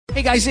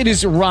Hey guys, it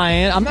is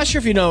Ryan. I'm not sure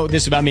if you know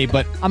this about me,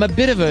 but I'm a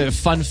bit of a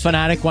fun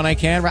fanatic when I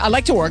can. I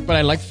like to work, but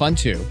I like fun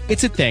too.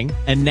 It's a thing.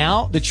 And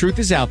now the truth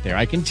is out there.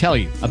 I can tell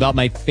you about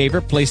my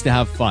favorite place to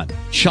have fun.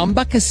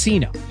 Chumba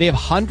Casino. They have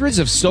hundreds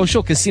of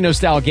social casino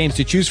style games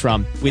to choose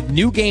from with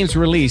new games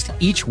released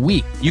each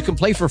week. You can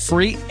play for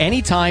free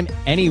anytime,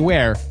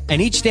 anywhere.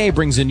 And each day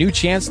brings a new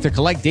chance to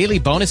collect daily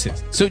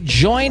bonuses. So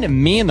join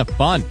me in the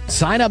fun.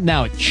 Sign up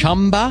now at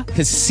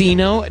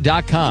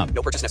ChumbaCasino.com.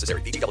 No purchase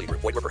necessary. VGW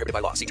Group. Void where prohibited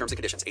by law. See terms and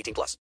conditions. 18+.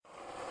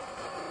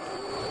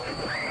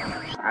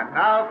 And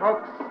now,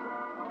 folks,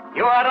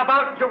 you are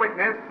about to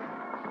witness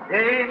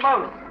the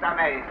most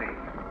amazing,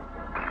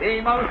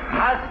 the most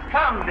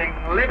astounding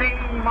living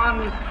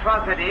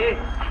monstrosity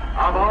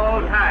of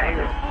all time.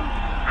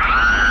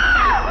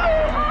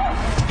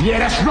 Yeah,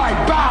 that's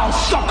right. Bow,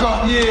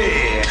 sucker.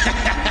 Yeah.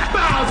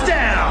 Bow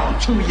down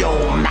to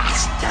your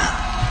master.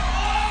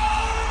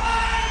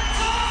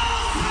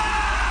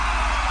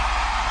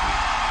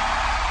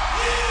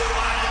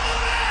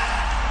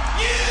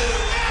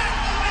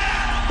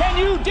 Can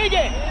you dig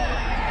it?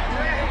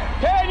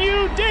 Can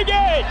you dig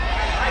it?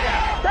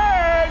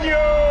 Can you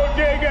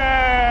dig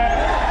it?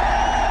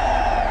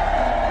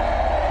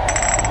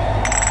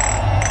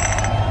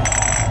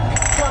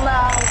 Come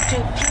out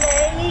to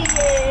play.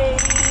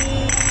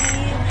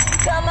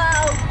 Come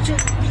out to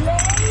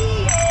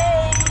play.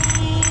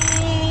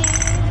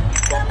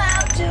 Come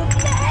out to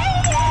play.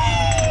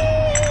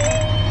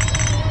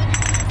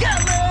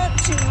 Come out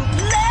to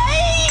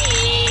play.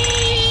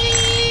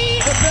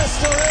 The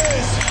best there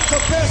is, the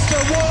best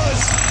there was,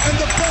 and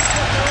the best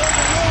that there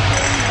ever will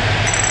be.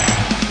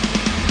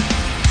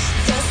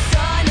 The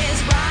sun is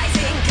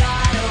rising,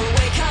 gotta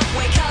wake up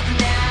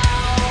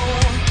now.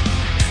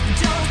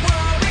 Don't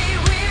worry,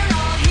 we're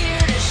all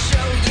here to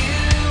show you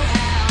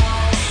how.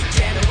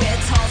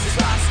 Janowitz, Halls'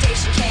 Rock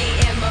Station,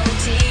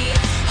 KMOD.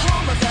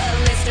 Home of the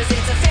listeners,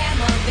 it's a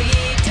family.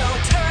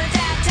 Don't turn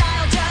that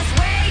dial, just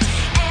wait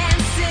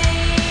and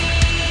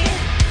see.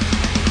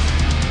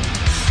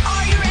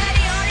 Are you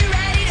ready? Are you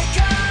ready to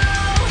go?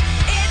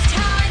 It's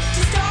time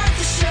to start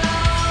the show.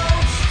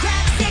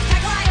 Grab a six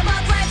pack, line 'em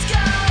up, let's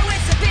go.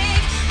 It's a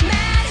big,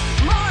 mad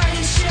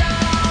morning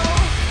show.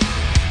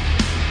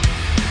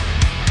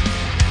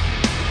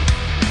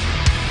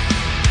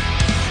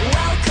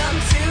 Welcome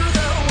to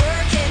the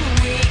working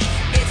week.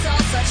 It's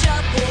all such a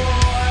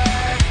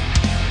bore.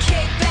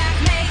 Kick back,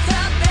 make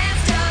the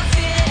best of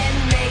it, and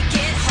make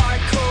it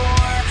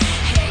hardcore.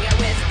 Hang out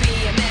with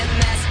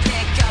BMMS,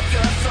 pick up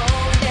your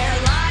phone. They're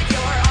live,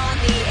 you're on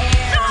the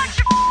air. Watch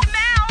your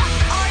mouth.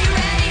 Are you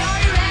ready? Are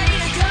you ready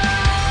to go?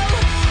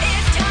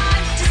 It's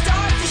time to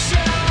start the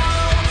show.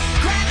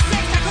 Grab a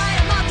six pack, light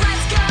 'em up,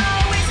 let's go.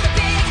 It's the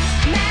big,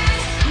 mad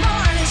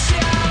morning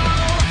show.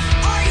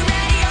 Are you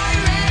ready? Are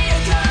you ready to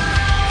go?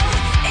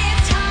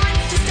 It's time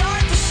to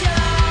start the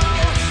show.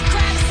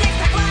 Grab a six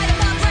pack, light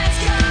 'em up, let's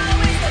go.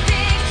 It's the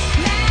big,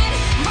 mad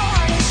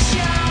morning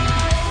show.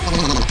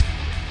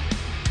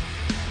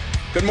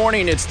 Good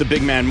morning. It's the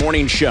Big Man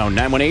Morning Show,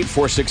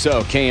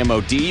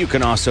 918-460-KMOD. You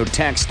can also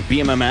text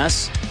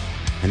BMMS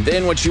and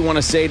then what you want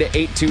to say to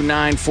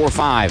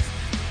 82945.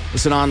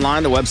 Listen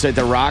online, the website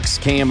that rocks,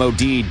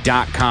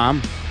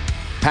 KMOD.com.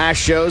 Past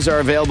shows are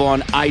available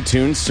on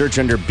iTunes. Search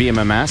under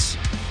BMMS.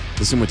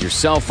 Listen with your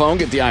cell phone.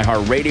 Get the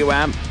iHeartRadio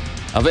app.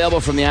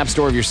 Available from the App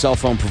Store of your cell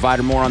phone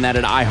provider. More on that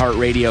at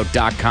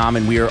iHeartRadio.com.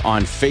 And we are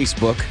on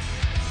Facebook.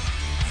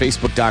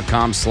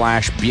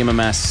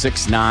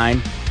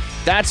 Facebook.com/BMMS69.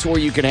 That's where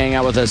you can hang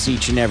out with us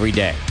each and every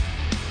day.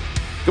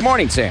 Good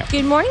morning, Sam.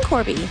 Good morning,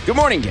 Corby. Good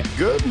morning, Kim.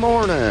 Good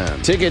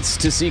morning. Tickets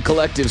to see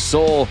Collective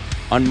Soul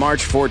on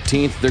March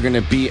 14th. They're going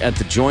to be at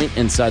the Joint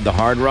inside the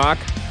Hard Rock.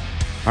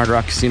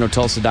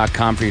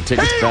 HardRockCasinoTulsa.com for your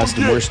tickets. Best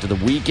and worst of the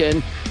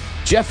weekend.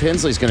 Jeff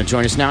Hensley's going to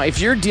join us. Now, if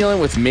you're dealing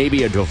with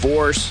maybe a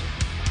divorce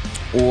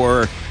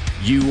or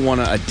you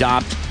want to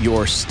adopt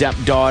your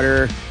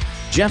stepdaughter,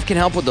 Jeff can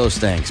help with those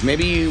things.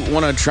 Maybe you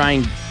want to try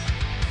and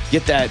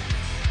get that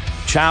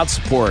child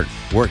support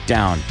worked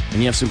down and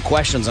you have some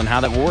questions on how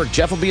that will work.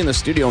 Jeff will be in the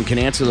studio and can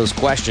answer those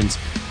questions.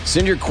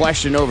 Send your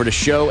question over to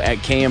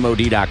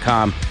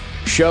show@KMOD.com.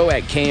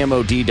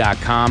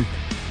 Show@KMOD.com.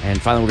 And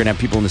finally, we're going to have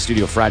people in the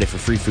studio Friday for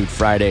Free Food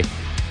Friday.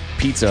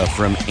 Pizza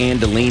from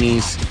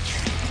Andolini's.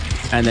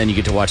 And then you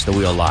get to watch The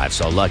Wheel live,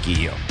 so lucky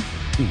you.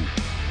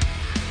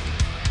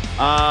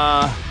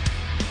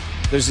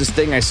 There's this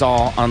thing I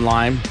saw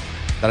online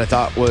that I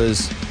thought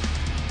was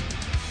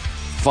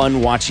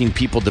fun watching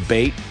people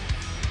debate.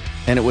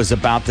 And it was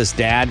about this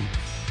dad.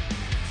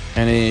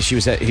 And he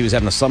was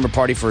having a slumber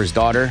party for his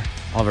daughter.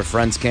 All of her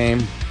friends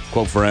came.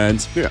 Quote,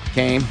 friends. Yeah.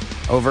 Came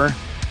over.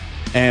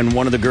 And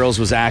one of the girls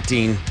was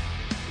acting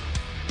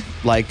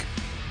like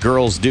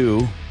girls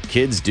do,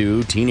 kids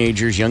do,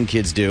 teenagers, young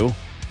kids do.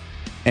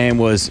 And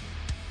was,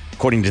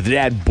 according to the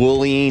dad,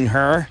 bullying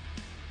her.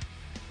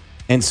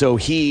 And so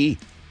he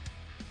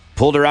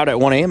pulled her out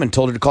at 1 a.m. and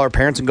told her to call her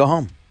parents and go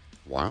home.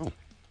 Wow.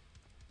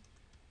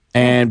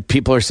 And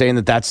people are saying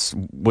that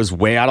was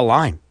way out of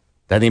line,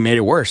 that they made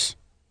it worse.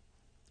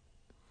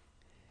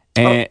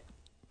 And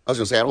I was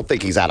going to say, I don't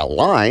think he's out of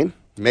line.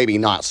 Maybe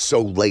not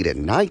so late at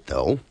night,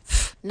 though.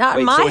 Not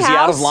in Wait, my so house. is he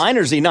out of line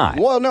or is he not?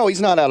 Well, no,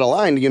 he's not out of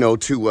line,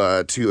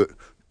 to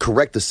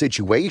correct the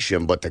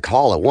situation, but to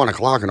call at 1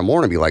 o'clock in the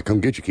morning and be like, come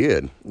get your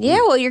kid. Yeah,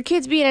 well, your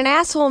kid's being an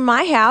asshole in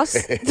my house.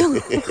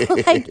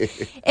 Like,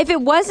 if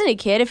it wasn't a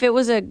kid, if it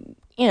was a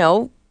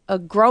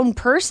grown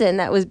person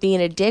that was being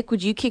a dick,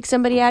 would you kick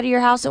somebody out of your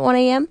house at 1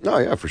 a.m.? Oh,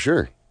 yeah, for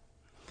sure.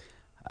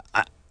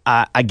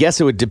 I guess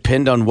it would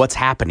depend on what's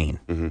happening.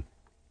 Mm-hmm.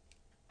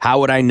 How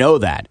would I know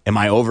that? Am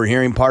I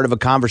overhearing part of a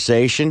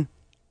conversation?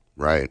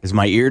 Right. Is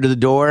my ear to the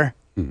door?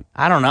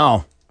 I don't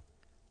know.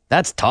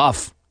 That's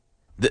tough.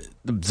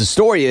 The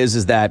story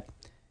is that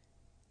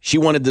she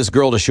wanted this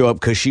girl to show up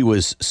because she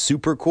was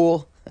super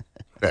cool.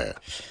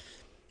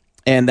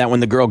 And that when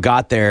the girl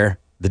got there,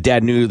 the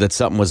dad knew that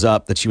something was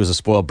up, that she was a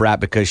spoiled brat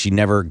because she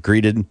never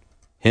greeted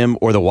him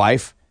or the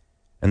wife,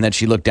 and that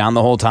she looked down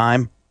the whole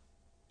time.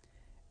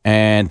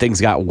 And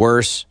things got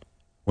worse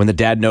when the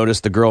dad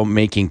noticed the girl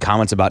making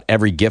comments about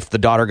every gift the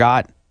daughter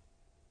got,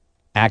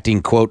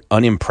 acting, quote,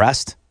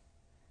 unimpressed,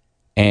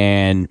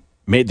 and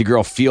made the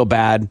girl feel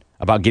bad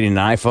about getting an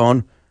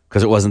iPhone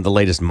because it wasn't the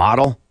latest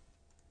model.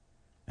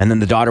 And then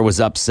the daughter was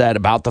upset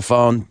about the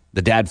phone.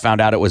 The dad found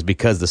out it was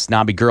because the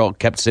snobby girl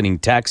kept sending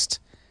texts,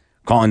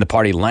 calling the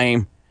party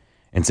lame,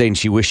 and saying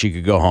she wished she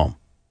could go home.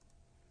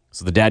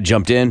 So the dad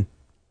jumped in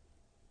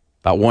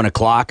about 1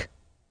 o'clock,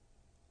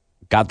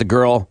 got the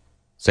girl,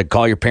 said,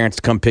 call your parents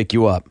to come pick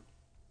you up.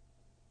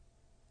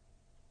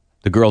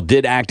 The girl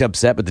did act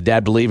upset, but the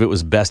dad believed it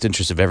was best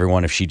interest of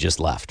everyone if she just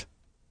left.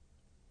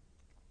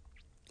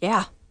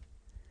 Yeah.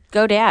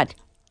 Go, Dad.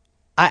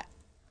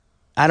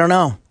 I don't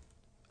know.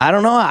 I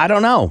don't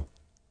know.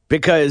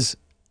 Because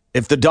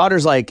if the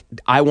daughter's like,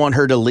 I want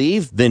her to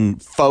leave, then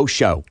faux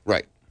show.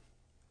 Right.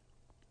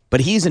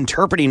 But he's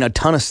interpreting a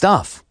ton of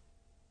stuff.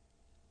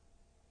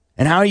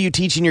 And how are you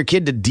teaching your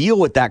kid to deal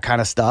with that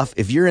kind of stuff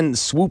if you're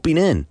swooping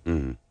in?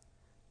 Mm-hmm.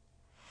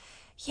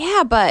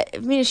 Yeah, but I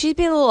mean, she's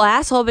being a little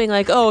asshole, being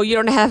like, "Oh, you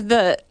don't have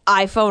the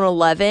iPhone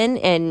 11,"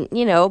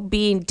 and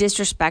being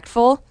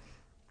disrespectful.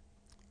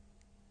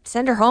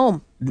 Send her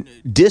home.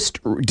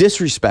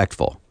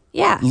 Disrespectful.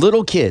 Yeah.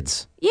 Little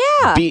kids.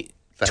 Yeah.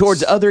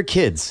 Towards other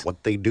kids.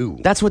 What they do.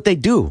 That's what they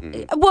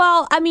do.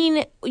 Well, I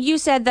mean, you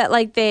said that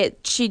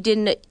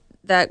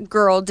that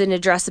girl didn't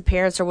address the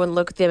parents or wouldn't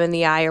look them in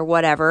the eye or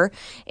whatever,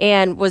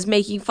 and was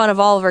making fun of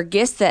all of her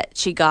gifts that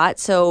she got.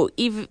 So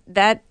even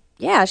that,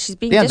 yeah, she's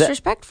being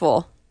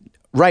disrespectful.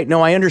 Right.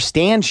 No, I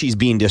understand she's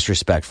being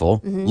disrespectful.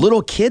 Mm-hmm.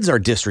 Little kids are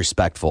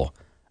disrespectful,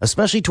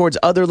 especially towards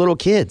other little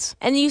kids.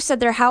 And you said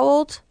they're how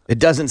old? It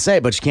doesn't say,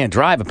 but she can't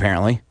drive,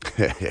 apparently.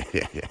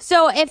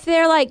 So if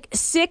they're like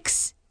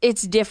 6,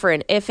 it's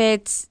different. If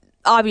it's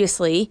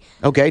obviously.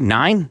 Okay,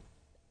 9?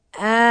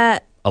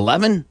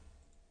 11?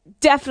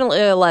 Definitely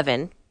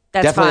 11.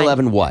 That's definitely fine.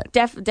 11 what?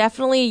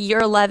 Definitely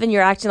you're 11.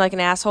 You're acting like an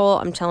asshole.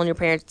 I'm telling your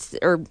parents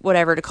or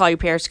whatever to call your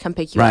parents to come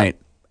pick you up. Right.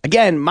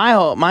 Again,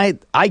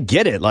 I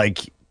get it.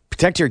 Like,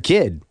 protect your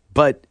kid.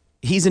 But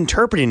he's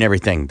interpreting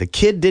everything. The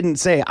kid didn't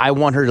say, I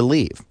want her to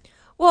leave.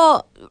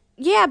 Well,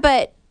 yeah,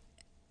 but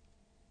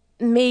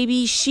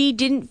maybe she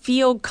didn't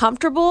feel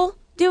comfortable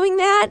doing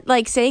that,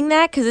 like saying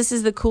that, because this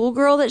is the cool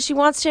girl that she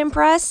wants to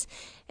impress.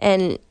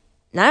 And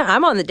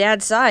I'm on the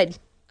dad's side.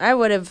 I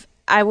would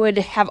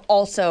have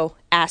also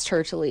asked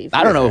her to leave.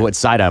 I don't know what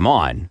side I'm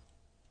on.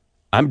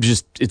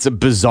 It's a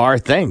bizarre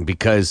thing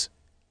because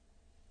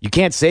you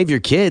can't save your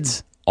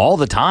kids all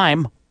the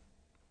time.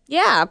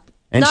 Yeah.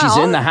 And she's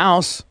in the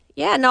house.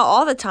 Yeah, not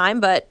all the time,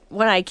 but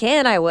when I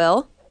can, I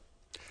will.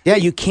 Yeah,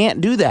 you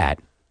can't do that.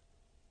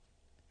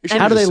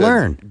 How do they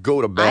learn?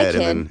 Go to bed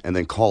and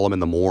then call them in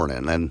the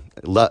morning and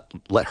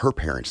let her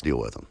parents deal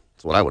with them.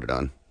 That's what I would have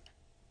done.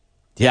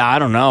 Yeah, I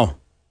don't know.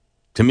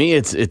 To me,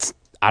 it's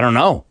I don't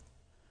know.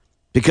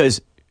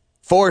 Because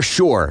for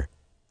sure,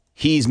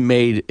 he's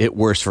made it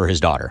worse for his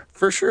daughter.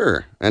 For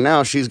sure. And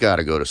now she's got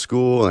to go to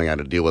school and got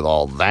to deal with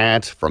all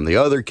that from the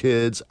other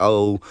kids.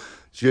 Oh,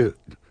 she's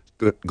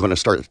going to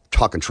start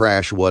talking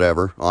trash or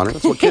whatever on her.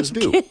 That's what kids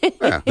do.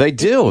 Yeah. They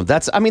do.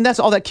 That's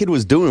all that kid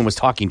was doing was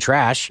talking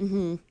trash.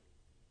 Mm-hmm.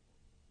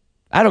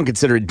 I don't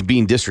consider it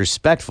being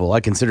disrespectful.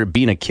 I consider it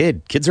being a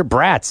kid. Kids are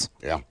brats.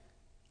 Yeah.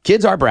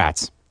 Kids are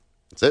brats.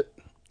 That's it.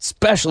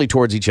 Especially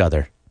towards each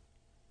other.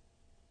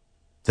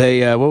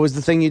 They, what was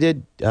the thing you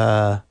did?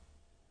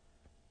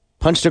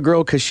 Punched a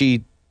girl because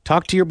she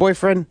talked to your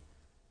boyfriend?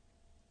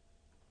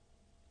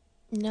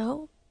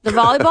 No. The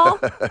volleyball?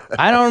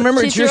 I don't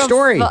remember. It's your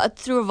story.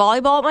 Threw a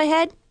volleyball at my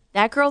head?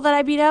 That girl that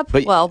I beat up?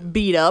 But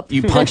beat up.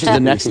 You punched her the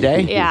next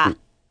day? Yeah.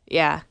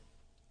 Yeah.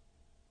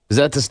 Is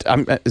that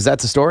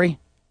the story?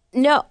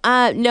 No,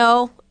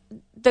 no.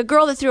 The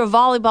girl that threw a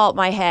volleyball at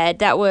my head,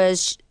 that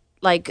was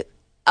like,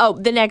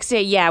 the next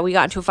day, yeah, we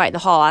got into a fight in the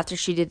hall after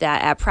she did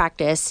that at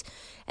practice.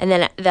 And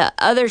then the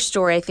other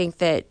story I think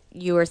that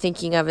you were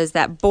thinking of is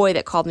that boy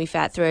that called me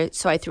fat,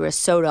 so I threw a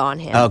soda on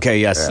him. Okay,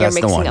 yes, You're that's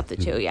the mixing one. up the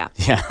two, yeah.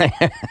 Yeah.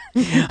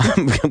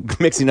 I'm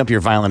mixing up your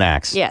violent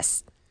acts.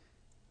 Yes.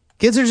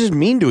 Kids are just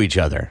mean to each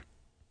other.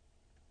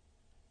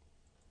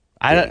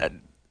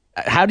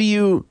 How do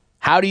you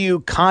How do you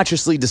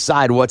consciously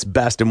decide what's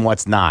best and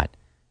what's not?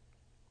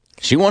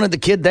 She wanted the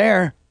kid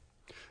there.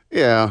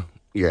 Yeah,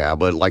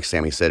 but like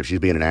Sammy said, if she's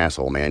being an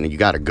asshole, man, you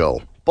got to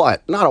go.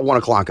 But not at 1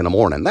 o'clock in the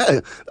morning.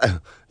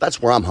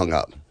 That's where I'm hung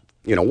up.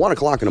 1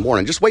 o'clock in the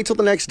morning. Just wait till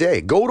the next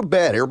day. Go to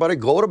bed. Everybody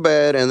go to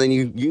bed, and then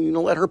you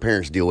let her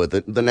parents deal with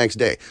it the next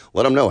day.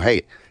 Let them know,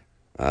 hey,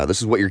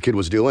 this is what your kid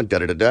was doing,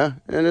 da-da-da-da,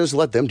 and just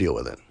let them deal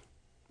with it.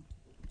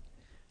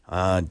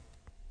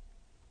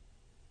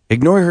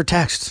 Ignore her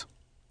texts.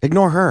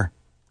 Ignore her.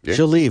 Yeah.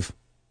 She'll leave.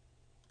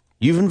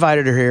 You've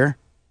invited her here.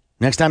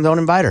 Next time, don't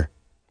invite her.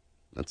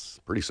 That's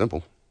pretty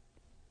simple.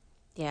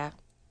 Yeah.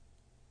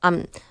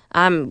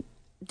 I'm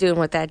doing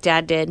what that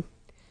dad did.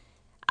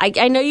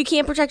 I know you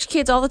can't protect your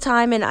kids all the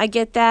time, and I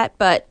get that,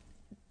 but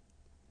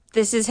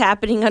this is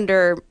happening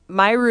under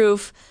my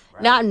roof,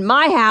 not in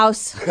my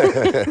house.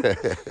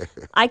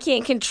 I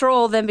can't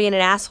control them being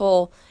an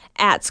asshole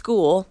at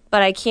school,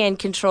 but I can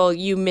control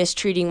you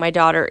mistreating my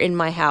daughter in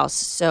my house.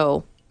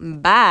 So,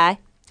 bye.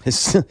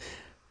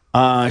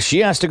 She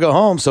has to go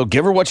home, so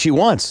give her what she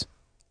wants.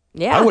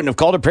 Yeah. I wouldn't have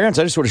called her parents.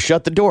 I just would have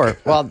shut the door.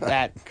 Well,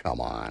 that...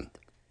 Come on.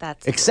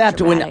 That's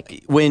except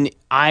when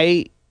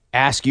I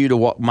ask you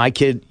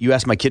to you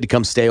ask my kid to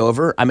come stay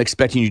over, I'm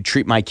expecting you to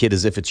treat my kid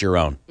as if it's your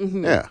own.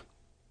 Mm-hmm. Yeah.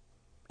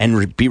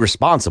 And be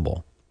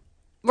responsible.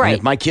 Right. And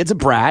if my kid's a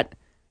brat,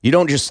 you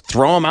don't just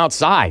throw him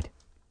outside.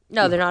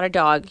 No, they're not a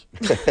dog.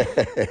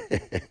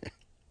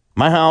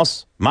 My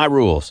house, my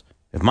rules.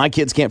 If my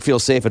kids can't feel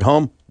safe at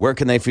home, where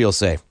can they feel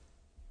safe?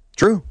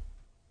 True.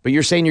 But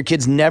you're saying your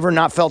kids never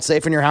not felt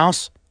safe in your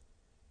house?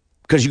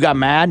 Because you got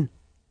mad?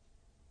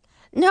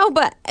 No,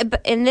 but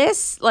in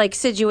this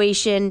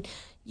situation,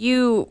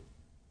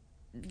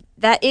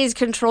 that is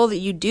control that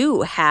you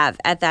do have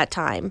at that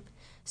time.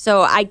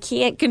 So I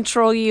can't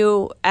control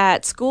you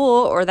at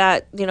school or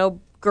that,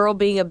 girl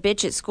being a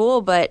bitch at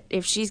school. But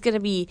if she's going to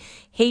be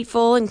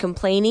hateful and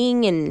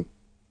complaining and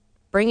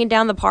bringing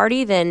down the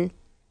party, then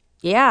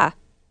yeah.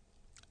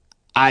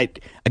 I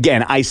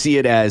see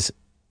it as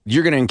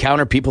you're going to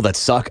encounter people that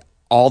suck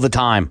all the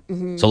time.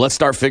 Mm-hmm. So let's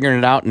start figuring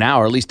it out now,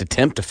 or at least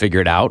attempt to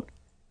figure it out.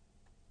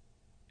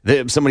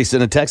 Somebody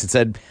sent a text that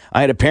said, I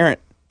had a parent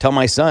tell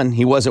my son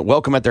he wasn't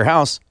welcome at their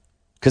house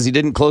because he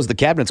didn't close the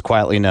cabinets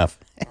quietly enough.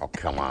 Oh,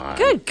 come on.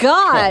 Good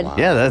God. Come on.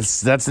 Yeah,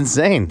 that's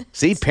insane.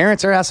 See,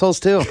 parents are assholes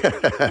too.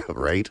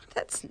 Right?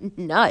 That's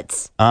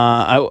nuts.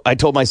 I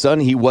told my son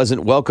he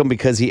wasn't welcome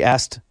because he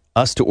asked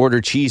us to order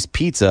cheese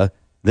pizza,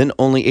 then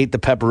only ate the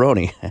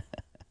pepperoni.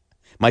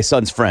 My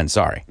son's friend,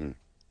 sorry.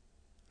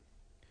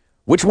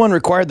 Which one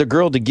required the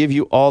girl to give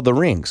you all the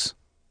rings?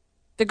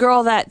 The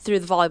girl that threw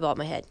the volleyball at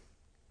my head.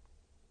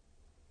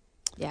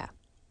 Yeah.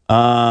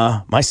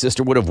 My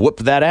sister would have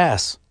whooped that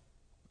ass.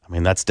 I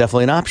mean, that's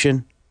definitely an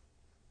option.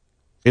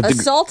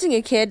 Assaulting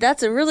a kid,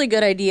 that's a really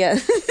good idea.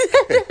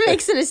 That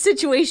makes it a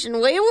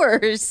situation way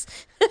worse.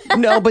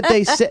 No, but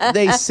they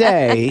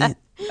say,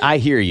 I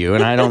hear you,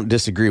 and I don't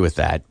disagree with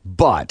that,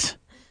 but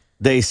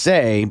they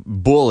say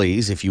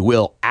bullies, if you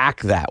will,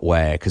 act that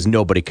way because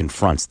nobody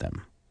confronts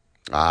them.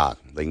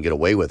 They can get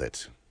away with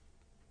it.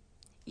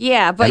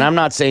 Yeah, but... And I'm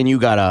not saying you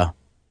got to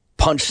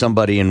punch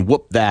somebody and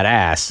whoop that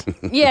ass.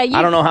 Yeah,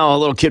 I don't know how a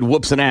little kid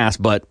whoops an ass,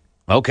 but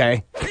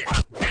okay.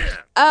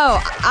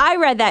 Oh, I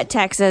read that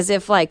text as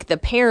if, the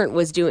parent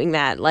was doing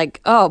that.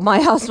 Oh,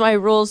 my house, my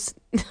rules.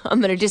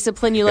 I'm going to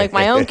discipline you like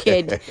my own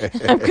kid.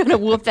 I'm going to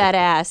whoop that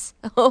ass.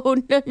 Oh,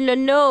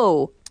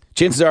 no.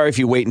 Chances are if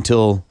you wait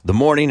until the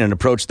morning and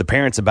approach the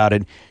parents about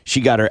it,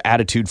 she got her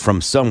attitude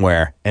from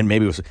somewhere, and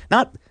maybe it was...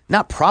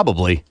 Not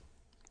probably.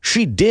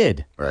 She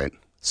did. Right.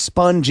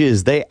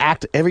 Sponges.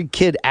 Every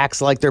kid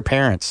acts like their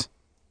parents.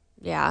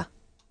 Yeah.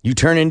 You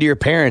turn into your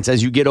parents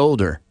as you get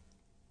older.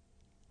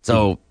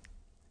 So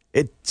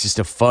it's just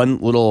a fun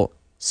little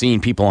seeing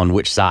people on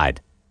which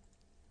side.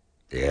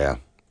 Yeah.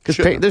 Because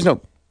there's no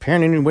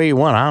parenting any way you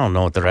want. I don't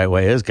know what the right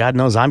way is. God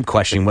knows I'm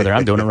questioning whether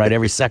I'm doing it right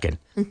every second.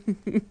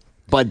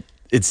 But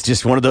it's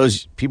just one of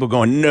those people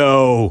going,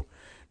 no.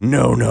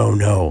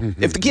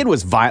 If the kid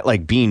was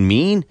being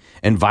mean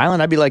and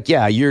violent, I'd be like,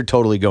 yeah, you're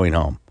totally going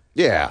home.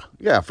 Yeah,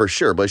 for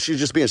sure. But she's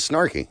just being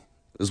snarky.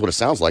 This is what it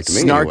sounds like to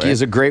me. Snarky anyway.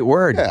 is a great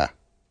word. Yeah.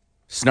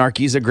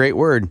 Snarky is a great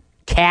word.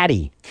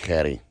 Catty.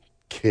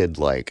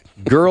 Kid-like.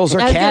 Girls are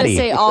catty. I was going to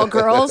say all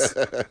girls.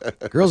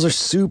 Girls are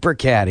super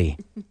catty.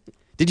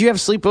 Did you have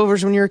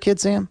sleepovers when you were a kid,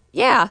 Sam?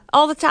 Yeah,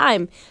 all the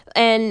time.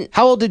 And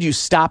how old did you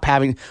stop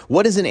having?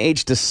 What is an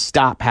age to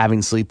stop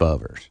having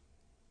sleepovers?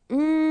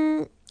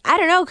 I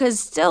don't know, because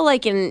still,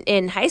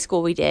 in high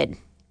school we did.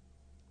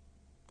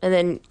 And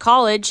then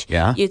college,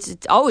 yeah,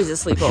 it's always a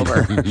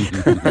sleepover.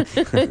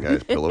 You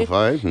guys pillow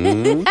fight?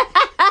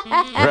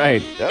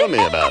 Right. Tell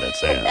me about it,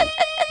 Sam.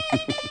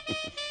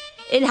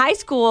 In high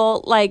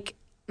school,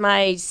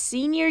 my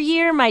senior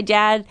year, my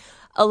dad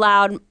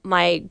allowed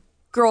my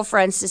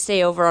girlfriends to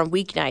stay over on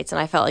weeknights,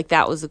 and I felt like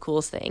that was the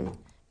coolest thing.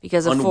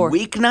 Because of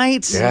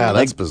weeknights? Yeah,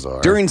 that's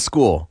bizarre. During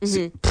school?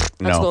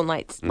 Mm-hmm. No. School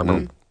nights.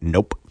 Mm-hmm.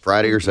 Nope.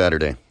 Friday or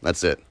Saturday.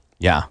 That's it.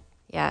 Yeah.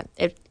 Yeah.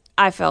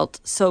 I felt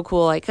so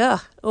cool. Like,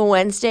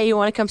 Wednesday, you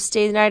want to come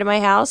stay the night at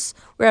my house?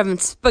 We're having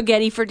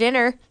spaghetti for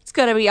dinner. It's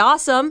going to be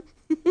awesome.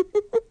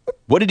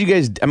 What did you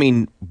guys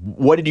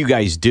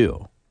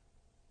do?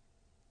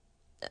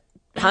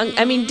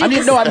 I'm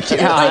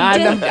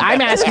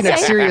asking a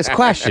serious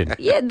question.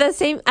 Yeah,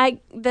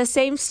 the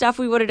same stuff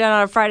we would have done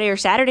on a Friday or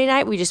Saturday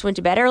night. We just went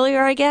to bed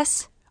earlier, I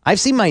guess. I've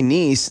seen my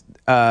niece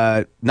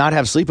not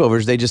have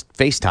sleepovers. They just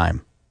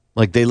FaceTime.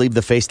 Like, they leave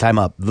the FaceTime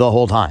up the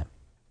whole time.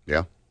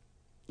 Yeah.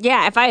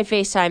 Yeah, if I had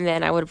FaceTime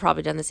then, I would have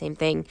probably done the same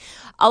thing.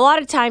 A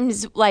lot of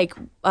times, like,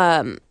 me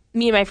and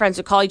my friends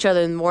would call each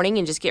other in the morning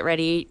and just get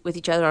ready with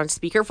each other on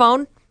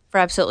speakerphone for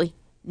absolutely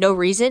no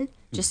reason.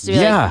 Just to be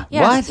like,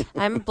 what?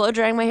 I'm blow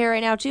drying my hair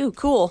right now, too.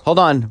 Cool. Hold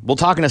on. We'll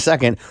talk in a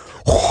second.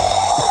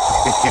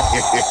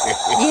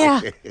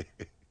 Yeah. And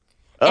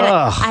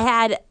I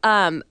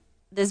had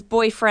this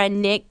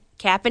boyfriend, Nick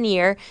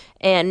Capanier,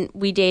 and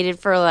we dated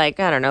for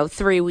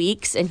 3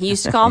 weeks, and he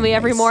used to call me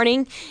every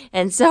morning,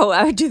 and so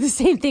I would do the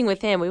same thing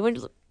with him. We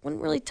wouldn't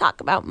really talk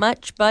about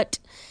much, but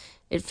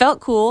it felt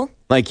cool.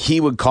 Like,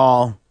 he would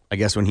call, I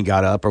guess, when he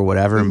got up or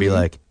whatever, and be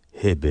like,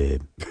 hey,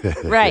 babe.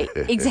 Right,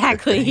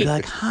 exactly. Be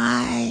like,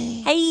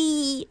 hi.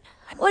 Hey,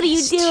 what are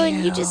you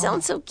doing? You just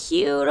sound so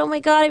cute. Oh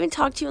my God, I haven't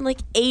talked to you in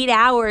 8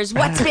 hours.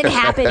 What's been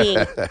happening?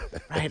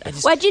 Right.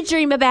 What'd you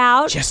dream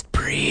about? Just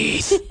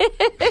breathe.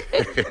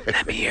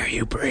 Let me hear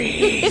you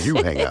breathe. You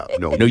hang up.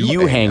 No,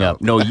 you hang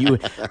up. No, you.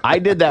 I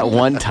did that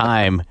one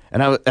time,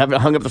 and I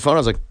hung up the phone. I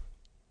was like,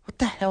 what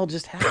the hell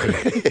just happened?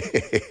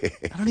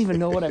 I don't even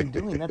know what I'm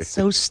doing. That's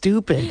so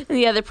stupid. And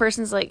the other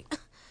person's like,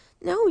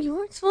 no, you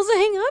weren't supposed to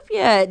hang up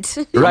yet.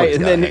 Right,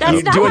 and then That's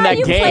you're not doing how that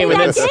you game, play and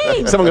then that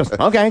game. someone goes,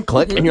 okay,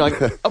 click, and you're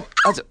like, oh,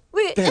 that's it.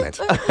 Wait, Damn it.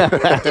 doing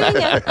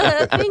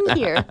a thing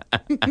here.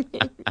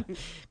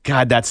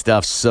 God, that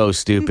stuff's so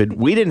stupid.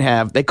 We didn't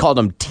have, they called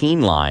them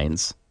teen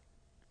lines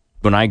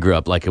when I grew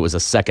up, like it was a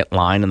second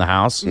line in the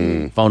house,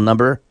 phone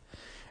number,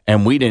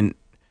 and we didn't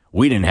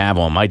have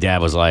one. My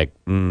dad was like,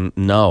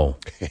 no.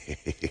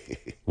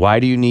 Why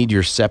do you need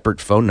your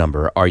separate phone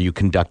number? Are you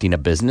conducting a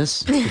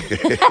business?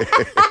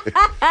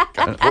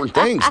 Got important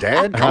things,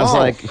 Dad. I was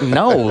like,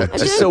 no,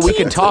 just so we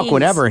can talk teens.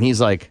 whenever. And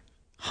he's like,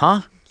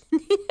 huh?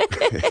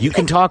 You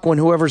can talk when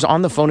whoever's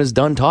on the phone is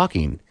done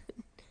talking.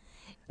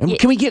 And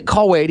can we get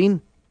call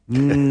waiting?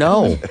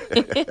 No.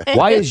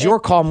 Why is your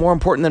call more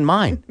important than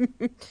mine?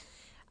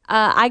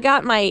 I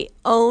got my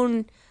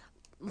own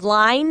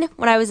line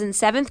when I was in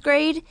 7th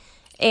grade,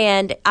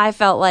 and I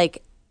felt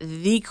like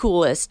the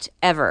coolest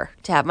ever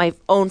to have my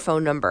own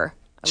phone number.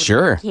 I would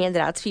Sure. hand it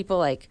out to people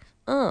like,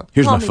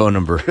 Here's call my me phone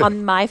number.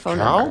 On my phone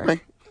Call number.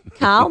 me.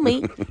 Call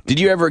me. Did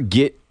you ever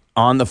get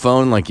on the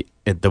phone like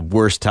at the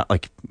worst time,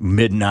 like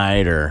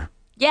midnight or?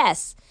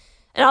 Yes.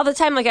 And all the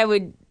time, I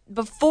would,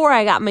 before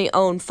I got my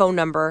own phone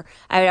number,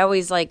 I would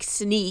always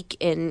sneak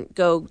and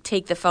go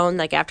take the phone.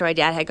 After my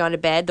dad had gone to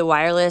bed, the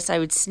wireless, I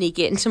would sneak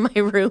it into my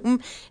room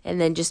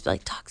and then just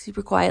talk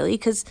super quietly.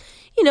 Because,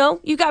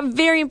 you've got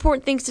very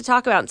important things to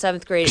talk about in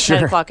 7th grade at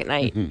 10 o'clock at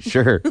night.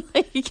 Sure.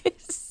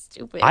 It's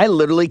stupid. I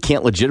literally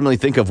can't legitimately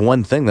think of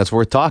one thing that's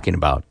worth talking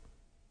about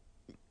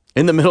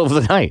in the middle of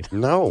the night.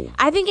 No.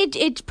 I think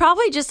it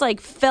probably just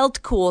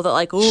felt cool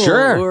that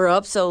Sure. we're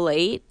up so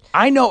late.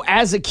 I know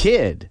as a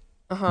kid,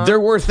 there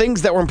were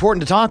things that were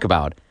important to talk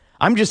about.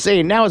 I'm just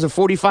saying now as a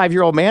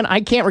 45-year-old man,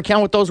 I can't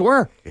recount what those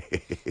were.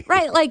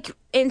 Right,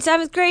 in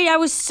 7th grade, I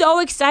was so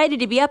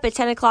excited to be up at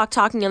 10 o'clock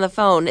talking on the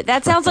phone.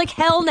 That sounds like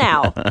hell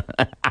now.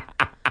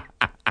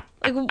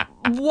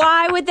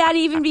 Why would that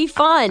even be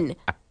fun?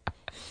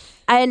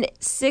 And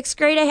 6th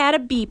grade, I had a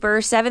beeper.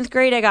 7th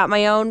grade, I got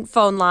my own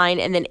phone line.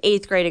 And then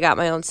 8th grade, I got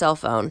my own cell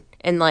phone.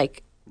 And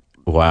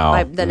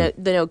Wow. the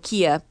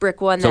Nokia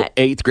brick one. So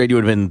 8th grade, you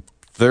would have been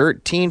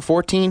 13,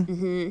 14?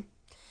 Mm-hmm.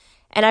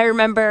 And I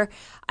remember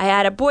I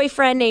had a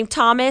boyfriend named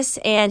Thomas,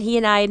 and he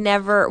and I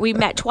we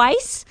met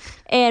twice,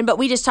 but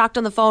we just talked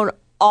on the phone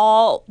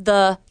all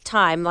the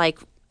time, like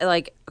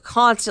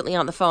constantly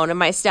on the phone. And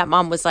my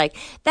stepmom was like,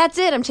 that's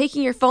it, I'm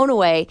taking your phone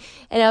away.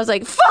 And I was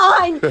like,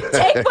 fine,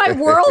 take my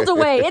world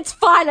away. It's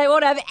fine. I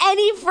won't have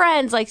any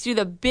friends. Through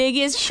the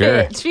biggest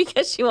shit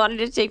because she wanted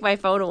to take my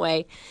phone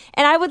away.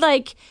 And I would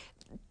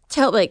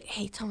tell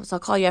hey, Thomas, I'll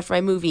call you after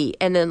my movie.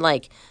 And then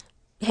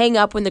hang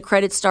up when the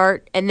credits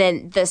start, and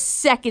then the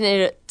second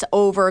it's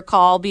over,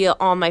 be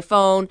on my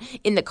phone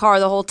in the car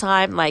the whole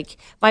time.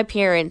 My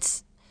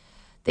parents,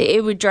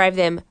 it would drive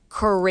them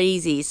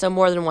crazy. So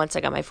more than once, I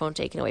got my phone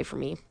taken away from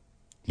me.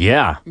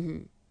 Yeah.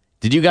 Mm-hmm.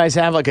 Did you guys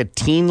have a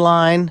teen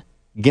line,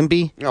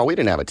 Gimpy? No, we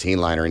didn't have a teen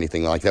line or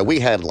anything like that. We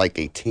had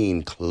a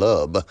teen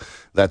club.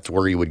 That's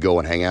where you would go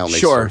and hang out. And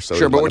Sure,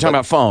 but we're talking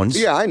about phones.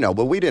 Yeah, I know,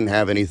 but we didn't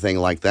have anything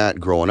like that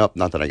growing up.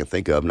 Not that I can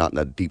think of. Not in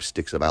the deep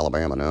sticks of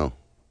Alabama, no.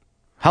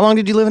 How long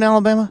did you live in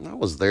Alabama? I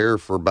was there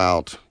for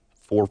about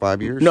 4 or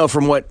 5 years. No,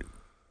 from what?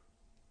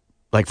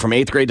 From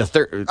 8th grade to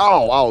 3rd?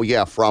 Oh,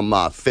 yeah, from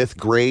 5th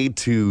grade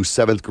to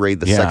 7th grade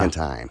the second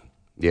time.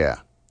 Yeah.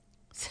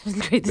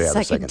 7th grade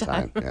the second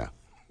time. Yeah.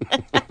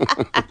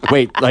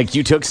 Wait,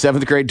 you took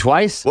 7th grade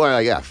twice?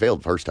 Well, yeah, I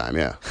failed first time,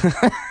 yeah.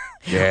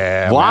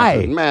 Yeah.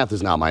 Why? Math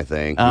is not my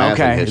thing. Oh, Math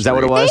and okay. Is that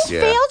what it history. was? They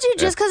failed you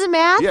just because of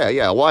math?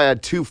 Yeah. Well, I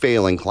had 2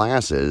 failing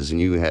classes, and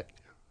you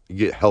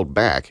get held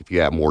back if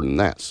you have more than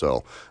that.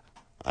 So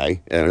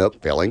I ended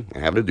up failing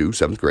and having to do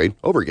 7th grade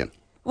over again.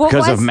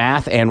 Because of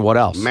math and what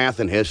else? Math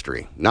and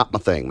history. Not my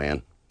thing,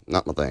 man.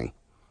 Not my thing.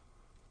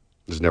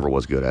 Just never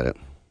was good at it.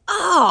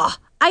 Oh,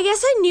 I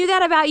guess I knew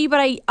that about you, but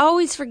I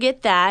always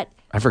forget that.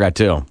 I forgot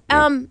too.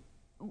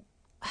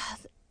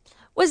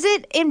 Was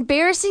it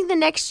embarrassing the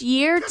next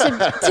year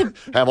to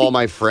Have all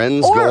my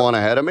friends go on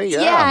ahead of me? Yeah,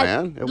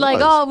 man. It like,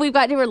 was. oh, we've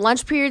got different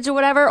lunch periods or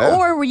whatever. Yeah.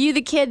 Or were you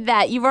the kid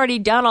that you've already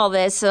done all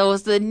this? So it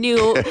was the new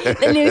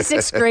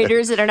 6th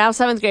graders that are now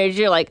 7th graders.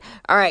 You're like,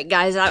 all right,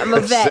 guys, I'm a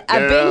vet.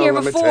 I've been here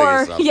Let me tell you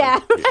before. something. Yeah.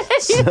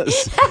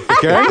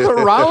 Gather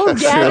around,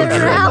 Gather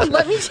children. around.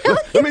 Let me tell you.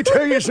 Let me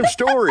tell you some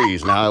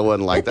stories. No, it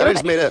wasn't like that. I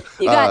just made a.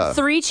 You got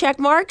 3 check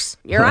marks.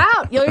 You're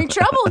out. You're in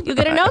trouble. You'll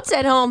get a note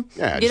sent home.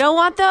 Yeah, you just- don't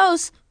want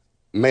those.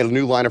 Made a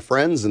new line of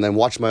friends and then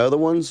watched my other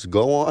ones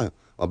go on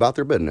about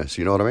their business.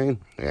 You know what I mean?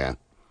 Yeah.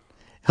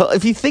 Hell,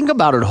 if you think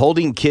about it,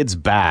 holding kids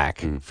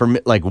back from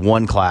like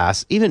 1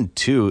 class, even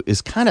 2,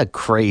 is kind of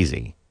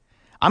crazy.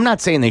 I'm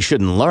not saying they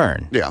shouldn't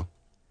learn. Yeah.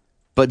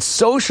 But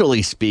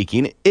socially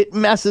speaking, it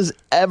messes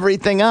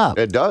everything up.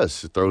 It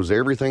does. It throws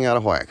everything out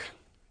of whack.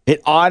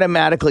 It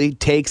automatically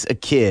takes a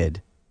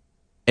kid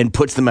and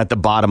puts them at the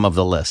bottom of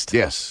the list.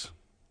 Yes.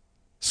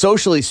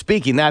 Socially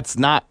speaking, that's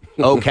not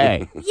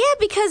okay. Yeah,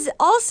 because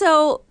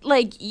also,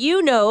 like,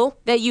 you know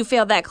that you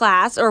failed that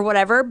class or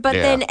whatever, but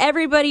Yeah. then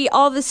everybody,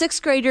 all the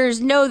 6th graders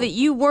know that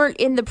you weren't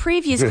in the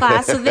previous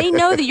class, so they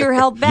know that you're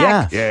held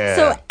back. Yeah.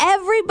 So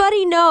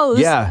everybody knows,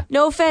 Yeah.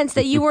 no offense,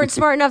 that you weren't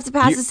smart enough to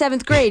pass the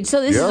 7th grade. So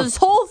this Yeah. is this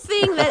whole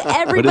thing that What is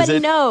everybody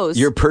it? knows.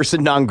 You're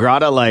person non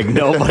grata, like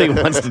nobody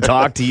wants to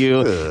talk to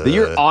you. That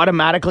you're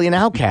automatically an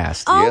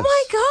outcast. Oh Yes.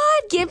 my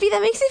God, Gimpy,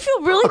 that makes me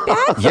feel really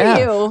bad for Yeah.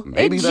 you.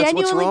 Maybe it that's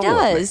what's genuinely wrong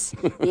with me. does.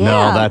 Yeah.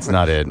 No, that's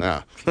not it.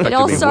 Nah. It That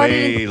all could be started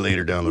way in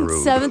later down the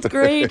road. 7th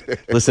grade.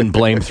 Listen,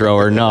 blame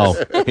thrower. No,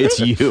 it's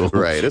you.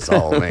 Right. It's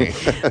all me.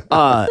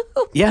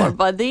 Yeah. Poor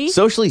buddy.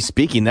 Socially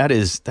speaking,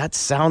 that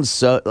sounds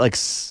so like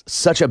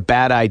such a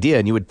bad idea,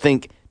 and you would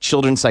think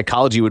children's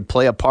psychology would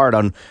play a part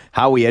on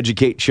how we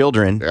educate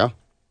children. Yeah.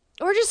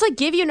 Or just like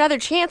give you another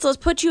chance. Let's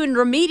put you in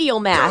remedial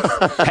math.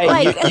 Hey,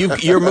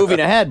 Like- you're moving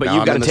ahead, but Now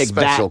you've I'm got to in the take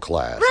special that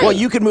class. Well,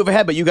 you can move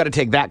ahead, but you got to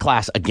take that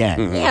class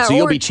again. Yeah, so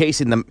you'll or- be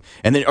chasing them,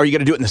 and then or you got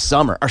to do it in the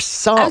summer or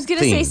something. I was going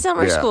to say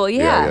summer Yeah, school.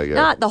 yeah, Yeah. yeah.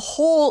 Not the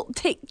whole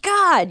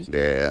God.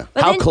 Yeah.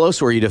 But How then-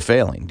 close were you to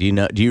failing? Do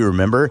you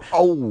remember?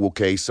 Oh,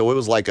 okay. So it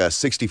was like a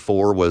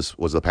 64 was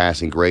the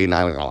passing grade, and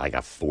I was like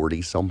a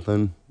 40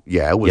 something.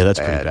 Yeah, it was. Yeah, that's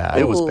bad. pretty bad.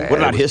 It was Ooh. bad. What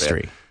about It was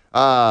history?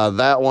 bad.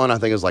 That one I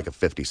think is like a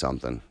 50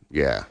 something.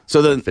 Yeah.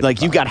 So then,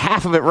 like, you 55. got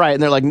half of it right,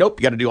 and they're like, "Nope,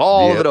 you got to do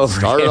all of Yep, it over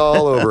Start again."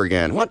 all over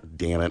again. What?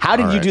 Damn it. How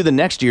did you do the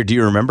next year? Do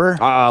you remember?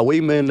 We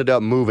ended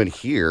up moving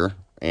here,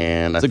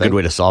 and That's a good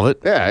way to solve it.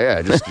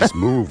 Yeah, just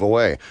move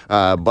away.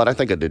 But I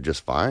think I did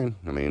just fine.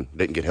 I mean,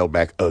 didn't get held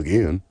back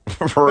again.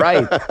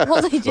 Right.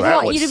 Well, they didn't That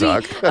want would you to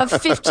suck. be a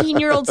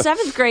 15-year-old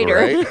 7th grader.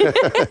 Right?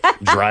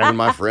 Driving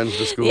my friends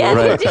to school. Yeah,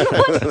 Right. they didn't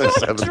want you to be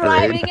Seventh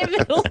driving in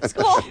middle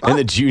school. In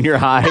the junior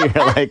high,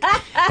 you're like,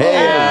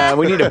 "Hey,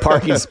 we need a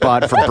parking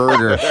spot for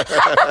Burger."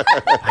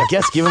 I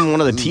guess give him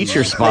one of the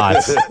teacher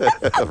spots.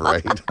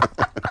 Right.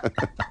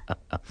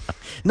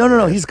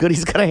 No, he's good.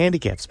 He's got a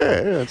handicap spot.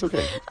 Yeah, it's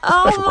okay.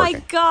 Oh, my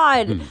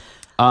God.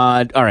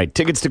 All right,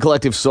 tickets to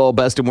Collective Soul,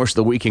 best and worst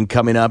of the weekend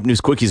coming up.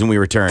 News quickies when we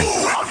return.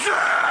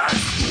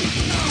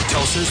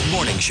 Tulsa's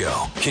Morning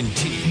Show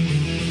continues.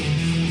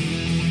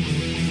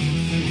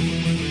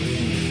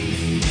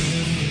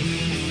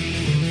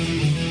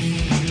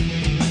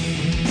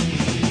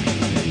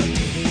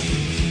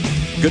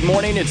 Good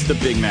morning. It's the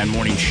Big Man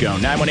Morning Show.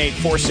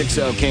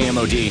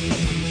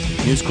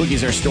 918-460-KMOD. News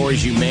quickies are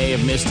stories you may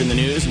have missed in the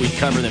news. We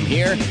cover them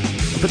here.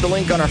 Put the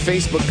link on our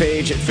Facebook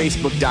page at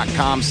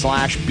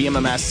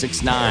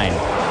facebook.com/BMMS69.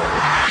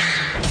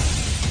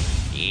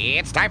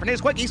 It's time for News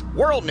Quickies,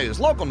 world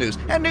news, local news,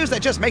 and news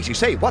that just makes you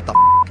say, what the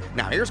f***?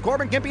 Now here's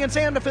Corbin, Gimpy, and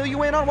Sam to fill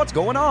you in on what's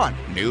going on.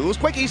 News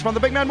Quickies from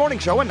the Big Man Morning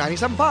Show on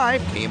 97.5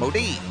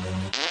 KMOD.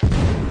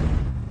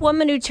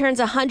 Woman who turns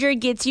 100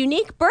 gets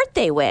unique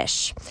birthday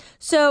wish.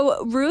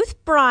 So Ruth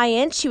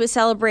Bryant, she was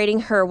celebrating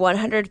her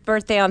 100th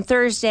birthday on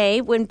Thursday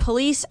when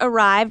police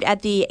arrived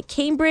at the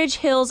Cambridge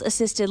Hills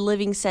Assisted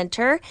Living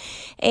Center.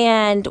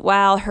 And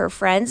while her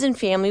friends and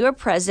family were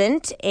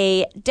present,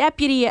 a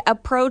deputy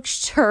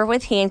approached her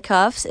with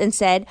handcuffs and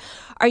said,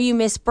 "Are you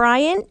Miss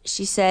Bryant?"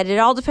 She said, "It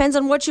all depends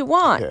on what you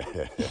want."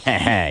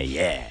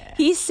 Yeah.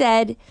 He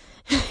said,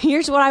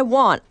 "Here's what I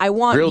want. I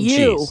want Grilled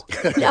you."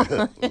 cheese.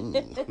 No.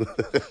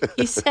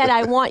 He said,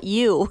 "I want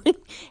you."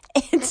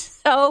 And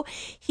so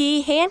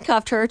he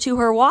handcuffed her to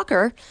her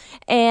walker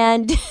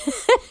and then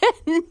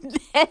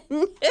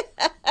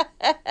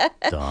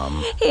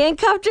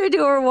handcuffed her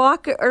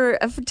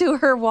to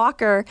her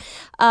walker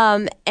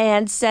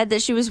and said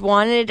that she was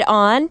wanted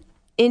on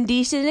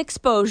indecent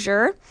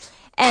exposure.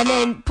 and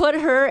then put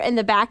her in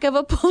the back of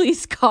a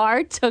police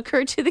car, took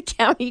her to the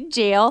county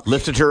jail.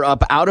 Lifted her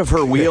up out of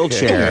her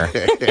wheelchair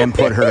and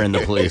put her in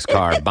the police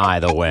car, by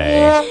the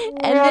way.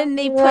 And then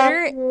they put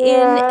her in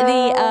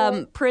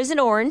the prison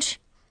orange,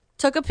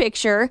 took a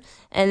picture,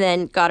 and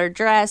then got her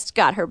dressed,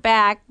 got her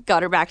back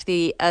to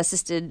the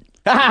assisted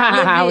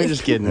I was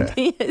just kidding.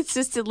 the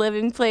assisted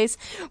living place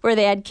where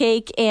they had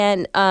cake.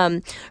 And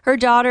her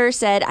daughter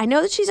said, I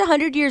know that she's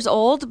 100 years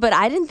old, but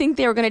I didn't think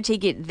they were going to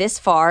take it this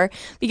far,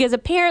 because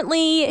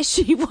apparently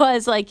she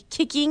was like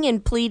kicking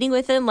and pleading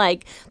with him,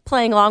 like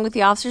playing along with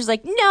the officers,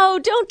 like, no,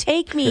 don't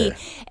take me.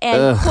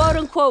 And quote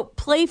unquote,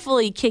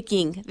 playfully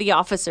kicking the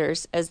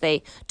officers as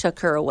they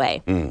took her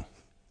away.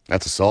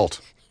 That's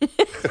assault.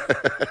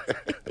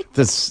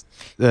 This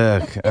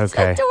It's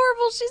okay.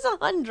 adorable. She's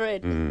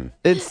 100.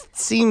 It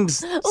seems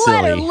silly.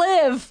 Let her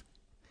live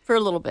for a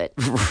little bit.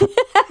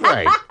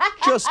 Right.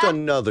 Just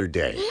another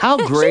day. How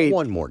great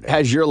One more day.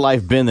 has your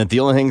life been that the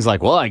only thing's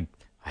like, well, I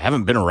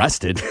haven't been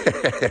arrested.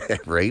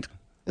 Right?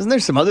 Isn't there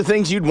some other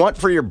things you'd want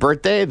for your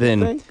birthday?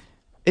 Then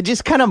it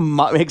just kind of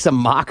makes a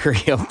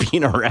mockery of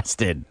being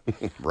arrested.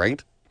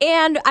 Right?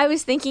 And I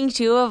was thinking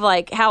too of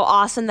like how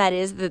awesome that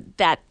is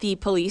that the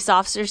police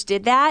officers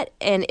did that.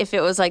 And if it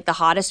was like the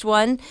hottest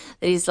one,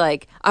 that he's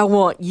like, I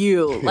want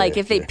you. Like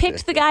if they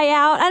picked the guy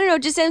out, I don't know,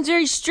 it just sounds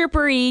very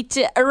strippery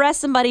to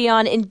arrest somebody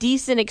on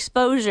indecent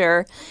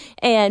exposure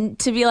and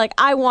to be like,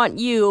 I want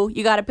you.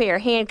 You got to pay your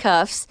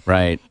handcuffs.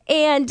 Right.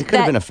 And It could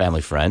have been a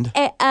family friend.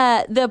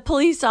 the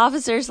police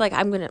officers like,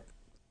 I'm going to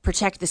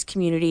protect this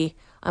community.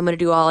 I'm going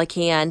to do all I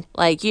can.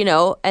 Like, you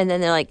know, and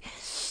then they're like,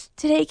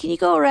 today, can you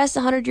go arrest a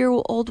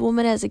 100-year-old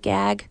woman as a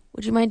gag?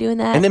 Would you mind doing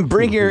that? And then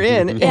bring her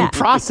in and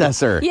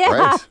process her.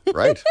 Yeah.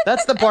 Right.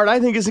 That's the part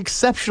I think is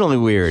exceptionally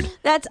weird.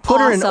 That's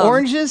Put her in awesome.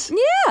 oranges?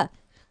 Yeah.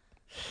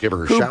 Give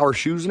her shower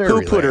shoes and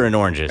everything. Who put her in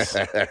oranges?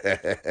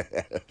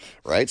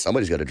 Right?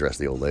 Somebody's got to dress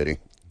the old lady.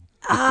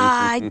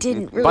 I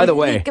didn't really By the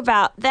way, think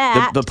about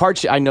that. The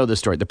part I know the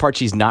story. The part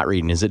she's not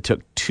reading is it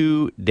took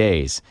 2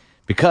 days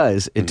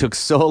because it took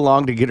so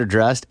long to get her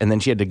dressed, and then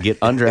she had to get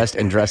undressed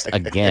and dressed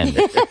again.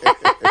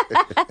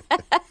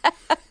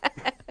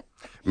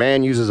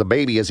 Man uses a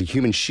baby as a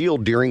human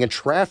shield during a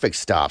traffic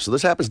stop. So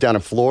this happens down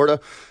in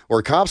Florida,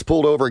 where cops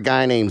pulled over a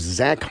guy named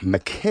Zach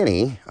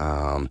McKinney.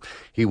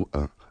 He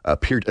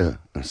appeared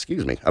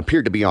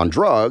to be on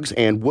drugs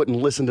and wouldn't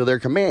listen to their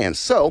commands.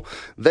 So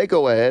they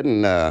go ahead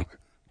and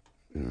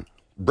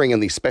bring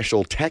in the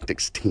special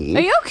tactics team. Are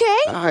you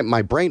okay?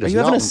 My brain does Are you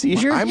not. having a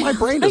seizure? My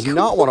brain does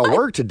not want to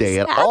work today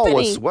at all happening?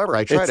 whatsoever.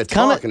 I try It's to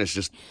kinda- talk and it's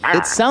just.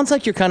 It sounds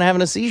like you're kind of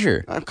having a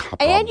seizure.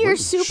 And you're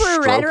super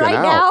red stroking right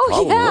out, now.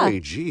 Probably. Yeah.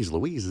 Jeez,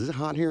 Louise, is it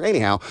hot here?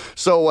 Anyhow,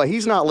 so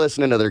he's not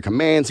listening to their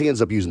commands. He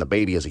ends up using the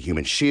baby as a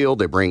human shield.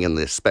 They bring in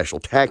this special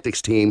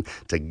tactics team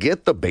to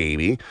get the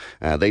baby.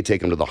 They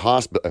take him to the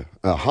hospital.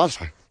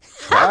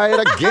 Try it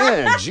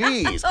again.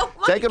 Jeez.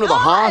 Take him to the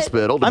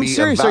hospital to I'm be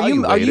serious.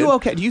 evaluated. Are you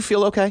okay? Do you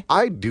feel okay?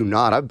 I do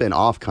not. I've been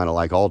off kind of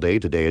like all day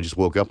today. I just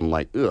woke up and I'm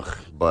like, ugh.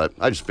 But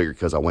I just figured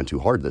because I went too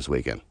hard this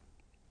weekend.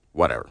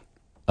 Whatever.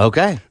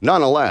 Okay.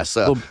 Nonetheless.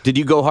 Well, did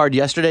you go hard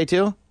yesterday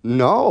too?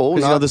 No.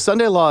 Because the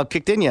Sunday law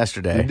kicked in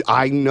yesterday.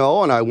 I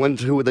know, and I went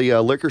to the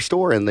liquor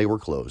store and they were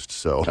closed.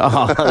 So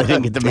They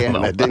didn't get the damn,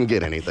 memo. I didn't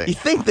get anything. You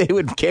think they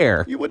would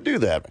care? You would do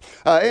that.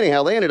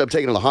 Anyhow, they ended up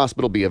taking him to the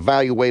hospital to be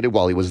evaluated.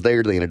 While he was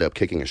there, they ended up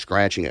kicking and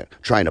scratching,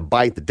 trying to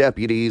bite the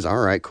deputies. All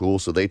right, cool.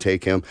 So they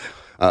take him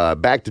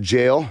back to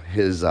jail.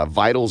 His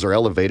vitals are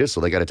elevated, so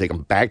they got to take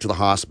him back to the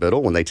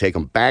hospital. When they take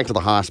him back to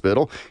the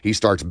hospital, he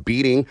starts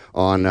beating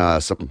on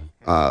some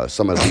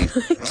of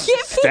the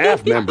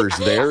staff members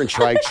there and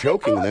try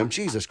choking them.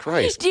 Jesus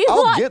Christ.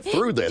 I'll get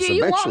through this do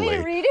you eventually.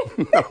 want me to read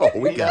it? No,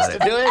 we got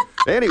it. Do it.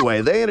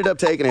 Anyway, they ended up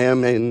taking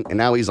him, and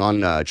now he's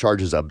on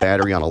charges of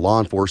battery on a law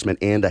enforcement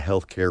and a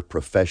healthcare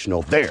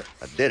professional. There,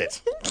 I did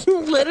it.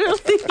 Literally.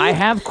 I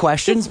have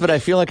questions, but I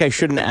feel like I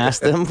shouldn't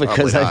ask them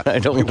because Probably not. I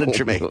don't We want to won't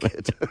trip make you.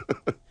 it.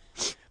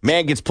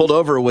 Man gets pulled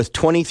over with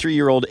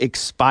 23-year-old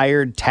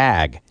expired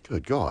tag.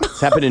 Good God. This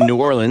happened in New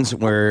Orleans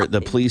where the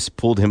police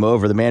pulled him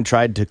over. The man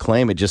tried to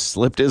claim it just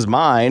slipped his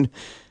mind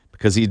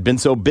because he'd been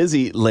so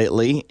busy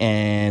lately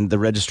and the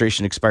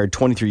registration expired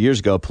 23 years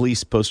ago.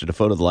 Police posted a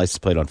photo of the license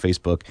plate on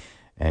Facebook,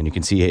 and you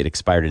can see it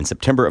expired in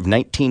September of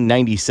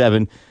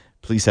 1997.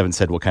 Police haven't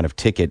said what kind of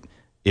ticket,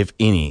 if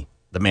any,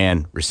 the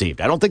man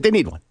received. I don't think they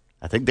need one.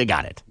 I think they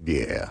got it.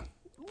 Yeah.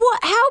 What?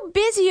 How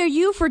busy are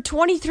you for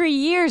 23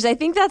 years? I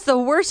think that's the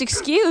worst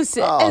excuse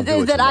I'll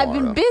do it that I've been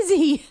tomorrow.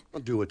 busy. I'll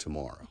do it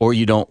tomorrow. Or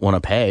you don't want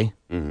to pay.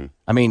 Mm-hmm.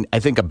 I mean, I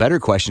think a better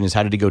question is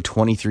how did he go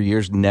 23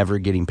 years never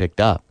getting picked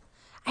up?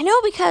 I know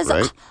because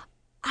Right.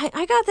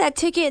 I got that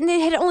ticket and it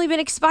had only been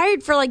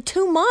expired for like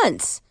 2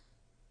 months.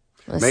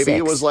 Maybe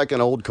it was like an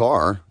old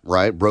car,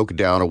 right? Broke it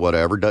down or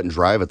whatever, doesn't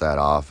drive it that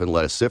often,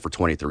 let it sit for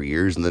 23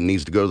 years, and then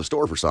needs to go to the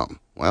store for something.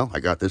 Well, I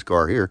got this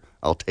car here.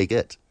 I'll take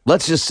it.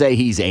 Let's just say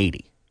he's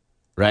 80,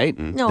 right?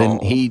 No. Then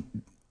he,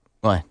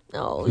 what?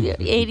 No, yeah,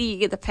 80, you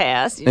get the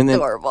pass. You're And then-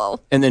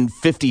 adorable. And then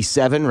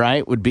 57,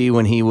 right, would be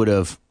when he would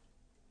have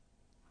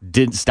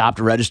stopped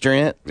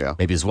registering it. Yeah.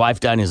 Maybe his wife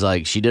died and he's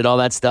like, she did all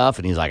that stuff.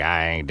 And he's like,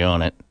 I ain't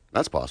doing it.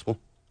 That's possible.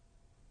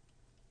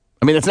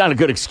 I mean, that's not a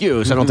good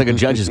excuse. I don't think a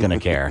judge is going to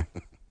care.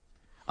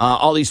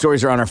 All these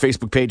stories are on our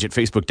Facebook page at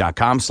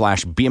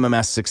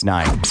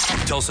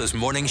facebook.com/BMMS69. Tulsa's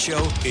morning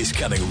show is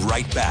coming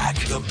right back.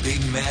 The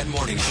Big Mad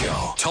Morning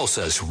Show.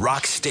 Tulsa's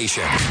rock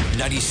station.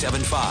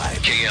 97.5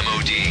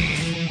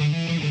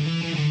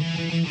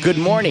 KMOD. Good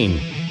morning.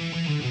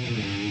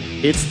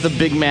 It's the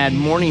Big Mad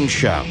Morning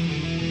Show.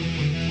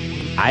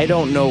 I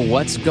don't know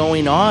what's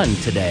going on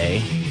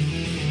today,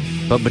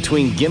 but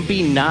between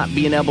Gimpy not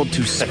being able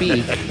to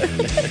speak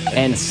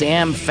and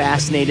Sam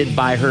fascinated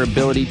by her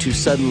ability to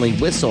suddenly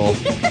whistle.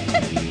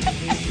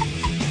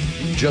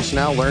 Just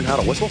now learned how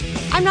to whistle?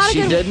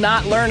 She did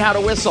not learn how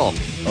to whistle.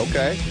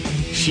 Okay.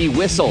 She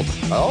whistled.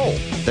 Oh.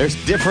 There's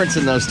difference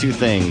in those two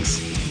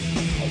things.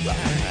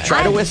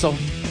 Try to whistle.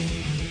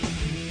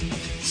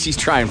 She's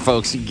trying,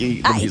 folks.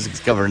 The music's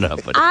covering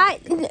up. But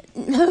I'm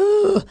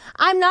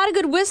not a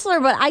good whistler,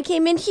 but I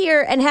came in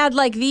here and had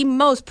like the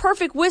most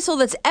perfect whistle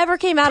that's ever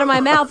came out of my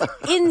mouth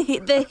in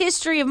the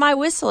history of my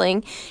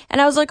whistling. And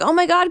I was like, oh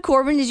my God,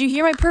 Corbin, did you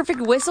hear my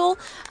perfect whistle?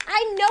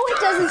 I know it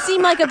doesn't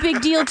seem like a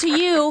big deal to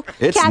you.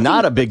 It's Kathy.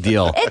 not a big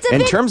deal.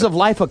 In terms of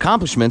life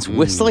accomplishments,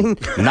 whistling,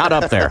 not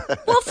up there.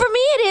 Well, for me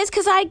it is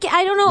because I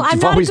don't know. I'm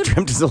You've not always a good,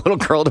 dreamt as a little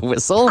girl to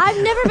whistle.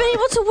 I've never been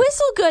able to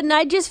whistle good, and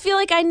I just feel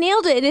like I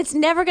nailed it, and it's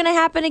never going to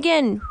happen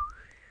again.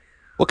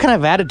 What kind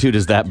of attitude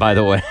is that, by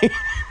the way?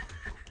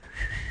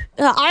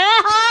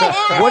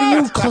 What are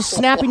you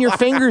snapping your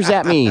fingers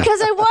at me?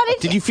 Because I wanted.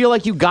 Did you feel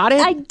like you got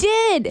it? I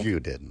did. You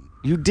didn't.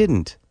 You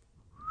didn't.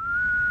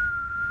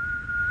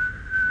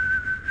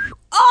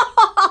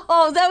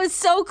 Oh, that was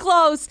so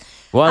close.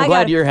 Well, I'm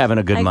glad you're having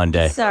a good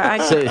Monday. Sorry.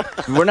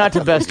 We're not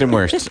to best and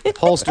worst.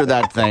 Holster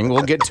that thing.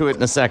 We'll get to it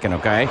in a second,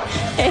 okay?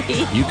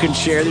 Hey. You can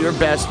share your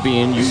best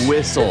being you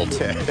whistled.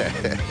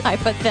 My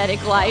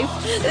pathetic life.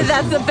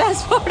 That's the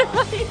best part of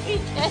my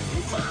weekend.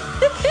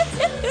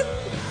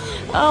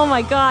 Oh,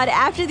 my God.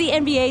 After the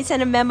NBA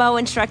sent a memo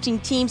instructing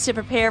teams to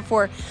prepare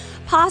for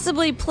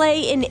possibly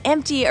play in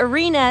empty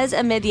arenas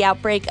amid the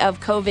outbreak of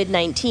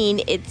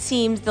COVID-19, it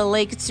seems the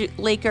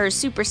Lakers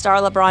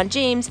superstar LeBron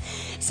James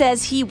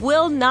says he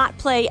will not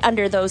play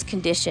under those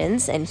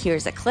conditions. And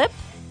here's a clip.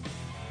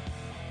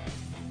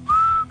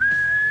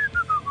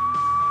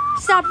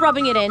 Stop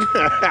rubbing it in. Look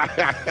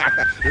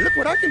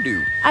what I can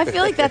do. I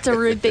feel like that's a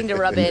rude thing to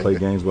rub in. Play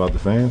games without the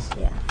fans?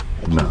 Yeah.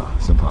 No,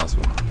 it's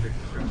impossible.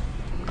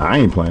 I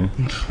ain't playing.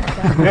 If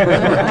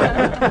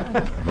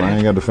I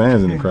ain't got the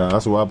fans in the crowd,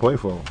 that's what I play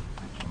for.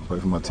 I play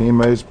for my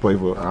teammates,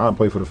 I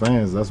play for the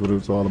fans. That's what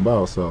it's all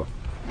about. So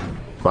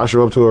if I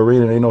show up to an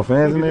arena and ain't no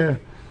fans in there,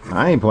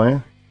 I ain't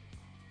playing.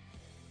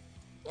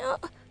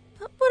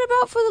 What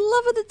about for the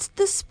love of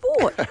the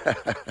sport?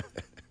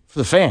 For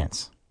the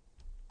fans.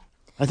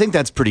 I think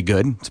that's pretty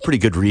good. It's a pretty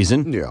good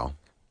reason. Yeah.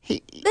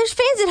 There's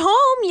fans at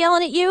home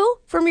yelling at you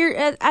from your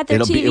at their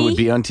TV. It would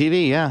be on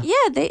TV, yeah.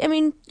 Yeah,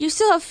 you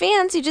still have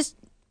fans.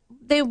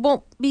 They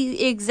won't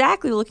be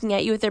exactly looking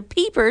at you with their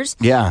peepers.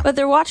 Yeah. But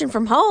they're watching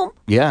from home.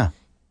 Yeah.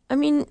 I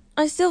mean,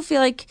 I still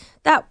feel like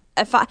that.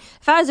 If I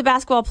was a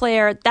basketball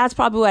player, that's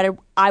probably what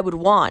I would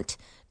want.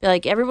 Be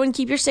like, everyone,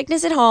 keep your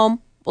sickness at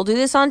home. We'll do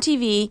this on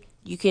TV.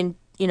 You can,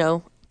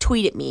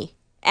 tweet at me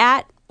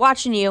at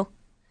watching you.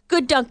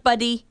 Good dunk,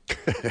 buddy.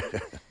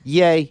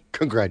 Yay!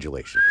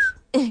 Congratulations.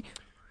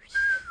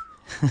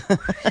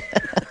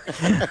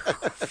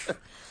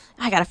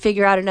 I got to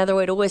figure out another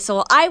way to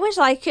whistle. I wish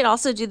I could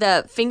also do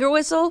the finger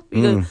whistle,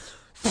 you go,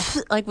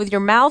 like with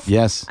your mouth.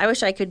 Yes. I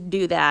wish I could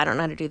do that. I don't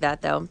know how to do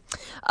that, though.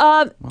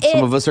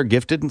 Some of us are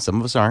gifted and some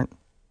of us aren't.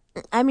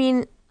 I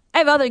mean, I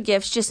have other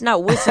gifts, just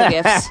not whistle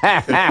gifts.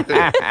 Don't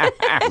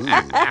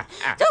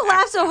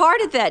laugh so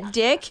hard at that,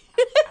 Dick.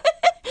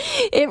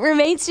 It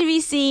remains to be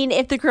seen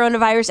if the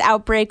coronavirus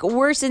outbreak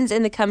worsens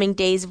in the coming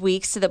days,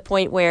 weeks, to the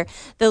point where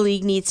the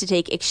league needs to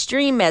take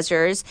extreme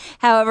measures.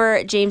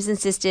 However, James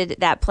insisted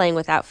that playing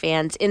without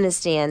fans in the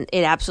stand,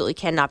 it absolutely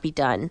cannot be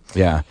done.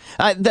 Yeah.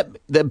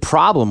 The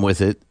problem with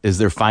it is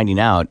they're finding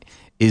out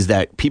is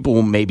that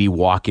people may be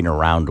walking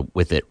around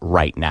with it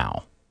right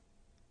now.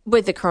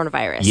 With the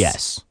coronavirus.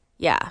 Yes.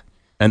 Yeah.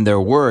 And they're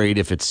worried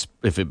if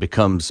it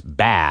becomes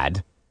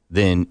bad,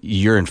 then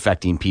you're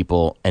infecting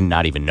people and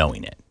not even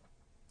knowing it.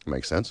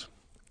 Makes sense.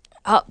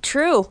 Oh,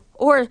 true.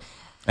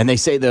 And they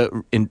say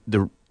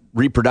the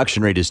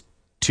reproduction rate is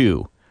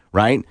 2,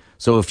 right?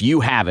 So if you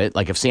have it,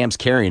 like if Sam's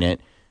carrying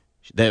it,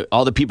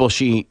 all the people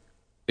she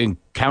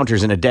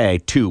encounters in a day,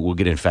 2 will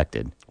get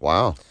infected.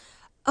 Wow.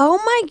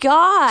 Oh my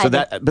God.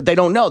 But they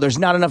don't know. There's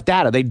not enough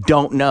data. They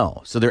don't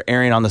know. So they're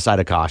erring on the side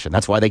of caution.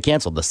 That's why they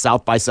canceled the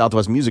South by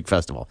Southwest Music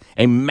Festival,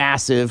 a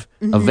massive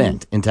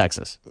event in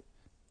Texas.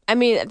 I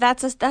mean,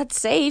 that's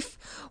safe.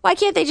 Why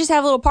can't they just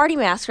have a little party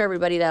mask for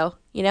everybody, though?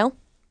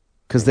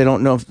 Because they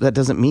don't know if that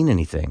doesn't mean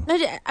anything.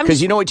 I'm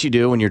Because you know what you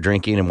do when you're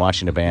drinking and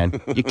watching a band?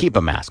 You keep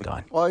a mask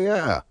on. Well,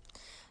 yeah.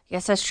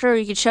 Yes, that's true.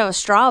 You could shove a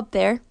straw up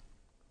there.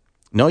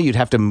 No, you'd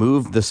have to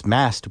move this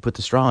mask to put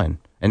the straw in.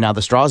 And now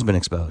the straw's been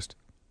exposed.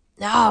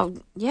 Oh,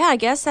 yeah, I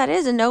guess that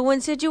is a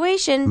no-win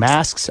situation.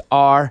 Masks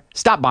are,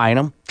 stop buying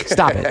them.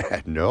 Stop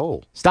it.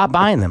 No. Stop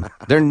buying them.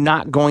 They're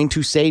not going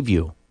to save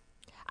you.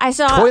 I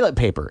saw Toilet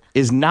paper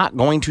is not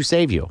going to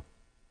save you.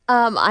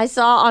 I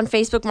saw on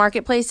Facebook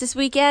Marketplace this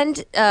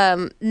weekend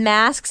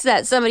masks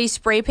that somebody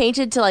spray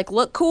painted to like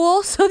look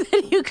cool, so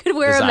that you could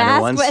wear Designer a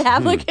mask ones? but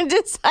have like a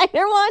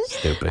designer one.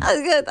 Stupid. I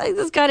think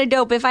that's kind of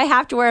dope. If I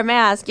have to wear a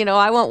mask,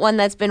 I want one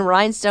that's been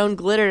rhinestone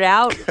glittered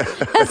out,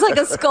 has like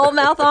a skull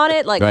mouth on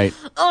it. Like, Right.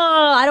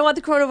 oh, I don't want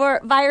the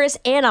coronavirus,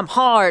 and I'm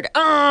hard.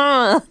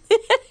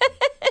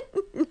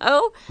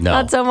 No,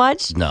 not so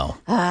much. No.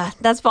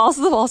 That's Balls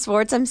to the Wall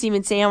Sports. I'm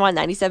Seaman Sam on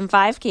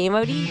 97.5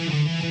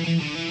 KMOD.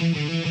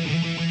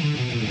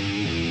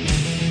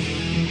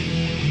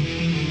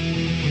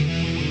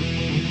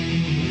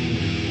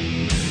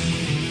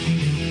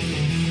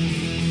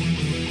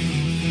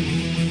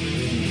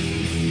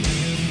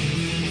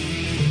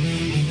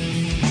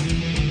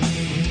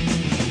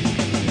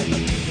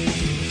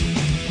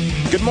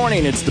 Good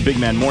morning. It's the Big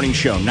Man Morning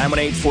Show.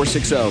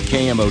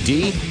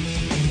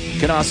 918-460-KMOD. You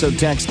can also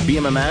text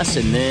BMMS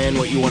and then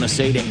what you want to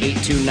say to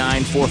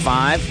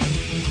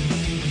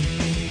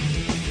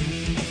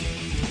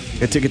 82945.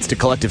 Get tickets to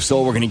Collective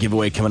Soul we're going to give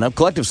away coming up.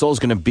 Collective Soul is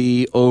going to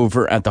be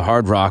over at the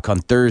Hard Rock on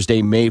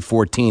Thursday, May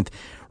 14th.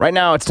 Right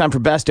now, it's time for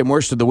best and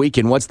worst of the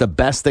weekend. What's the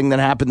best thing that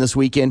happened this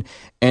weekend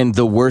and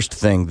the worst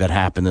thing that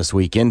happened this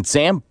weekend?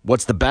 Sam,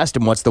 what's the best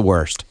and what's the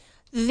worst?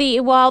 The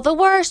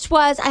worst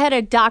was I had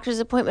a doctor's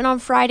appointment on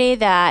Friday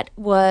that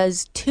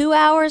was 2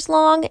 hours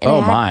long. And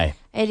I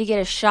had to get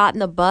a shot in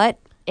the butt.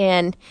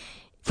 And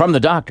from the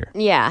doctor?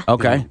 Yeah.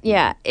 Okay.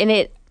 Yeah. And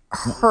it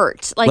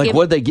hurt. Like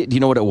what did they get? Do you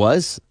know what it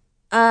was?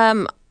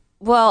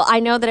 Well,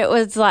 I know that it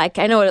was I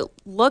know what it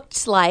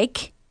looked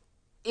like.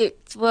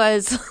 It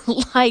was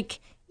like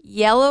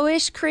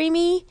yellowish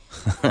creamy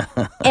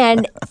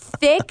and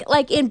thick.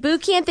 Like in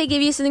boot camp, they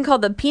give you something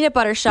called the peanut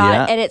butter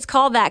shot, and it's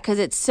called that because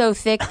it's so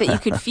thick that you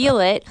could feel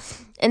it.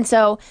 And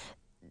so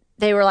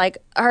they were like,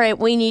 all right,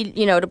 we need,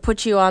 to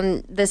put you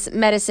on this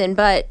medicine,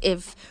 but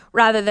if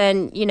rather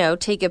than,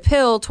 take a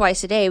pill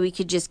twice a day, we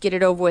could just get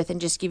it over with and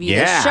just give you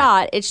this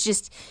shot. It's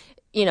just,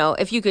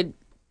 if you could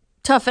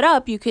tough it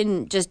up, you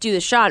can just do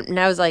the shot. And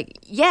I was like,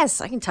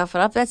 yes, I can tough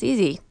it up. That's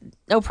easy.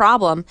 No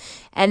problem.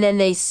 And then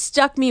they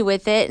stuck me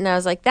with it, and I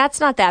was like, that's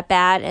not that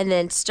bad. And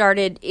then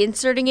started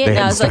inserting it, and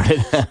I was like,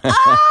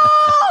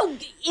 oh,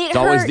 it's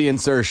always the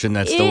insertion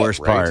that's the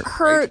worst part. It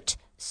hurt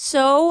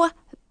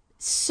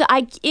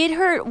it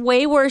hurt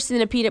way worse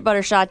than a peanut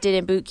butter shot did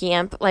in boot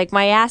camp. Like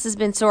my ass has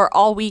been sore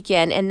all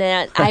weekend, and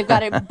then I've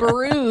got a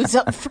bruise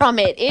from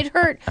it. It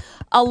hurt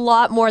a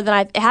lot more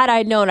than had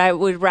I known. I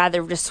would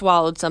rather have just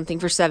swallowed something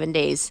for 7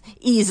 days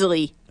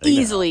easily.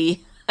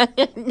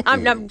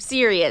 I'm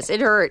serious. It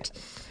hurt.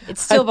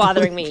 It's still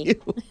bothering me.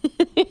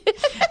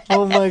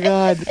 Oh my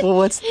God. Well,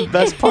 what's the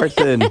best part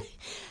then?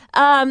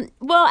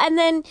 Well, and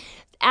then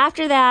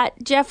after that,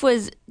 Jeff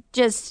was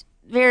just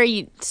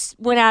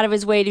went out of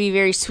his way to be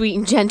very sweet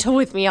and gentle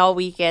with me all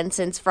weekend,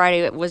 since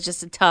Friday was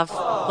just a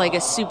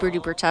super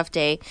duper tough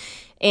day.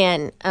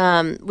 And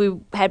we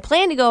had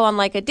planned to go on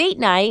a date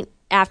night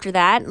after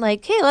that.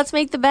 Like, hey, let's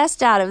make the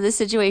best out of this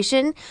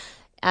situation.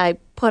 I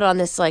put on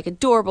this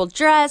adorable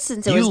dress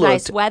since it was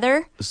nice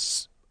weather.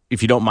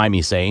 If you don't mind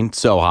me saying,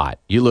 so hot.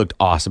 You looked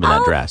awesome in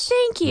that dress.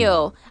 Thank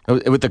you.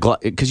 With the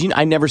because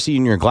I never see you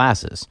in your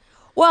glasses.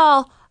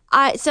 Well,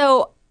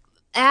 the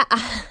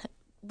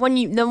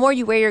more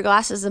you wear your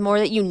glasses, the more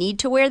that you need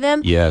to wear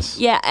them. Yes.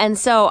 Yeah, and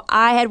so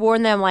I had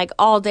worn them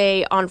all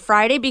day on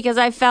Friday because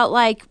I felt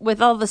like with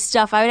all the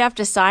stuff I would have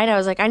to sign, I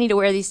was like, I need to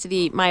wear these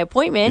to my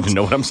appointment. You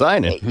know what I'm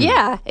signing.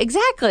 Yeah,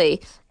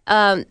 exactly.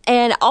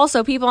 And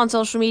also, people on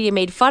social media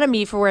made fun of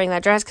me for wearing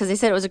that dress because they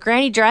said it was a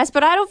granny dress,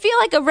 but I don't feel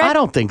like a red I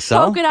don't think so.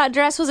 polka dot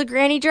dress was a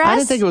granny dress. I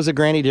didn't think it was a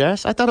granny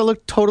dress. I thought it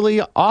looked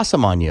totally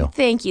awesome on you.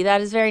 Thank you.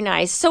 That is very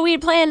nice. So we had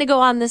planned to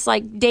go on this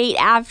date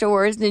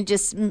afterwards and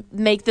just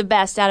make the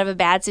best out of a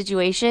bad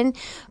situation,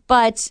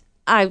 but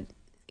I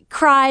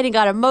cried and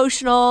got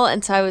emotional,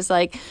 and so I was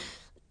like,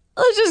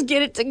 let's just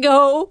get it to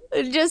go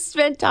and just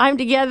spend time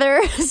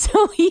together.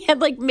 So he had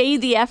made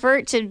the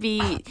effort to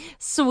be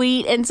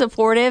sweet and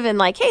supportive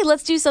and hey,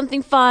 let's do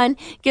something fun,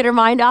 get her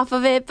mind off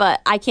of it. But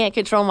I can't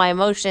control my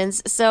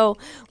emotions. So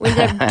we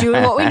ended up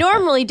doing what we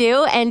normally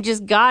do and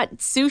just got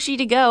sushi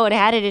to go and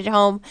had it at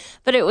home.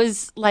 But it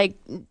was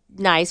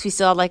nice. We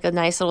still had a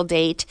nice little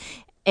date.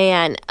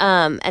 And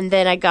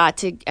then I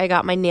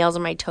got my nails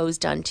and my toes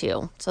done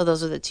too. So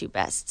those are the two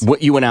bests.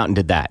 What, you went out and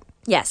did that?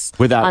 Yes.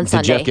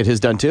 Did Jeff get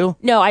his done too?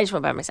 No, I just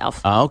went by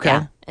myself. Oh, okay.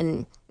 Yeah.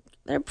 And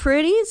they're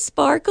pretty and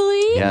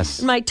sparkly.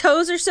 Yes. My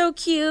toes are so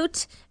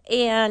cute.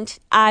 And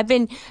I've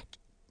been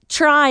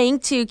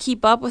trying to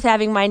keep up with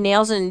having my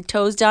nails and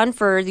toes done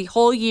for the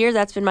whole year.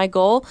 That's been my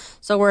goal.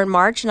 So we're in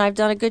March, and I've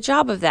done a good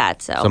job of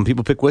that. So some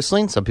people pick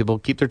whistling. Some people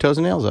keep their toes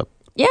and nails up.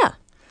 Yeah.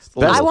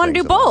 I want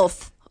to do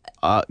both.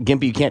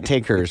 Gimpy, you can't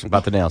take hers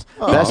about the nails.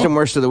 Best and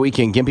worst of the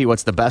weekend. Gimpy,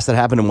 what's the best that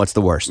happened and what's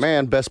the worst?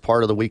 Man, best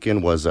part of the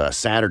weekend was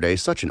Saturday.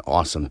 Such an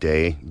awesome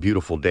day.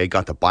 Beautiful day.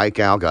 Got the bike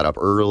out, got up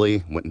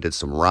early, went and did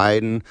some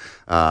riding,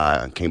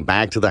 came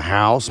back to the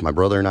house. My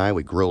brother and I,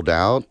 we grilled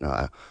out,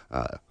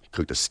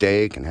 cooked a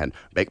steak and had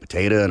baked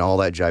potato and all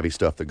that jivey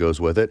stuff that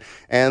goes with it.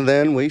 And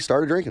then we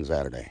started drinking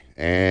Saturday.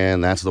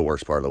 And that's the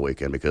worst part of the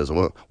weekend because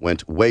it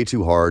went way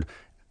too hard,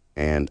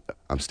 and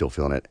I'm still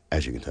feeling it,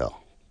 as you can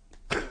tell.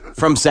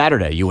 From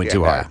Saturday, you went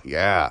too hard.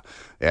 Yeah.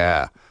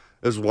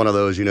 This is one of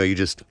those, you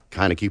just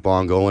kind of keep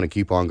on going and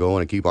keep on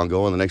going and keep on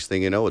going. The next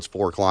thing you know, it's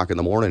 4 o'clock in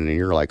the morning, and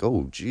you're like,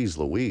 oh, geez,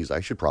 Louise, I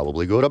should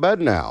probably go to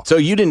bed now. So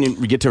you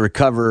didn't get to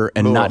recover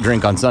and not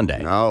drink on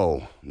Sunday?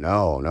 No.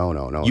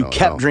 You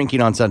kept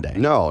drinking on Sunday?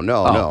 No.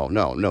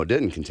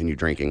 Didn't continue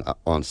drinking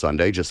on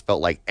Sunday. Just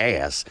felt like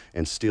ass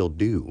and still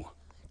do.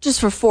 Just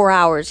for 4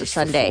 hours of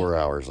Sunday. 4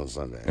 hours on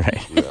Sunday.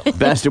 Right. Yeah.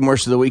 Best and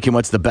worst of the weekend.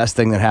 What's the best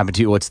thing that happened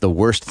to you? What's the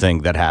worst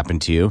thing that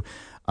happened to you?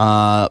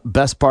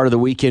 Best part of the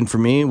weekend for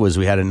me was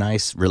we had a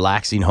nice,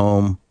 relaxing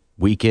home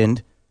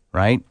weekend,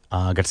 right?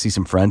 Got to see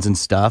some friends and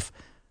stuff.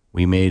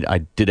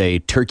 I did a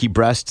turkey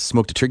breast,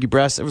 smoked a turkey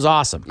breast. It was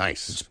awesome.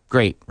 Nice. It's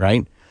great,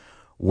 right?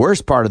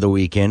 Worst part of the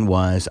weekend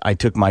was I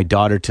took my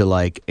daughter to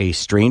like a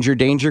stranger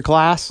danger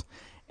class,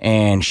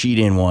 and she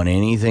didn't want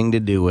anything to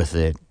do with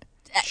it.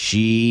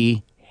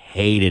 She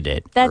hated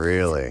it.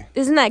 Really?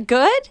 Isn't that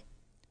good?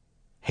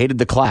 Hated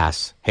the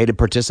class. Hated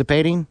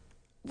participating.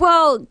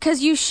 Well,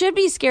 because you should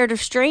be scared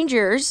of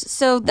strangers.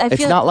 So I feel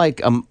it's not like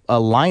a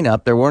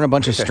lineup. There weren't a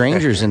bunch of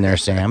strangers in there,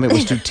 Sam. It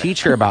was to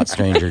teach her about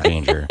stranger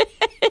danger.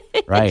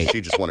 Right.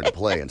 She just wanted to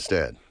play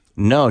instead.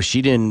 No,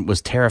 she didn't.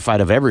 Was terrified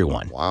of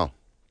everyone. Wow.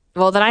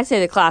 Well, then I say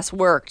the class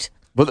worked.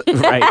 Well,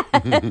 right.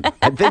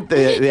 I think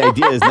the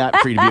idea is not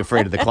for you to be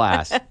afraid of the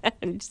class.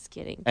 I'm just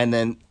kidding. And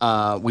then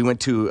we went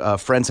to a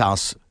friend's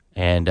house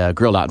and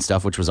grilled out and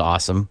stuff, which was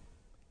awesome.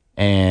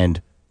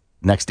 And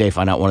next day,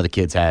 find out one of the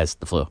kids has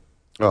the flu.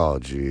 Oh,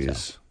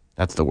 geez. So,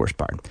 that's the worst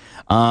part.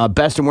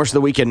 Best and worst of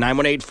the weekend,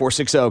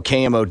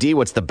 918-460-KMOD.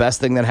 What's the best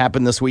thing that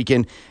happened this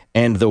weekend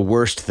and the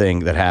worst thing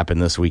that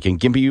happened this weekend?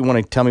 Gimpy, you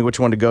want to tell me which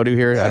one to go to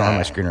here? I don't have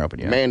my screener open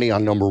yet. Mandy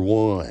on number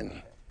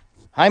 1.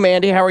 Hi,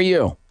 Mandy. How are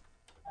you?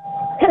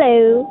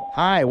 Hello.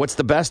 Hi. What's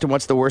the best and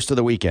what's the worst of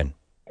the weekend?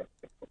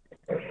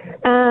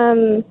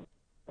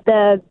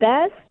 The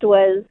best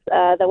was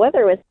the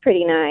weather was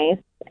pretty nice,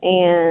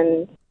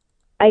 and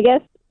I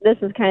guess this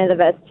is kind of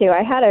the best too.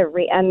 I had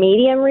a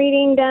medium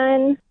reading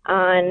done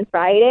on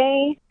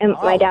Friday, and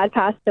my dad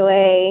passed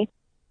away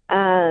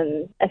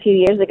a few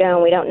years ago,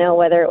 and we don't know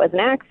whether it was an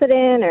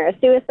accident or a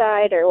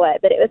suicide or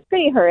what, but it was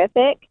pretty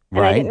horrific,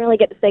 and I didn't really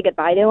get to say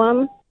goodbye to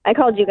him. I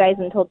called you guys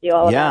and told you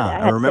all about it.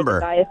 Yeah, I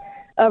remember. To say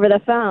goodbye over the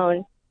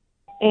phone,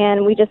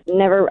 and we just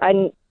never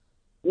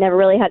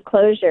really had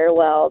closure.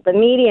 Well, the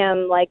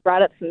medium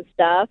brought up some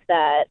stuff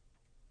that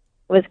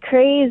was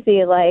crazy,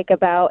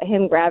 about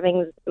him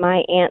grabbing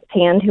my aunt's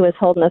hand who was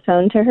holding the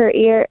phone to her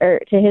ear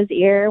or to his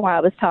ear while I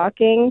was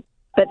talking,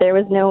 but there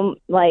was no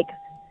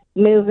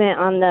movement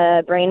on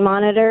the brain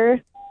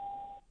monitor.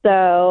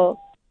 So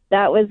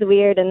that was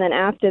weird. And then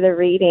after the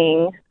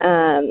reading,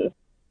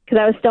 because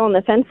I was still on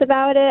the fence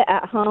about it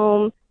at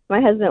home,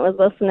 my husband was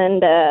listening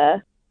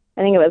to,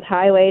 I think it was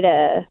Highway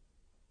to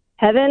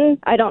Heaven.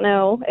 I don't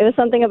know. It was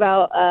something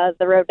about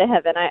the road to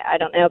heaven. I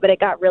don't know, but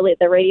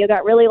the radio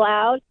got really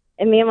loud.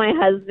 And me and my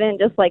husband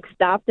just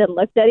stopped and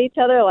looked at each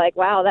other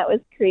wow, that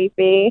was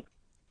creepy.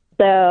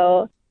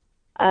 So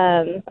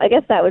I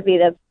guess that would be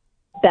the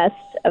best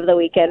of the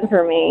weekend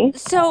for me.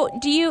 So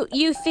do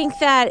you think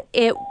that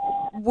it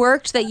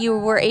worked, that you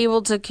were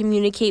able to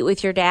communicate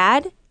with your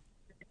dad?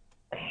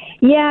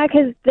 Yeah,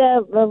 because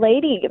the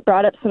lady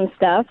brought up some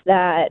stuff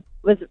that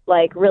was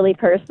really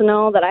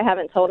personal that I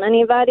haven't told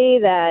anybody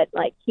that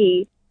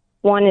he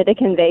wanted to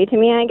convey to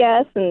me, I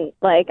guess. And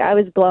I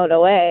was blown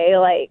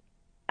away.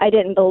 I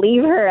didn't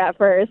believe her at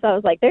first. I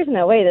was like, there's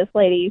no way this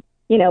lady,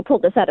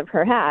 pulled this out of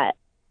her hat.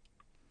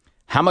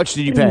 How much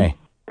did you pay?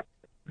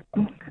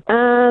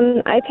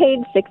 I paid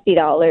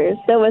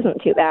 $60, so it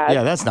wasn't too bad.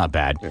 Yeah, that's not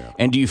bad. Yeah.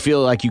 And do you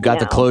feel like you got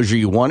the closure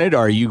you wanted,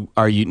 or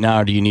are you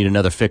now? Do you need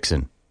another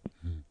fixing?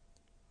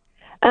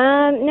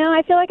 No,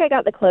 I feel like I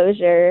got the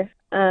closure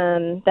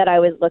that I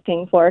was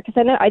looking for, because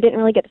I know I didn't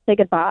really get to say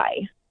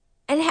goodbye,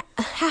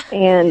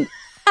 and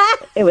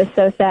it was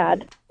so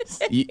sad.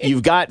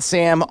 You've got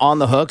Sam on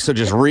the hook, so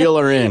just reel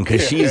her in,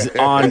 because she's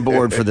on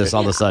board for this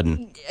all of a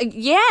sudden.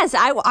 Yes,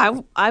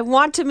 I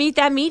want to meet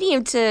that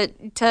medium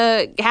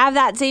to have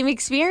that same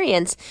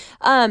experience.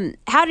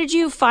 How did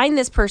you find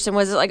this person?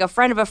 Was it a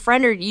friend of a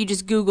friend, or you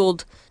just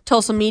Googled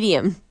Tulsa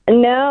medium?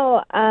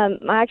 No,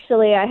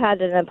 actually, I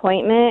had an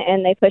appointment,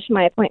 and they pushed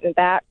my appointment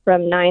back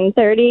from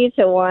 9:30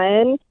 to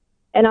 1.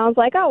 And I was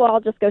like, oh, well, I'll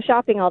just go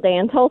shopping all day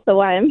in Tulsa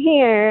while I'm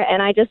here.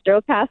 And I just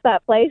drove past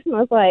that place and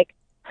was like,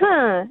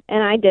 huh.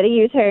 And I did a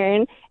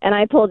U-turn, and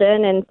I pulled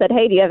in and said,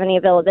 hey, do you have any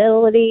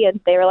availability? And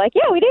they were like,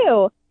 yeah, we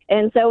do.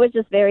 And so it was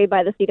just very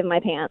by the seat of my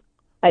pants.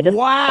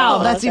 Wow,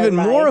 that's even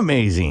more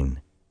amazing.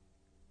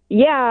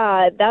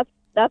 Yeah,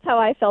 that's how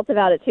I felt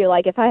about it too.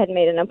 Like if I had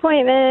made an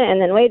appointment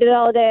and then waited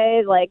all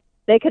day, like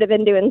they could have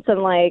been doing some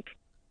like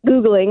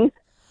Googling.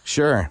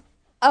 Sure.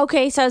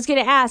 Okay, so I was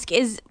going to ask,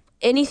 is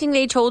anything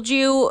they told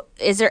you,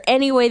 is there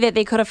any way that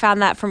they could have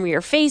found that from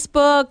your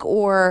Facebook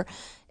or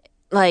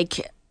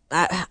like,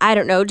 I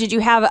don't know, did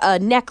you have a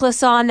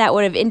necklace on that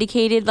would have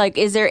indicated, like,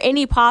 is there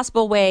any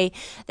possible way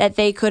that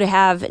they could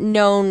have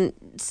known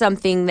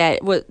something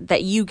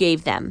that you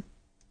gave them?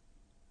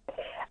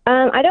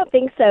 I don't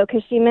think so,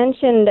 because she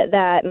mentioned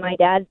that my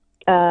dad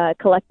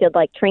collected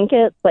like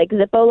trinkets, like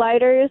Zippo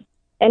lighters,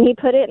 and he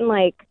put it in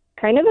like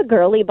kind of a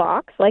girly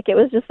box. Like it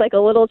was just like a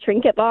little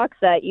trinket box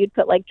that you'd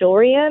put like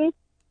jewelry in,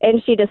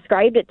 and she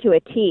described it to a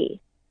T.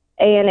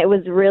 And it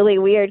was really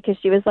weird because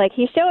she was like,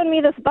 he's showing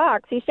me this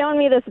box. He's showing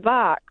me this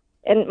box.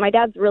 And my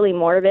dad's really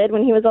morbid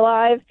when he was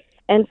alive,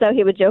 and so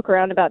he would joke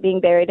around about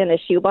being buried in a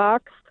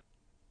shoebox.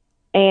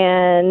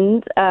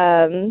 And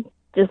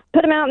just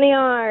put him out in the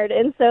yard.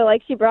 And so,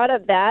 like, she brought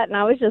up that, and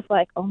I was just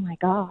like, oh, my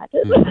God.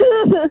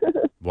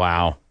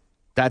 Wow.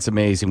 That's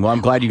amazing. Well,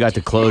 I'm glad you got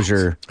the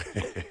closure.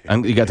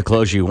 You got the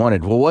closure you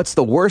wanted. Well, what's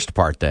the worst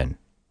part then?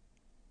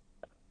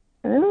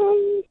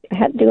 I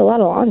had to do a lot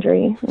of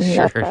laundry.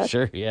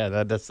 Sure. Yeah,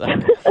 that's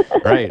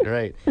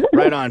right.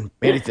 Right on.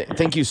 Mandy,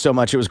 thank you so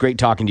much. It was great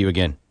talking to you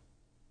again.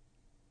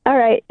 All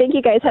right. Thank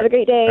you, guys. Have a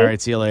great day. All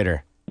right. See you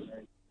later.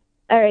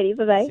 All righty.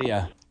 Bye-bye. See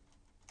ya.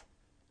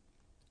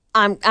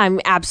 I'm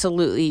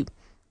absolutely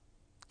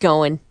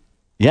going.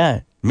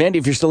 Yeah. Mandy,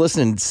 if you're still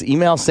listening,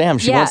 email Sam.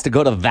 She wants to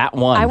go to that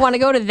one. I want to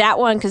go to that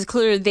one because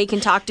clearly they can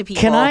talk to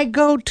people. Can I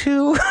go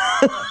too?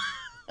 Yeah,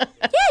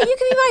 you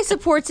can be my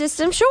support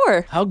system,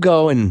 sure. I'll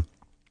go and,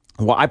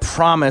 well, I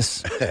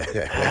promise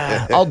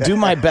I'll do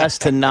my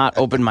best to not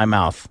open my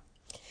mouth.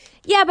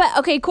 Yeah, but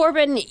okay,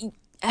 Corbin,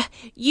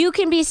 you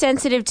can be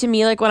sensitive to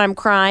me like when I'm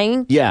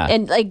crying. Yeah.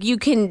 And like you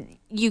can,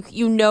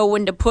 you know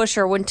when to push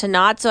or when to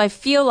not. So I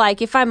feel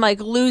like if I'm like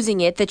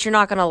losing it, that you're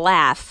not going to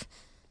laugh.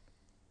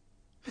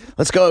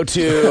 Let's go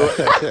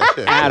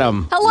to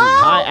Adam. Hello.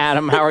 Hi,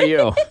 Adam. How are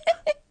you?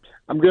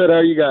 I'm good. How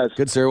are you guys?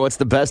 Good, sir. What's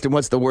the best and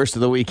what's the worst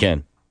of the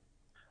weekend?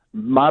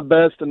 My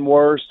best and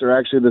worst are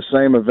actually the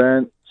same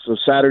event. So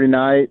Saturday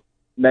night,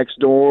 next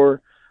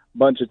door, a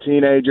bunch of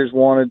teenagers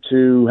wanted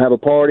to have a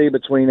party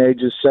between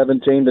ages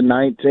 17 to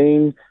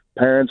 19.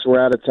 Parents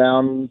were out of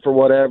town for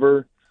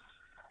whatever.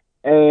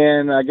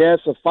 And I guess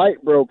a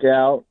fight broke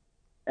out,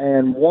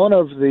 and one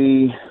of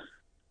the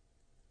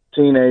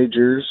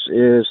teenagers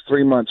is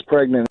 3 months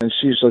pregnant, and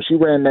she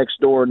ran next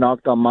door,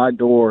 knocked on my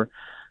door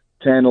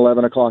 10,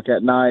 11 o'clock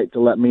at night to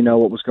let me know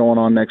what was going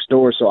on next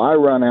door. So I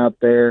run out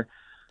there,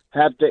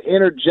 have to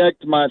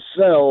interject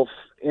myself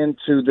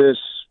into this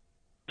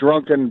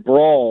drunken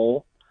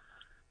brawl.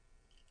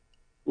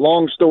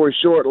 Long story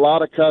short, a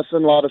lot of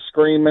cussing, a lot of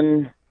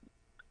screaming.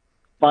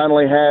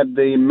 Finally had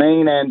the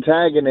main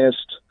antagonist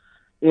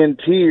in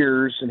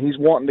tears, and he's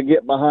wanting to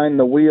get behind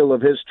the wheel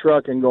of his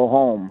truck and go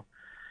home.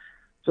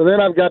 So then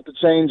I've got to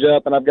change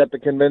up, and I've got to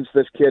convince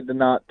this kid to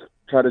not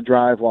try to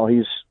drive while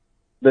he's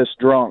this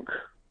drunk.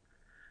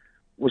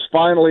 Was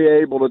finally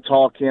able to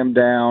talk him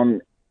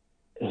down.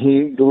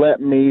 He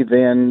let me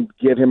then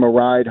give him a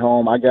ride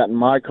home. I got in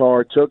my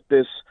car, took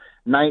this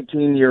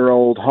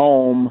 19-year-old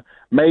home,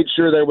 made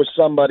sure there was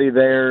somebody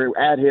there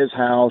at his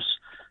house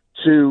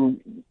to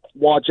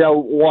watch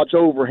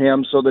over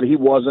him so that he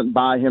wasn't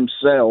by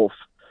himself.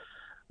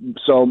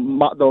 So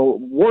the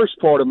worst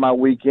part of my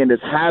weekend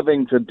is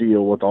having to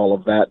deal with all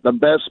of that. The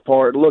best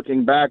part,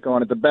 looking back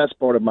on it, the best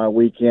part of my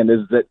weekend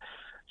is that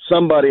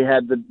somebody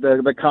had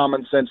the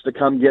common sense to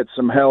come get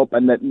some help,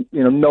 and that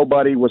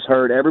nobody was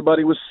hurt.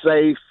 Everybody was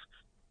safe.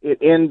 It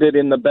ended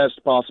in the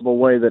best possible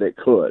way that it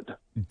could.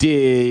 Do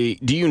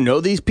you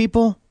know these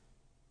people?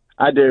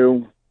 I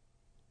do.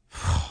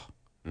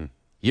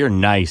 You're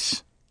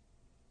nice.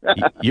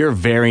 You're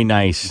very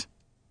nice.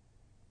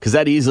 Because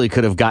that easily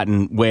could have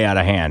gotten way out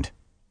of hand.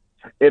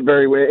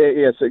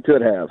 Yes, it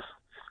could have.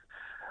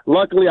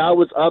 Luckily, I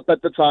was up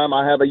at the time.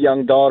 I have a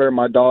young daughter.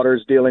 My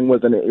daughter's dealing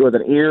with an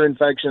ear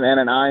infection and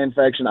an eye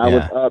infection. I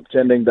was up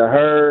tending to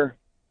her.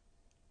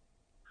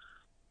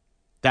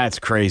 That's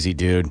crazy,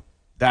 dude.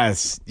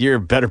 You're a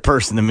better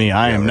person than me.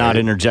 I am not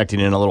interjecting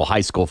in a little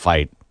high school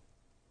fight.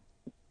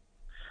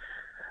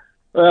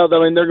 Well,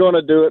 I mean, they're going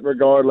to do it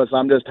regardless.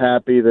 I'm just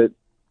happy that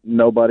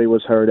nobody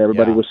was hurt.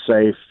 Everybody was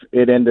safe.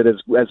 It ended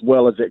as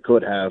well as it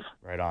could have.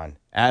 Right on.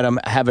 Adam,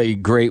 have a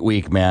great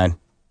week, man.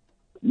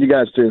 You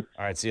guys too.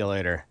 All right, see you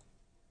later.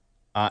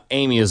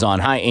 Amy is on.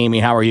 Hi, Amy.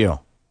 How are you?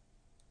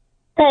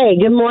 Hey,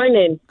 good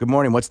morning. Good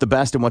morning. What's the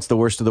best and what's the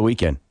worst of the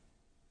weekend?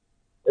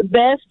 The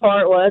best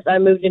part was I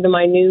moved into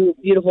my new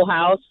beautiful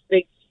house,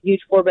 big,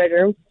 huge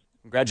 4-bedroom.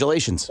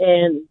 Congratulations.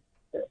 And,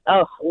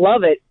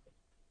 love it.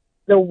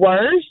 The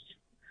worst,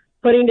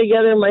 putting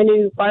together my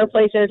new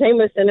fireplace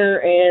entertainment center,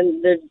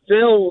 and the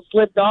drill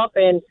slipped off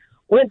and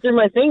went through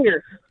my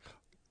finger.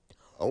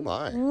 Oh,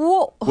 my.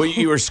 Whoa. Well,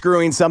 you were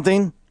screwing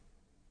something?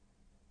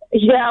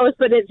 Yeah, I was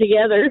putting it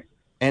together.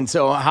 And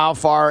so how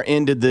far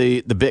in did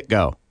the bit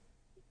go?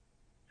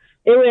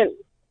 It went,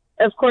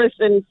 of course,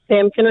 and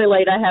Sam can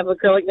relate, I have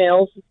acrylic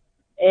nails.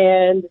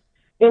 and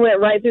it went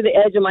right through the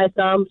edge of my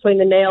thumb, between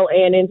the nail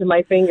and into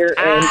my finger.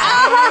 And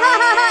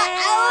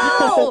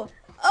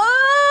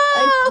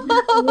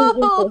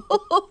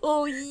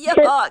Oh,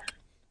 yuck.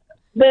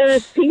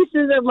 There's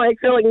pieces of my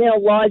acrylic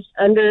nail lodged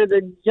under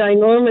the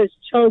ginormous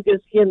chunk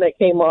of skin that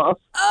came off.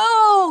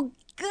 Oh,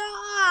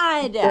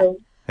 God. So,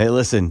 Hey,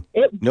 listen,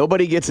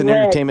 nobody gets an Yeah,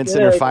 entertainment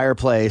center good.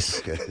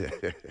 fireplace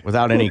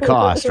without any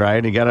cost,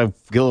 right? You got to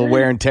get a little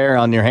wear and tear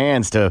on your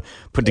hands to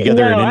put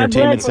together an No, I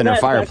entertainment bled for center that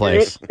sucker.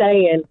 fireplace. It's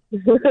staying.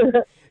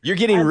 You're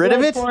getting I rid of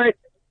bled it? for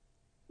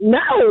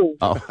No.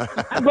 Oh,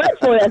 I bled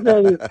for that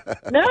thing.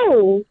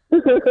 No.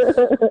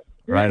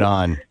 right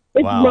on.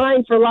 It's Wow.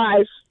 mine for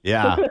life.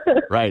 Yeah,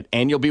 right.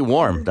 And you'll be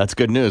warm. That's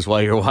good news.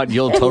 While you're watching,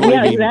 you'll totally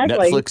Yeah, be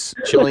exactly. Netflix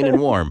chilling and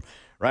warm.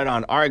 Right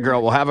on. All right,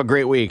 girl. Well, have a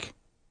great week.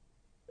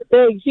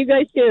 Thanks. You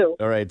guys too.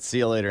 All right. See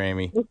you later,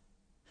 Amy.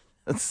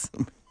 That's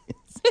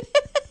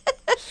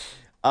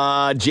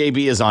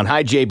JB is on.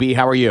 Hi, JB.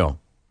 How are you?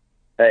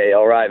 Hey,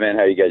 all right, man.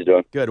 How you guys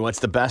doing? Good. What's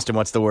the best and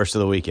what's the worst of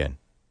the weekend?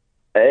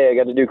 Hey, I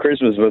got to do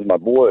Christmas with my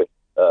boy,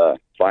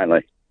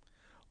 finally.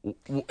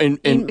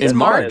 In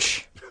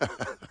March.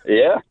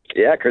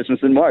 Yeah, Christmas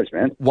in March,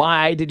 man.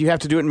 Why did you have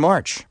to do it in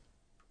March?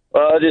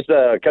 Just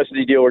a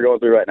custody deal we're going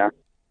through right now.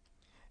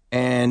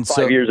 And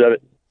 5 years of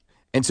it.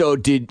 And so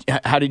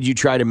how did you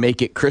try to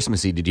make it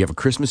Christmassy? Did you have a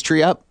Christmas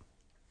tree up?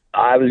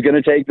 I was going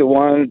to take the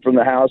one from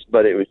the house,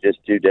 but it was just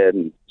too dead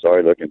and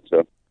sorry looking.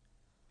 So.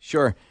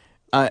 Sure.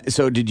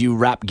 So did you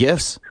wrap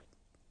gifts?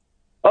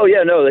 Oh,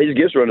 yeah, no, his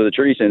gifts were under the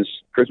tree since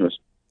Christmas.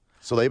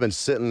 So they've been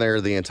sitting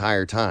there the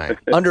entire time.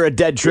 Under a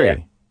dead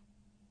tree?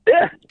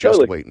 Yeah, Just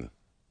totally. waiting.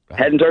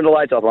 Hadn't turned the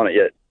lights off on it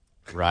yet.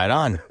 Right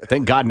on.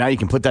 Thank God now you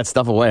can put that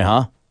stuff away,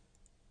 huh?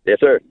 Yes,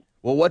 sir.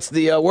 Well, what's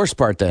the worst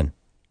part then?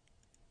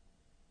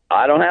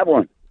 I don't have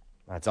one.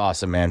 That's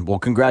awesome, man. Well,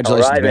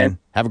 congratulations, All right, man. man.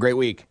 Have a great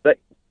week.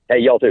 Hey,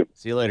 y'all too.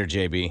 See you later,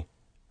 JB.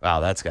 Wow,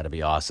 that's got to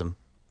be awesome.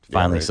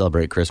 Finally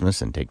celebrate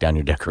Christmas and take down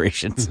your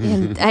decorations.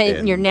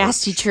 And your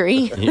nasty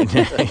tree.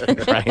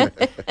 Right?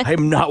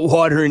 I'm not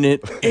watering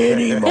it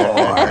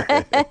anymore.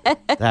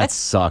 That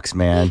sucks,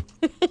 man.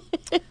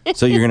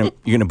 So you're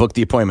gonna book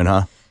the appointment,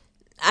 huh?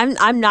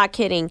 I'm not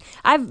kidding.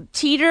 I've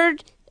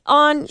teetered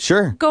on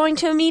going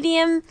to a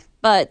medium,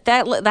 but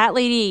that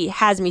lady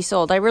has me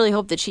sold. I really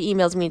hope that she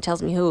emails me and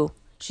tells me who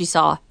she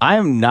saw. I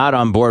am not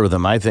on board with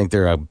them. I think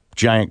they're a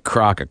giant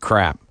crock of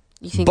crap.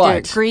 You think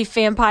they're grief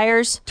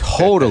vampires?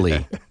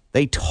 Totally.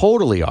 They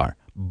totally are.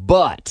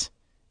 But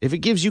if it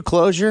gives you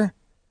closure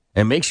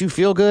and makes you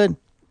feel good,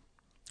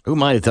 who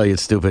am I to tell you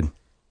it's stupid?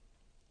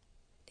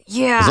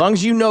 Yeah. As long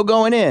as you know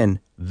going in,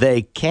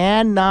 they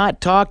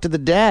cannot talk to the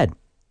dead.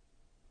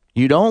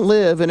 You don't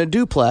live in a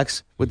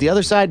duplex with the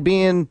other side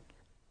being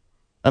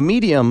a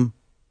medium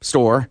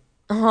store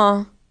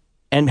Uh-huh.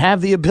 and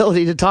have the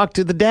ability to talk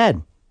to the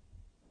dead.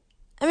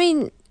 I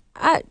mean,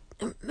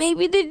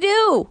 maybe they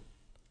do.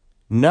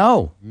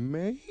 No.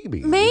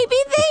 Maybe. Maybe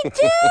they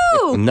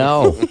do.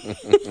 No.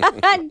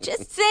 I'm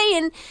just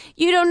saying,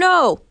 you don't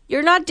know.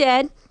 You're not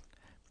dead.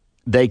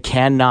 They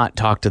cannot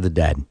talk to the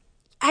dead.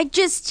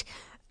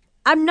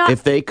 I'm not.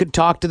 If they could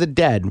talk to the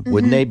dead,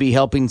 wouldn't they be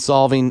helping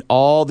solving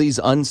all these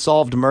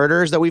unsolved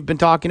murders that we've been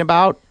talking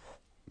about?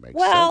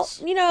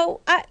 You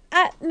know,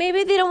 I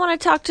maybe they don't want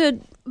to talk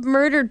to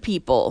murdered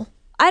people.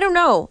 I don't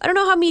know. I don't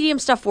know how medium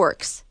stuff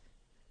works.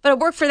 But it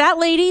worked for that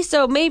lady,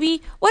 so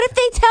maybe. What if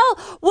they tell?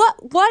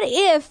 What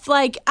if,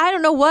 like, I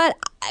don't know what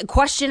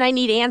question I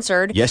need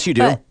answered? Yes, you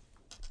do. but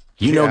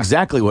You know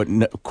exactly what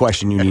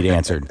question you need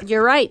answered.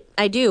 You're right.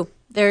 I do.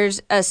 There's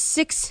a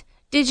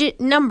 6-digit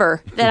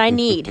number that I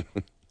need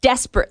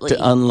desperately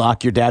To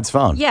unlock your dad's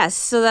phone. Yes,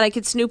 so that I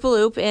could snoop a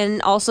loop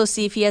and also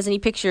see if he has any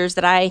pictures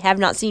that I have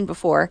not seen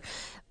before.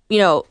 You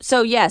know,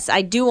 so yes,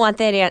 I do want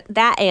that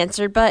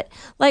answered. But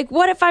like,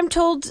 what if I'm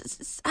told?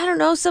 I don't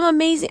know, some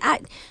amazing.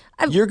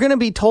 You're going to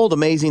be told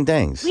amazing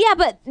things. Yeah,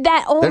 but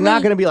that only. They're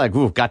not going to be like,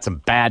 ooh, got some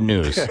bad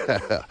news.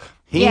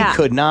 He Yeah.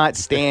 could not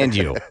stand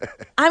you.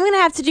 I'm gonna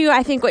have to do,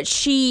 I think, what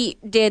she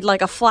did,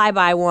 like a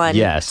flyby one.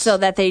 Yes. So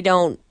that they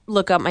don't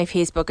look up my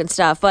Facebook and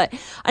stuff. But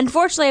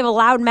unfortunately, I have a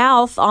loud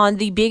mouth on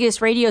the biggest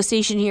radio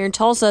station here in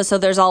Tulsa, so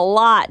there's a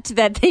lot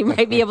that they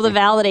might be able to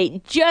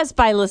validate just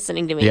by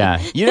listening to me.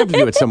 Yeah, you'd have to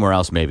do it somewhere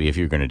else maybe if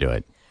you're going to do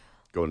it.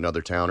 Go to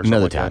another town or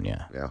Another something like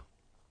town, that? Yeah.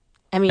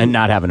 I mean, And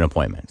not have an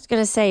appointment. I was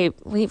gonna say,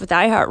 with the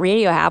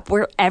iHeartRadio app,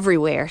 we're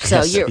everywhere, so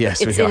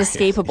Yes, it's we are.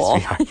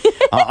 inescapable.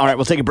 All right,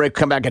 we'll take a break.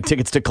 Come back, get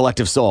tickets to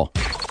Collective Soul.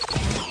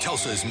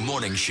 Tulsa's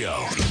morning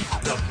show,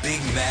 the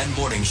Big Man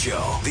Morning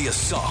Show. The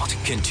assault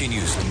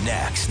continues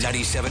next.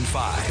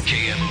 97.5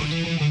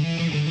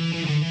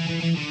 KMOD.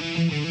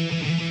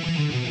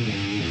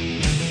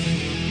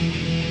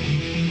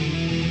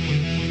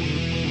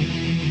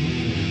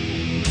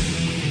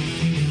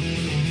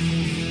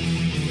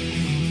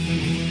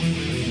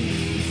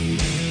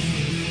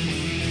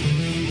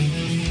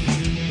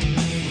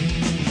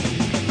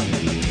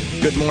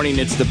 Good morning.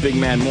 It's the Big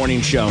Man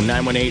Morning Show,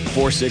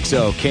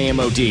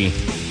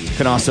 918-460-KMOD. You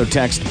can also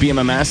text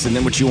BMMS and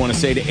then what you want to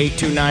say to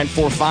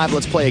 82945.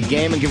 Let's play a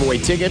game and give away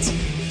tickets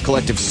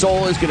Collective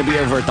Soul is going to be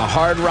over at the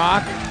Hard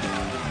Rock.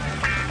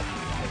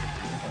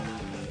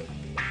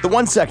 The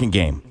 1 second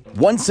game.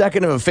 1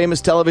 second of a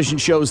famous television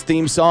show's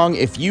theme song.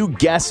 If you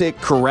guess it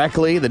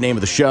correctly, the name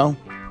of the show,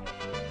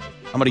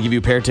 I'm going to give you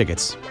a pair of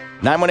tickets.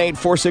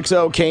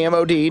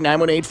 918-460-KMOD.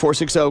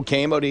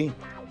 918-460-KMOD.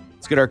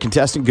 Let's get our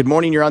contestant. Good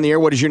morning. You're on the air.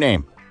 What is your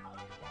name?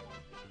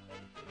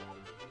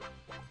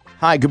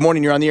 Hi. Good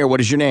morning. You're on the air. What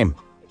is your name?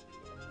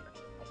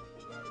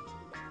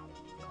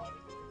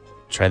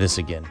 Try this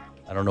again.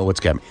 I don't know what's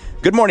got me.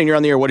 Good morning. You're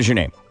on the air. What is your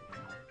name?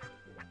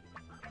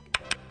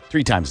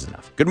 3 times is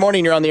enough. Good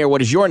morning. You're on the air.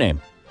 What is your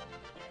name?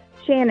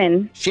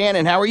 Shannon.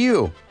 Shannon, how are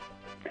you?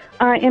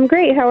 I am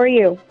great. How are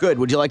you? Good.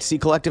 Would you like to see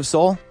Collective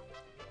Soul?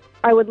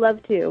 I would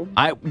love to.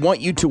 I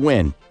want you to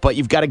win, but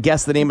you've got to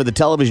guess the name of the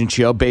television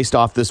show based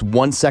off this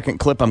 1 second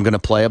clip I'm going to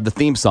play of the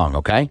theme song,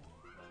 okay?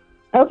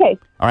 Okay.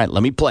 All right,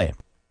 let me play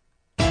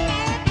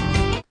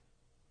it.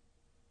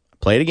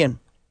 Play it again.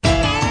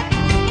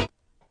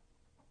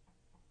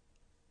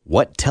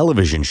 What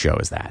television show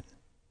is that?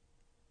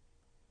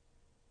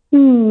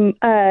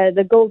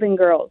 The Golden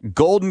Girls.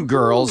 Golden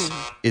Girls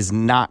is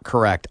not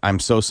correct. I'm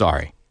so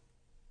sorry.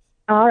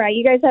 All right.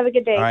 You guys have a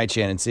good day. All right,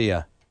 Shannon. See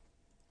ya.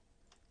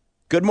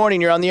 Good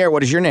morning. You're on the air.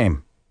 What is your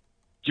name?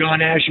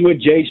 John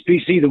Ashwood,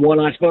 JHPC, the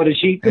one-eye spotted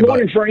sheep. Good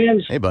morning,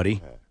 friends. Hey,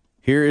 buddy.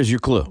 Here is your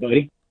clue.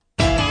 Buddy.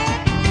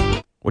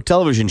 What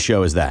television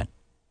show is that?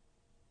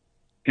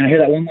 Can I hear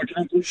that one more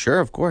time, please? Sure,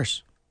 of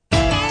course.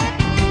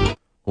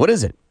 What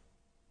is it?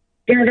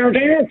 Down, down,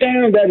 down,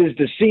 down. That is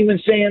the Seaman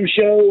Sam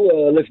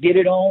show. Let's get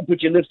it on.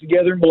 Put your lips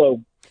together and blow.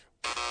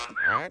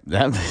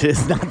 That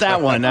is not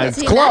that one. It's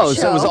seen close.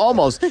 that It was show.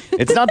 almost.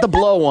 It's not the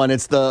blow one.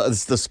 It's the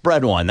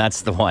spread one.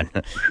 That's the one.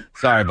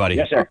 Sorry, buddy.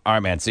 Yes, sir. All right,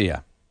 man. See ya.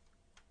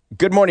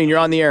 Good morning. You're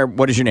on the air.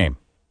 What is your name?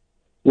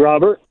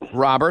 Robert.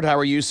 Robert, how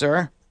are you,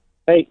 sir?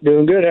 Hey,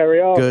 doing good. How are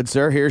y'all? Good,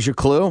 sir. Here's your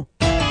clue.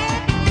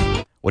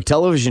 What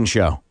television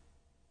show?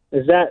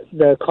 Is that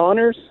the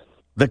Connors?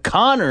 The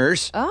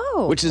Connors,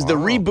 which is the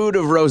reboot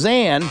of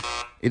Roseanne.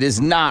 It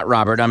is not,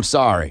 Robert. I'm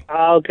sorry.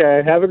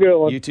 Okay. Have a good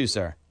one. You too,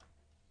 sir.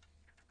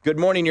 Good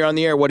morning. You're on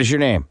the air. What is your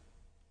name?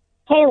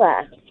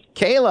 Kayla.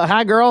 Kayla.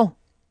 Hi, girl.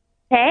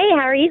 Hey,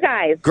 how are you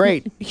guys?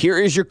 Great. Here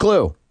is your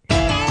clue.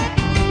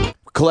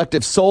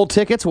 Collective Soul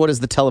tickets. What is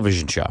the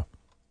television show?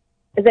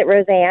 Is it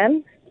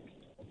Roseanne?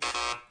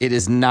 It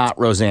is not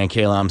Roseanne,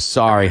 Kayla. I'm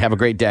sorry. Have a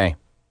great day.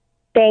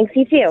 Thanks,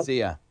 you too. See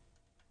ya.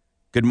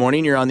 Good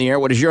morning. You're on the air.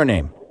 What is your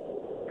name?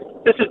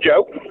 This is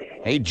Joe.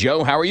 Hey,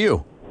 Joe. How are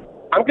you?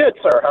 I'm good,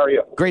 sir. How are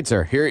you? Great,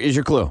 sir. Here is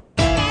your clue.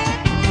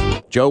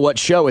 Joe, what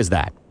show is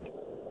that?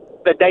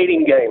 The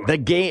dating game. The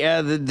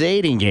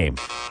dating game.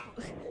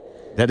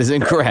 That is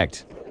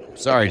incorrect.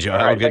 Sorry, Joe.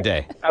 Have a good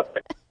day. Got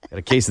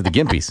a case of the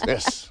Gimpies.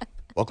 Yes.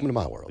 Welcome to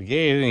my world.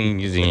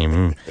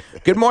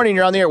 Good morning.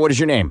 You're on the air. What is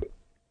your name?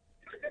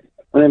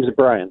 My name is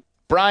Brian.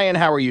 Brian,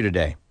 how are you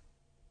today?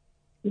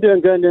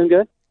 Doing good. Doing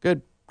good.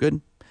 Good. Good.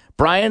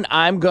 Brian,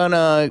 I'm going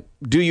to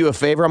do you a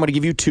favor. I'm going to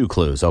give you 2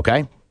 clues,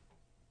 okay?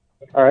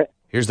 All right.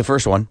 Here's the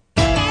first one.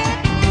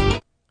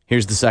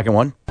 Here's the second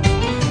one.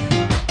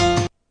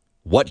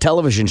 What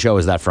television show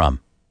is that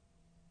from?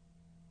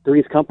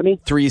 Three's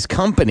Company. Three's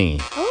Company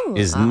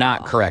is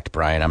not correct,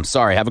 Brian. I'm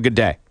sorry. Have a good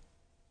day.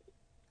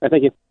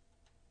 Thank you.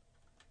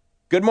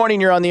 Good morning.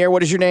 You're on the air.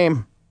 What is your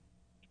name?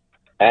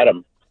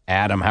 Adam.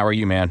 Adam, how are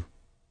you, man?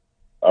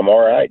 I'm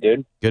all right,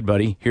 dude. Good,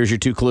 buddy. Here's your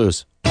 2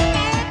 clues.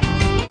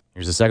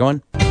 Here's the second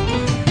one.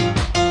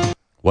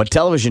 What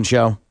television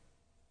show?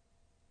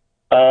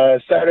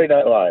 Saturday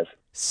Night Live.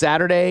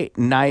 Saturday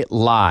Night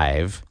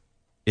Live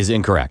is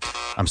incorrect.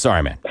 I'm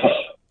sorry, man.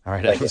 All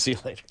right, I'll see you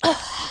later.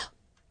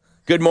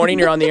 Good morning.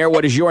 You're on the air.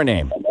 What is your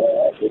name?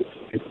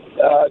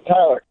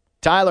 Tyler.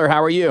 Tyler,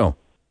 how are you?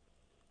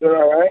 Doing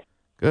all right?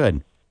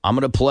 Good. I'm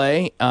going to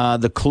play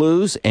the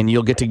clues, and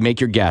you'll get to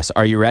make your guess.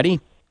 Are you ready?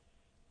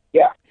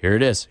 Yeah. Here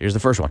it is. Here's the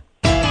first one.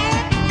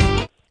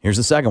 Here's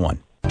the second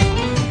one.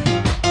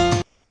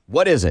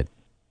 What is it?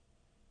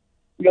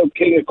 You know,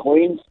 King of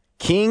Queens.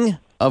 King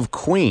of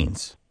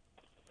Queens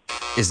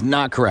is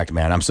not correct,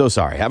 man. I'm so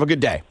sorry. Have a good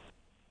day.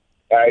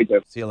 All right,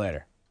 dude. See you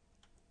later.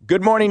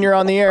 Good morning. You're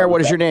on the air. What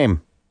is your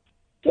name?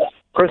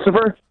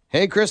 Christopher.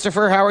 Hey,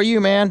 Christopher. How are you,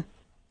 man?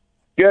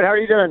 Good. How are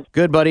you doing?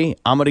 Good, buddy.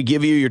 I'm going to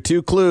give you your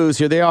 2 clues.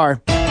 Here they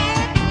are.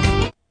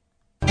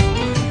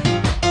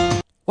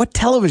 What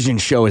television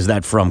show is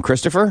that from,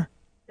 Christopher?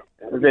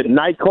 Is it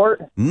Night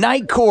Court?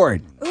 Night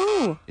Court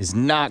is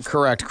not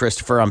correct,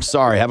 Christopher. I'm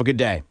sorry. Have a good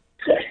day.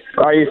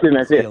 All right, you too,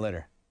 man. See you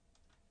later.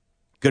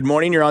 Good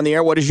morning. You're on the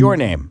air. What is your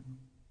name?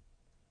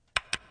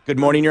 Good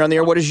morning. You're on the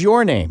air. What is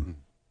your name?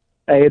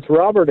 Hey, it's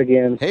Robert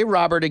again. Hey,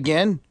 Robert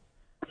again.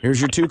 Here's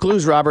your 2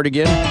 clues, Robert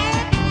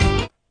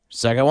again.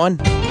 Second one.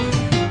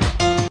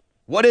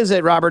 What is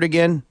it, Robert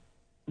again?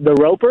 The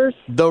Ropers?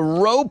 The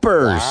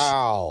Ropers.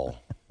 Wow.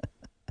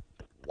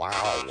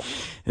 Wow.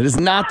 It is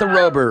not the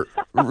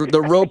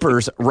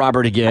Ropers,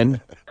 Robert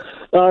again.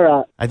 All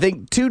right. I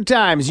think 2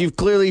 times you've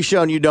clearly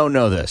shown you don't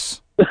know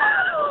this.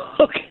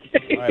 Okay.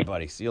 All right,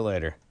 buddy. See you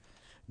later.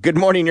 Good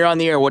morning. You're on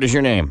the air. What is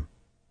your name?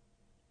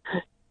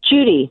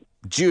 Judy.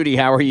 Judy,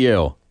 how are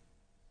you?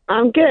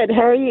 I'm good.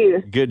 How are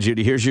you? Good,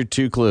 Judy. Here's your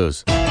 2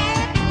 clues.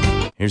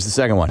 Here's the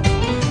second one.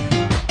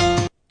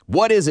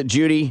 What is it,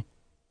 Judy?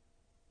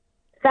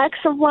 Facts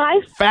of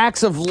life?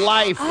 Facts of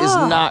life is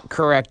not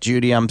correct,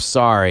 Judy. I'm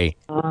sorry.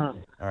 All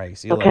right,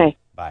 see you later.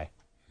 Bye.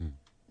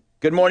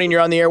 Good morning.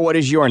 You're on the air. What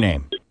is your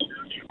name?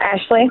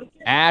 Ashley.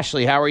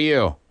 Ashley, how are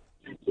you?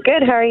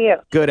 Good. How are you?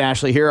 Good,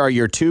 Ashley. Here are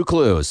your 2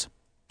 clues.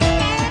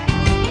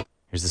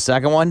 Here's the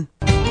second one.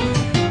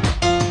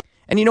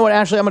 And you know what,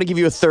 Ashley? I'm going to give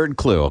you a 3rd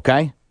clue,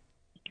 okay?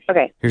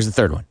 Okay. Here's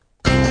the 3rd one.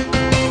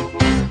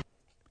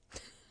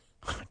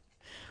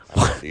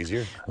 That's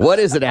easier. What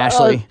is it,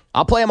 Ashley?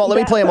 I'll play them all. Let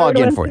me play them all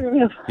again for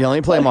you. Yeah, let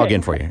me play them all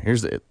again for you.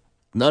 Here's the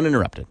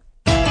uninterrupted.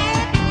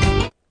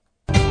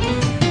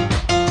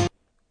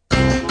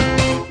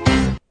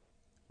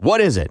 What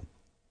is it?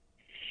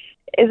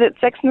 Is it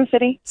Sex in the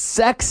City?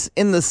 Sex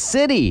in the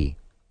City.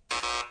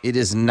 It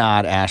is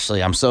not,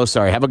 Ashley. I'm so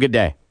sorry. Have a good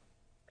day.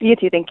 You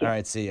too. Thank you. All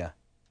right, see ya.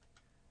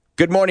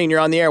 Good morning. You're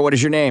on the air. What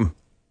is your name?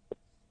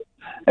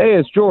 Hey,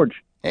 it's George.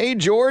 Hey,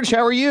 George.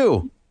 How are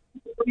you?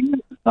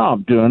 Oh,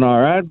 I'm doing all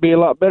right. Be a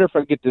lot better if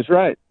I get this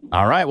right.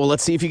 All right. Well,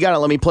 let's see if you got it.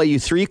 Let me play you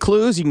 3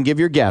 clues. You can give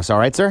your guess. All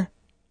right, sir?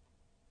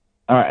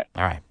 All right.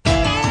 All right.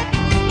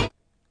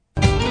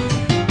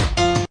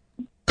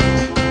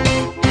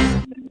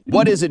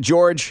 What is it,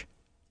 George?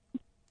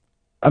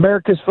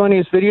 America's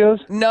Funniest Videos?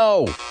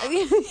 No.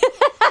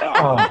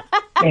 Oh,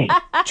 dang.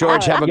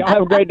 George, Y'all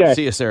have a great day.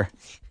 See you, sir.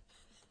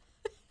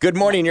 Good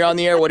morning. You're on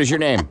the air. What is your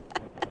name?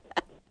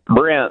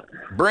 Brent.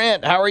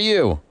 Brent, how are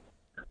you?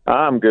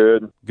 I'm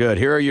good. Good.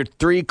 Here are your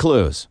 3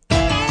 clues.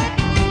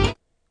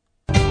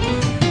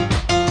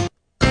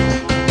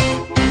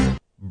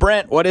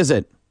 Brent, what is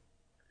it?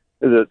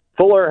 Is it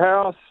Fuller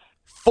House?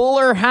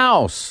 Fuller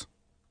House.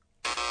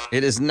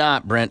 It is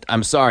not, Brent.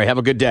 I'm sorry. Have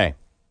a good day.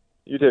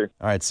 You too.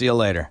 All right. See you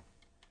later.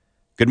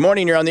 Good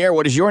morning. You're on the air.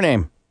 What is your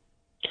name?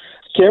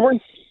 Cameron.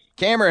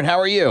 Cameron, how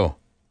are you?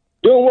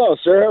 Doing well,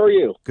 sir. How are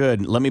you?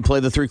 Good. Let me play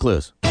the 3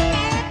 clues.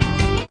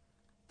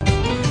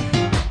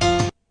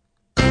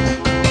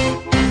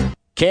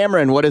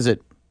 Cameron, what is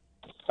it?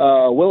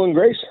 Will and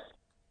Grace.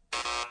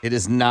 It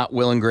is not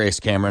Will and Grace,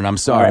 Cameron. I'm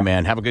sorry,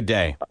 man. Have a good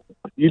day.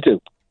 You too.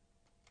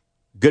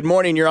 Good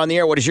morning. You're on the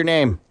air. What is your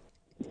name?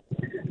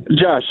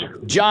 Josh.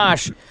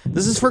 Josh.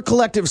 This is for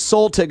Collective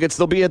Soul tickets.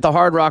 They'll be at the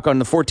Hard Rock on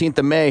the 14th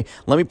of May.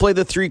 Let me play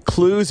the 3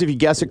 clues. If you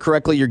guess it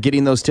correctly, you're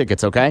getting those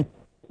tickets, okay?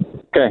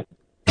 Okay.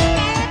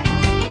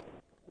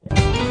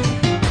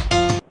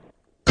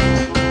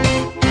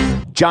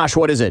 Josh,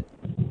 what is it?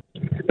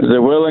 Is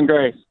it Will and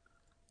Grace?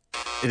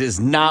 It is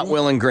not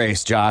Will and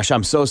Grace, Josh.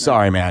 I'm so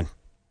sorry, man.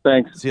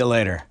 Thanks. See you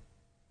later.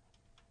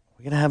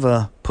 We're going to have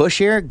a push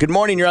here. Good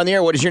morning. You're on the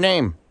air. What is your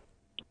name?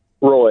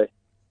 Roy.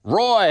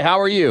 Roy, how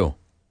are you?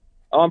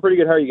 Oh, I'm pretty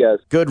good. How are you guys?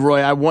 Good,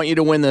 Roy. I want you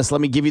to win this. Let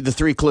me give you the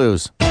 3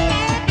 clues.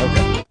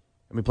 Okay. Let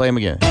me play them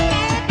again.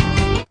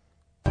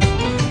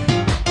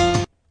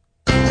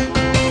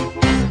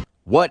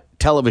 What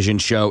television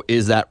show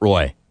is that,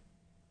 Roy?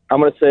 I'm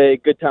going to say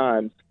Good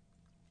Times.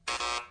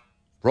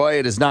 Roy,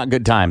 it is not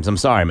Good Times. I'm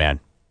sorry, man.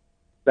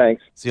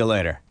 Thanks. See you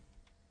later.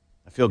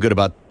 I feel good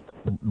about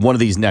one of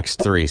these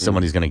next 3.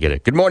 Somebody's going to get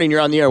it. Good morning. You're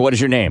on the air. What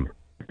is your name?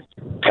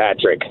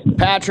 Patrick.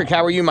 Patrick,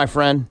 how are you, my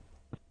friend?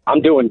 I'm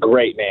doing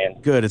great,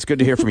 man. Good. It's good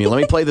to hear from you. Let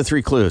me play the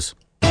 3 clues.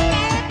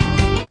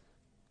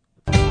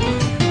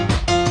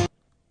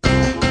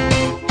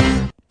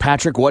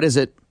 Patrick, what is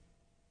it?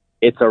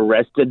 It's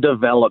Arrested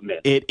Development.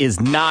 It is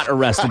not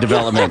Arrested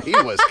Development. He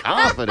was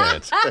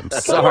confident. I'm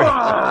sorry,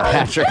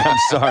 Patrick. I'm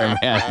sorry,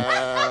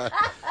 man.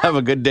 Have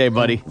a good day,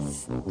 buddy.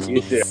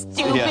 You too.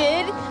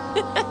 Stupid.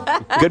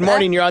 Good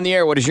morning. You're on the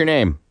air. What is your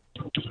name?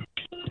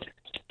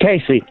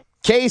 Casey.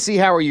 Casey,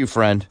 how are you,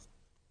 friend?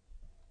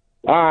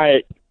 All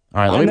right.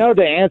 All right. I know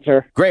the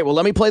answer. Great. Well,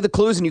 let me play the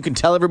clues, and you can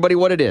tell everybody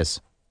what it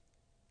is.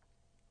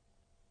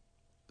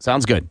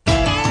 Sounds good.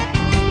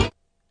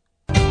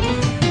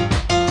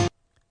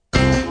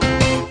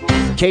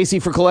 Casey,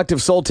 for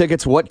Collective Soul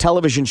tickets, what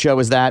television show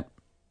is that?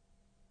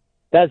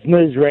 That's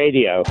News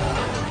Radio.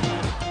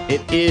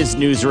 It is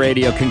News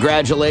Radio.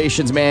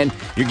 Congratulations, man.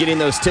 You're getting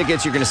those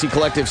tickets. You're going to see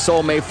Collective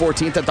Soul May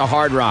 14th at the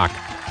Hard Rock.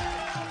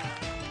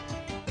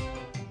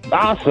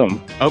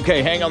 Awesome.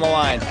 Okay, hang on the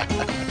line.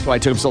 That's why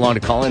it took him so long to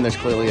call in. There's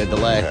clearly a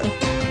delay.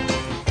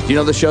 Do you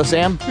know the show,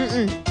 Sam?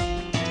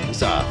 It's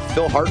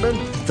Phil Hartman.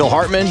 Phil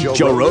Hartman,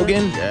 Joe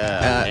Rogan.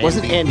 Yeah.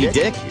 Wasn't Andy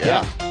Dick?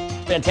 Yeah.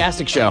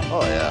 Fantastic show.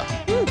 Oh, yeah.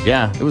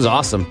 Yeah, it was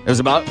awesome. It was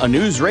about a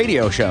news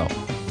radio show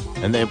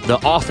and the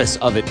office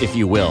of it, if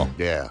you will.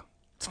 Yeah.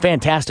 It's a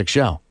fantastic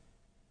show.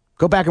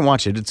 Go back and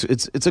watch it.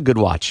 It's a good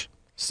watch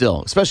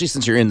still, especially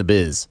since you're in the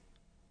biz.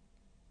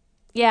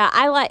 Yeah,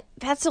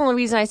 that's the only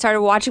reason I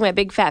started watching My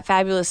Big Fat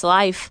Fabulous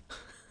Life.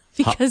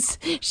 Because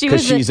she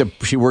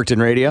worked in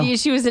radio? Yeah,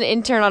 she was an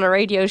intern on a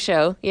radio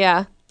show.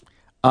 Yeah.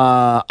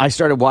 I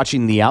started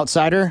watching The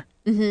Outsider.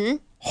 Mm-hmm.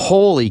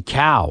 Holy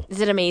cow. Is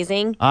it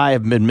amazing? I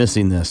have been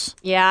missing this.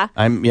 Yeah.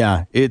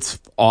 It's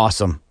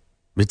awesome.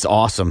 It's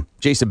awesome.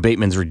 Jason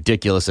Bateman's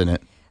ridiculous in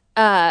it.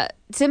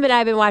 Sim and I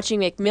have been watching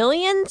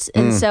McMillions,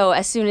 and so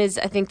as soon as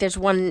I think there's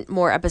one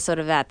more episode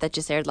of that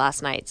just aired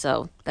last night,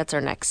 so that's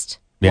our next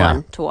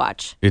one to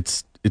watch.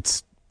 It's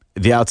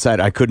The Outside.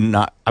 I could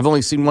not. I've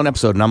only seen one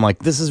episode, and I'm like,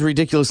 this is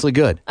ridiculously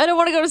good. I don't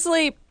want to go to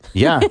sleep.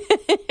 Yeah.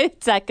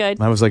 It's that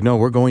good. I was like, no,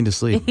 we're going to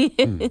sleep.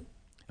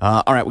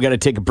 All right, we got to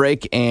take a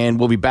break, and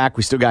we'll be back.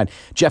 We still got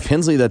Jeff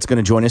Hensley that's going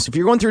to join us. If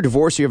you're going through a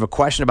divorce, or you have a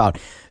question about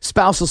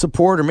spousal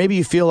support, or maybe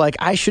you feel like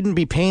I shouldn't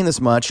be paying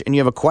this much, and you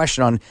have a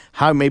question on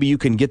how maybe you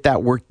can get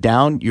that worked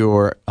down,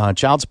 your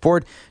child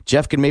support,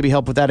 Jeff can maybe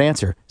help with that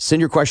answer. Send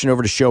your question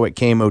over to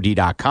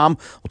show@kmod.com.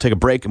 We'll take a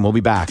break, and we'll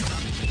be back.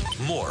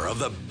 More of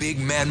the Big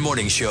Man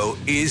Morning Show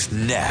is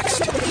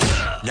next.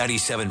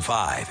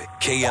 97.5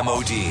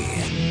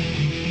 KMOD.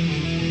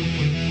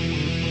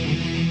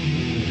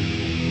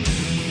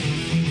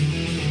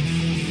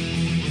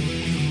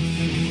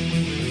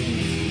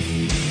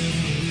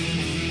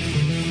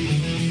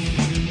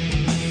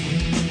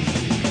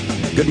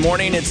 Good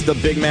morning. It's the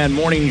Big Man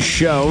Morning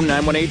Show,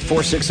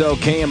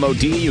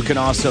 918-460-KMOD. You can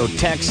also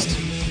text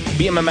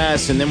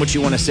BMMS and then what you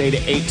want to say to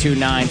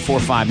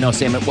 82945. No,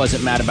 Sam, it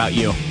wasn't mad about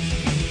you. I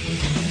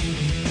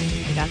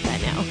got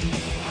that now.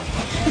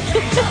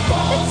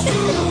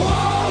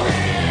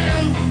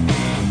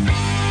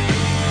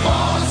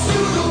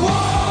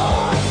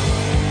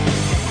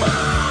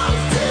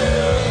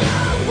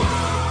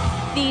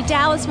 The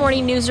Dallas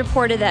Morning News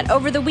reported that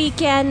over the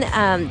weekend,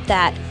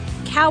 that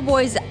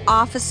Cowboys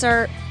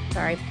officer...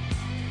 Sorry.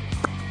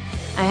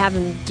 I have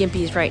him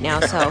Gimpies right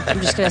now, so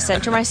I'm just going to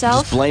center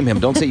myself. Just blame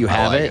him. Don't say you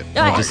have it.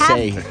 No, I just have,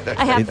 say,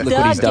 I have look the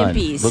what he's done.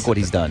 Gimpies. Look what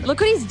he's done.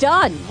 Look what he's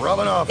done.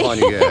 Rubbing off on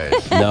you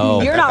guys.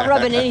 No. You're not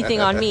rubbing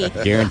anything on me.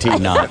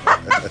 Guaranteed not.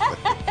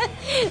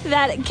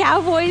 That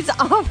Cowboys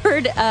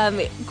offered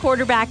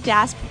quarterback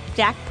Dak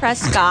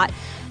Prescott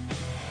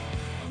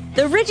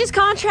the richest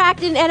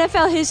contract in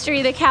NFL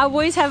history. The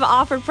Cowboys have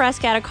offered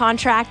Prescott a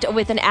contract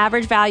with an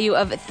average value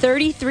of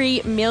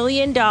 $33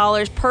 million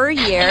per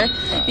year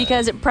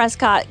because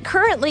Prescott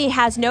currently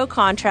has no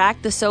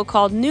contract. The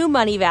so-called new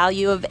money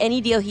value of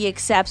any deal he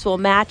accepts will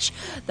match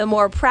the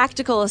more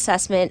practical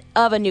assessment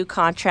of a new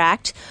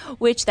contract,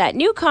 which that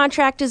new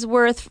contract is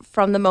worth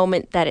from the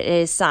moment that it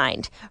is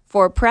signed.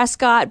 For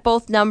Prescott,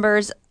 both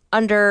numbers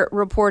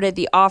reported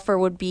the offer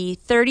would be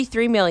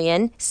 $33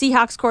 million.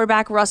 Seahawks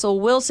quarterback Russell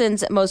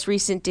Wilson's most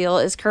recent deal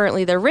is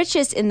currently the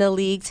richest in the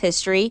league's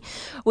history,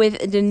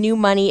 with the new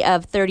money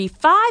of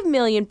 $35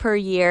 million per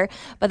year,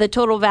 but the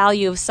total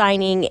value of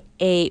signing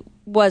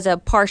was a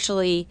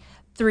partially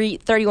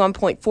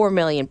 $31.4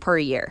 million per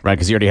year. Right,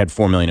 because he already had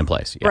 $4 million in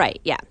place. Yeah. Right,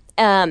 yeah.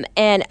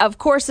 And of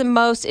course, the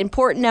most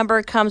important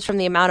number comes from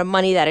the amount of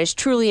money that is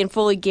truly and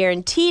fully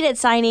guaranteed at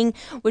signing,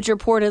 which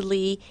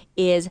reportedly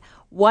is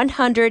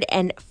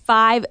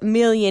 $105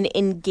 million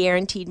in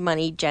guaranteed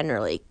money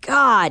generally.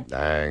 God.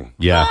 Dang.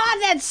 Yeah. God,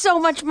 that's so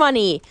much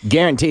money.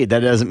 Guaranteed. That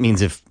doesn't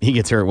mean if he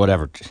gets hurt,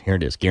 whatever. Here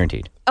it is.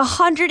 Guaranteed.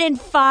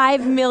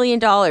 $105 million.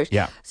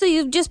 Yeah. So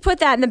you just put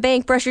that in the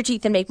bank, brush your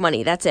teeth, and make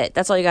money. That's it.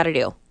 That's all you got to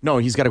do. No,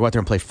 he's got to go out there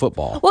and play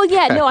football. Well,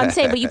 yeah, no, I'm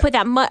saying, but you put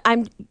that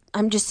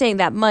I'm just saying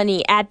that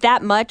money, at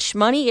that much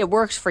money, it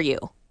works for you.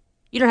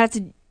 You don't have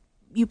to,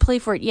 you play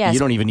for it, yes. You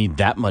don't even need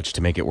that much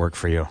to make it work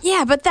for you.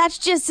 Yeah, but that's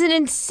just an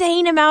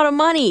insane amount of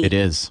money. It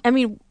is. I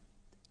mean,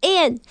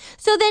 and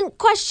so then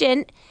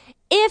question,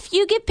 if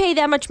you get paid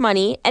that much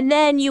money and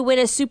then you win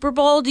a Super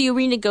Bowl, do you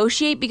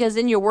renegotiate because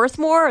then you're worth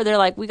more? Or they're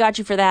like, we got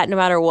you for that no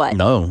matter what?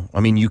 No.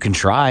 I mean, you can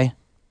try,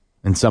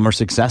 and some are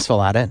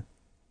successful at it.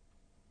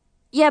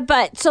 Yeah,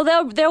 but so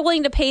they're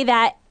willing to pay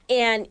that,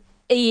 and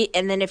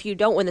then if you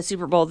don't win the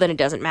Super Bowl, then it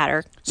doesn't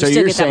matter. So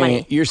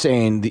you're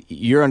saying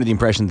you're under the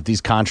impression that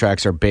these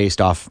contracts are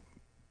based off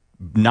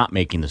not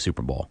making the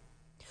Super Bowl.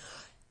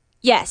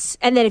 Yes,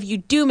 and then if you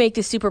do make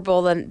the Super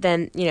Bowl,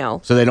 then you know.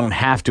 So they don't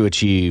have to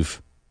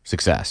achieve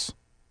success.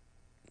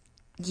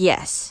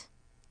 Yes.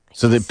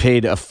 So they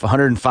paid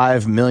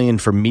 $105 million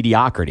for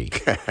mediocrity.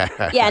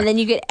 Yeah, and then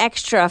you get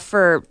extra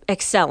for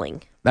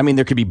excelling. I mean,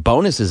 there could be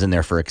bonuses in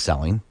there for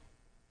excelling.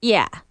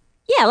 Yeah.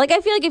 Yeah, like I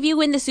feel like if you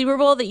win the Super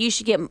Bowl, that you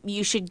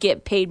should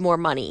get paid more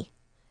money.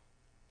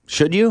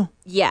 Should you?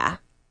 Yeah.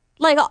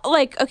 Like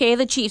okay,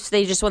 the Chiefs,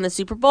 they just won the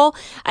Super Bowl.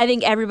 I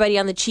think everybody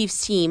on the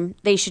Chiefs team,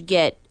 they should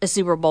get a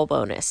Super Bowl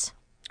bonus.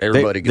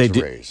 Everybody gets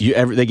a raise.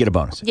 They get a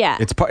bonus. Yeah.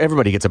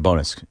 Everybody gets a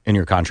bonus in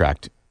your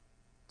contract.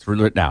 It's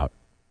written out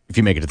if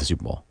you make it to the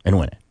Super Bowl and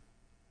win it.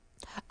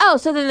 Oh,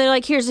 so then they're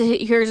like, here's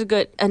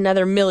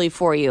another millie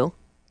for you.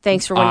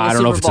 Thanks for winning the Super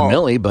Bowl. I don't know if it's a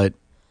millie, but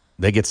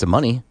they get some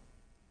money.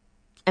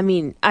 I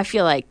mean, I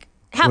feel like...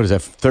 What is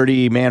that,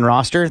 30-man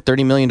roster?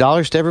 $30 million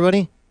to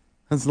everybody?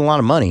 That's a lot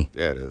of money.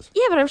 Yeah, it is.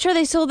 Yeah, but I'm sure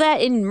they sold that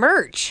in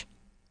merch.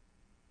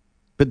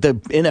 But the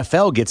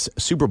NFL gets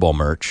Super Bowl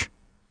merch.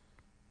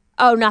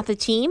 Oh, not the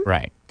team?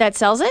 Right. That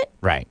sells it?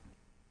 Right.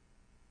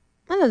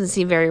 That doesn't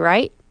seem very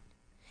right.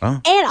 Well,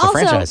 and it's a also,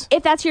 franchise.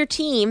 if that's your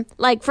team,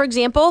 like, for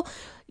example,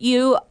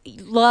 you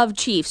love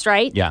Chiefs,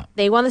 right? Yeah.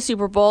 They won the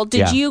Super Bowl.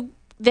 Did you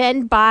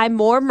then buy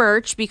more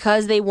merch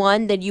because they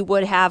won than you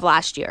would have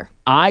last year?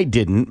 I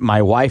didn't.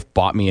 My wife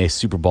bought me a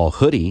Super Bowl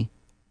hoodie.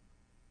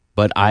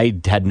 but I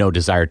had no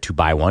desire to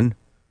buy one.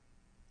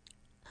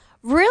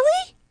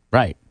 Really?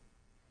 Right.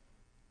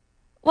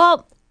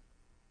 Well,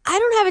 I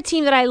don't have a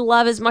team that I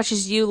love as much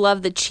as you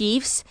love the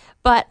Chiefs,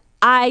 but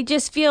I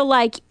just feel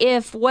like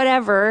if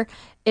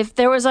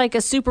there was like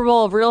a Super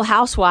Bowl of Real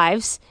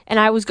Housewives and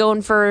I was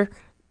going for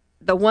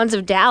the ones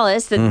of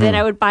Dallas, then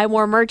I would buy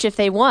more merch if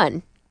they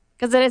won.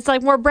 Because then it's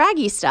like more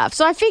braggy stuff.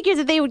 So I figured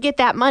that they would get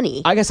that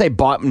money. I guess I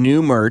bought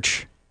new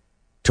merch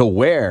to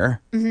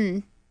wear,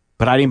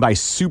 but I didn't buy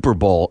Super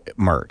Bowl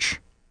merch.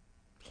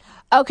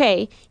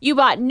 Okay, you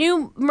bought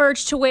new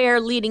merch to wear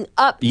leading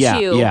up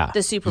to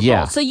the Super Bowl.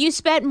 Yeah. So you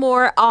spent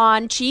more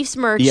on Chiefs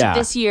merch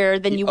this year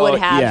than you would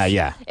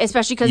have.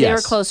 Especially because they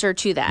were closer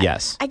to that.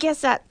 Yes. I guess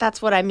that's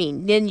what I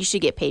mean. Then you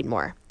should get paid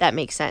more. That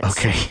makes sense.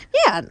 Okay.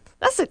 Yeah,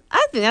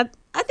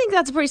 I think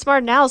that's a pretty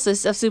smart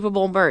analysis of Super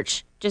Bowl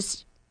merch.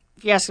 Just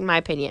if you're asking my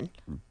opinion.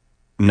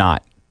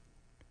 Not.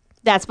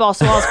 That's Ball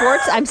to Wall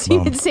Sports. I'm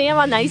Steve and Sam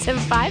on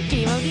 97.5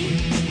 KMOD.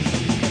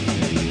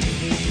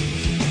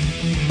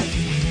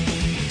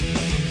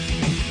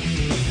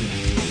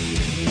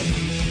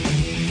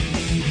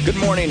 Good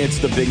morning. It's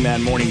the Big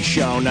Man Morning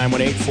Show,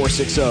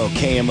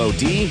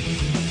 918-460-KMOD.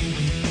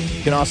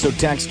 You can also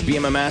text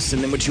BMMS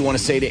and then what you want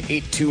to say to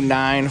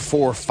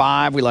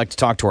 82945. We like to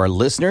talk to our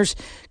listeners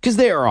because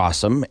they are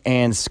awesome.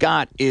 And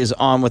Scott is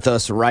on with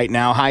us right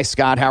now. Hi,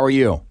 Scott. How are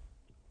you?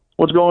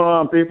 What's going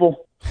on,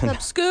 people? What's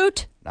up,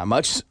 Scoot? Not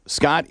much.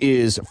 Scott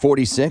is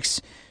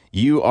 46.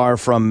 You are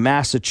from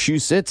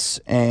Massachusetts,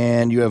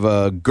 and you have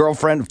a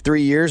girlfriend of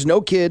 3 years, no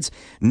kids,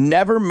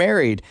 never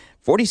married,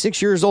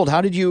 46 years old.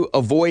 How did you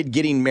avoid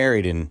getting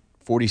married in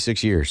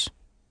 46 years?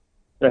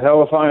 The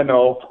hell if I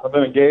know. I've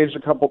been engaged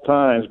a couple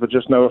times, but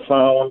just never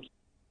found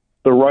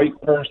the right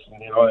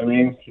person. You know what I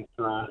mean? It's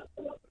a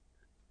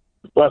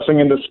blessing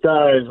in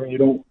disguise when you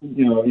don't,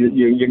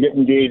 you get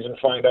engaged and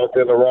find out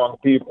they're the wrong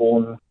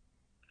people, and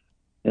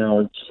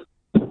it's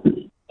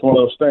one of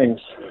those things.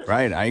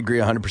 Right, I agree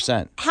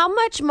 100%. How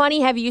much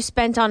money have you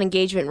spent on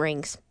engagement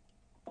rings?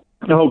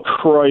 Oh,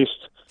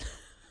 Christ.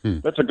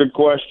 That's a good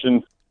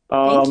question.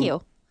 Thank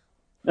you.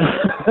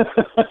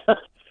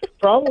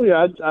 Probably,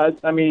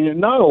 I mean,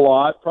 not a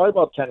lot. Probably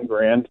about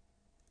 $10,000.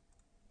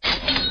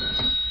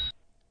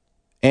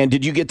 And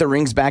did you get the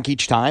rings back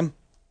each time?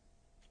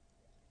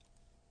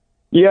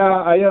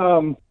 Yeah,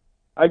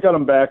 I got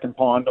them back and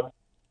pawned them.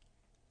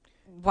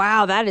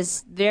 Wow, that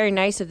is very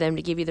nice of them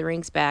to give you the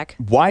rings back.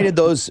 Why did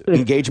those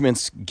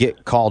engagements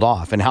get called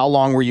off, and how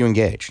long were you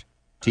engaged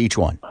to each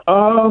one?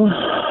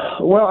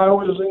 Well, I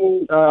was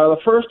the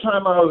first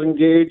time I was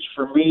engaged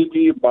for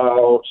maybe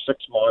about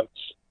 6 months,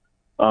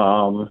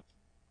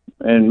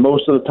 and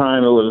most of the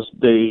time it was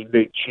they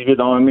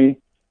cheated on me,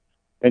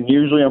 and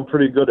usually I'm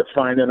pretty good at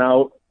finding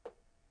out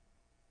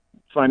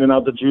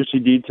the juicy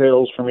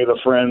details from either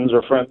friends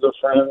or friends of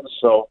friends.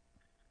 So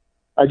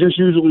I just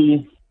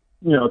usually,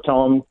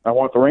 tell them I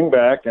want the ring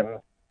back, and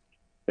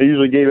they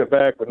usually gave it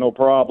back with no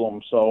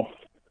problem. So.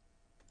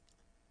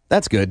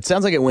 That's good.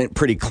 Sounds like it went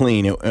pretty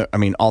clean. I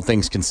mean, all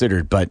things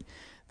considered, but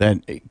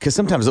then because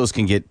sometimes those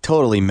can get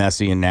totally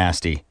messy and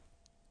nasty.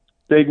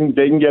 They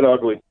can get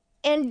ugly.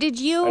 And did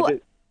you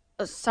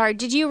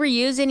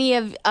reuse any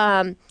of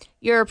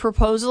your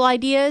proposal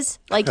ideas?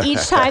 Like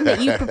each time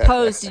that you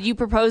proposed, did you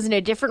propose in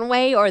a different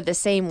way or the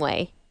same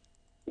way?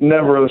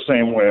 Never the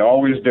same way.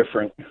 Always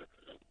different.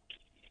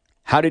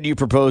 How did you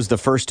propose the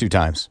first two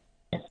times?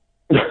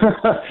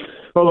 Well,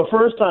 the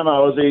first time I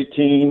was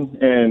 18,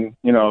 and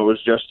it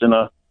was just in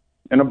a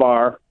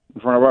bar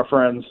in front of our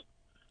friends.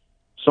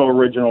 So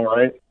original,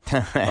 right?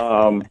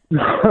 The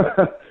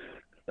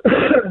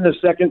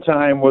second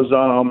time was,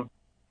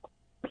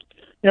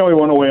 we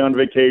went away on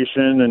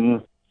vacation,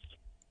 and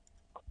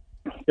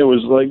it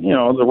was like,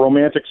 the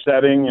romantic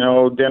setting,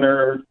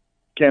 dinner,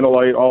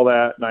 candlelight, all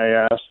that. And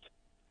I asked.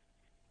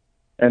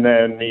 And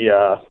then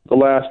the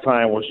last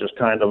time was just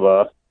kind of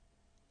a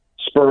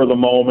spur of the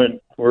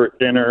moment. We're at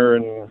dinner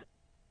and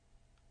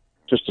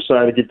just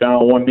decided to get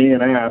down on one knee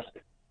and ask.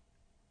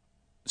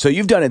 So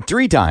you've done it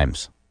 3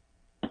 times?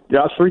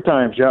 Yeah, 3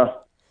 times, yeah.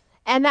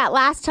 And that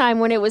last time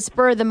when it was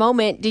spur of the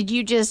moment, did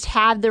you just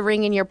have the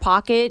ring in your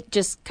pocket,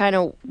 just kind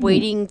of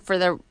waiting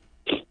for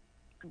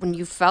when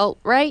you felt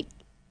right?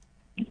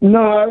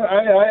 No,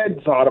 I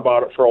had thought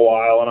about it for a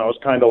while, and I was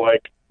kind of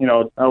like,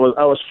 I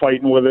was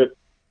fighting with it.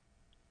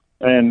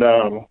 And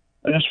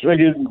I just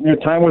figured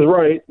time was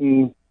right,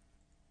 and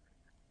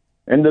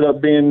ended up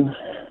being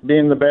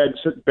the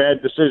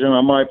bad decision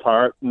on my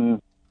part.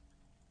 And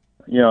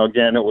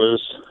again, it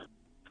was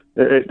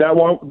that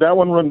one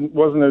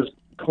wasn't as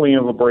clean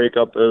of a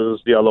breakup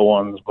as the other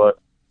ones, but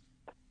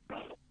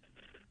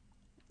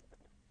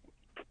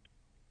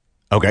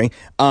okay.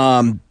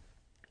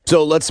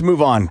 So let's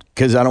move on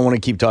because I don't want to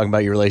keep talking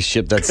about your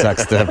relationship. That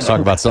sucks to have to talk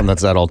about something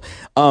that's that old.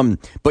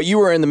 But you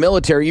were in the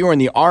military. You were in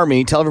the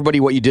Army. Tell everybody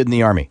what you did in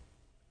the Army.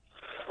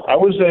 I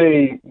was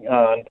a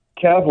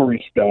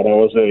cavalry scout. I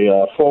was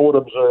a forward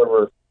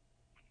observer.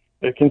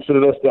 They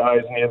considered us the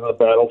eyes and ears of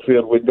the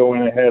battlefield. We'd go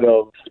in ahead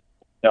of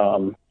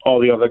all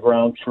the other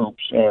ground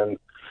troops, and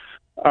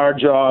our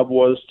job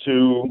was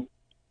to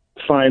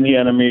find the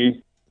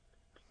enemy,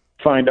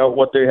 find out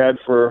what they had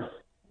for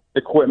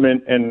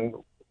equipment, and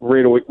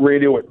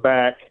radio it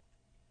back.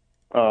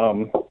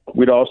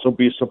 We'd also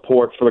be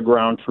support for the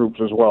ground troops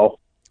as well.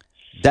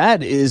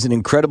 That is an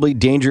incredibly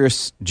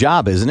dangerous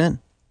job, isn't it?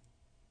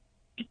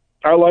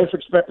 Our life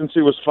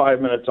expectancy was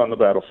 5 minutes on the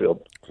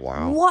battlefield.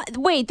 Wow. What?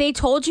 Wait, they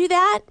told you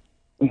that?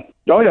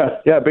 Oh, yeah.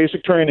 Yeah,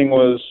 basic training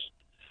was,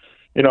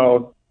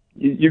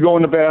 you go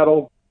into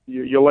battle,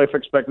 your life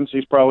expectancy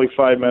is probably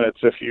 5 minutes.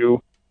 If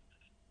you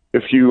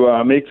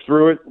make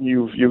through it,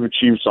 you've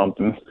achieved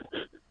something.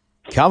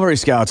 Cavalry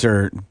Scouts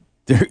they're,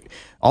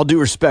 all due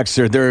respect,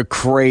 sir, they're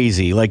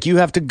crazy. Like, you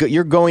have to go,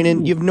 you're going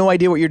in, you have no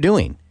idea what you're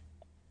doing.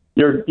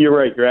 You're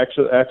right. You're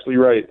actually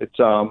right. It's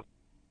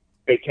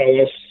they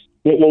tell us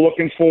what we're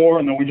looking for,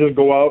 and then we just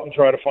go out and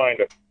try to find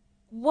it.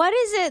 What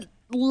is it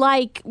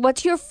like?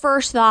 What's your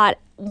first thought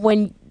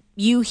when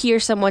you hear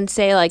someone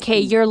say, like, hey,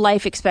 your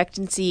life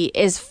expectancy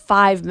is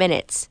 5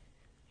 minutes?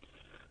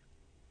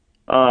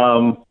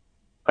 I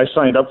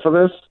signed up for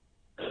this.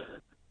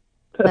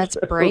 That's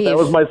brave. That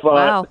was my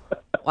thought.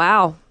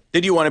 Wow.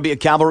 Did you want to be a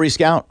Cavalry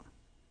Scout?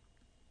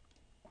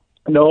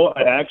 No,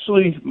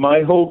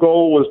 my whole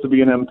goal was to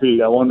be an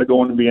MP. I wanted to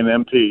go in and be an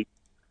MP,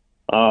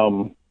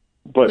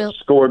 but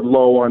scored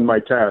low on my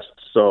test.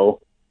 So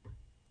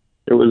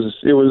it was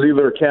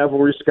either a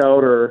Cavalry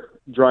Scout or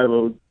drive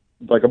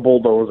a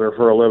bulldozer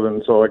for a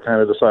living. So I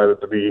kind of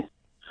decided to be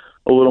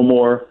a little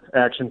more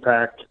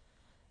action-packed.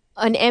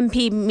 An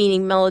MP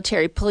meaning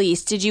military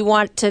police. Did you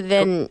want to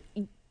then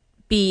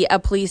be a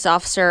police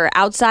officer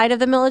outside of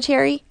the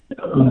military?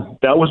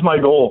 That was my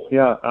goal,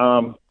 yeah.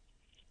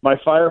 My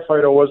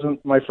firefighter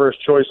wasn't my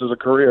first choice as a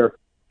career.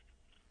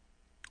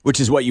 Which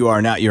is what you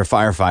are now. You're a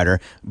firefighter.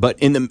 But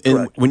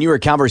when you were a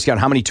Cavalry Scout,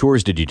 how many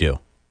tours did you do?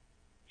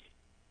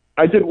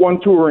 I did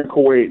one tour in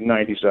Kuwait in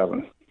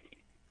 '97.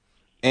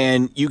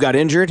 And you got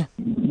injured?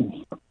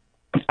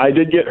 I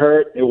did get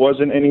hurt. It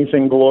wasn't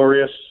anything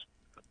glorious.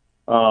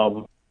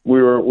 We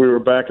were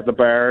back at the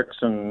barracks,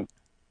 and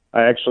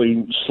I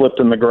actually slipped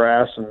in the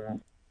grass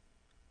and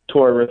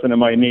tore everything in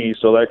my knee.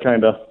 So that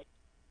kind of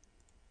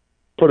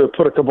put a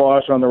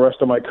kibosh on the rest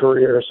of my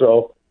career.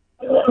 So,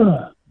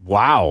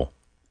 wow.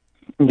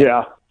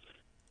 Yeah.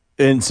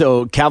 And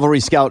so Cavalry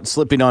Scout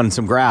slipping on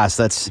some grass,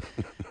 that's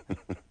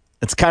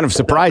kind of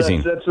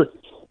surprising.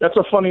 That's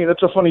a funny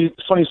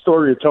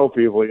story to tell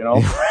people,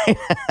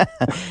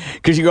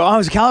 Because you go, I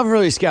was a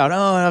Cavalry Scout.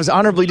 Oh, and I was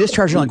honorably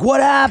discharged. You're like, what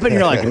happened?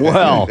 You're like,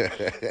 well,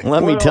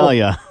 let me tell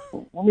you.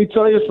 Let me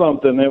tell you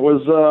something. It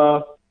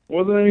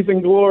wasn't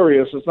anything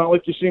glorious. It's not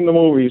like you've seen the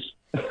movies.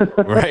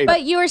 Right.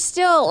 But you were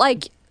still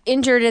like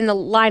injured in the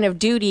line of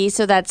duty,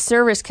 so that's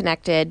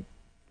service-connected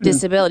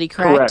disability,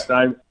 correct?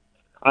 Correct.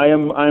 I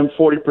am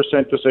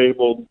 40%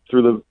 disabled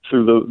through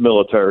the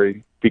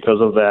military because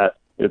of that.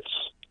 It's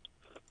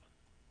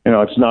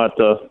it's not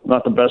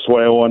the best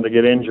way I wanted to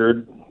get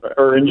injured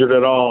or injured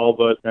at all,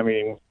 but I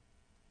mean,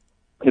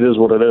 it is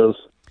what it is.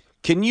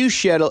 Can you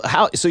shed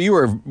so you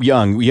were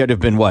young? You had to have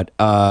been what,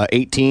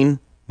 18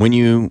 when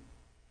you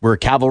were a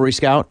Cavalry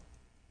Scout?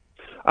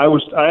 I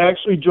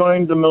actually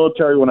joined the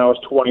military when I was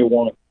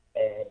 21.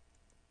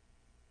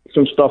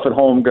 Some stuff at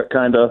home got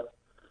kind of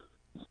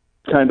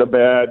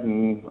bad,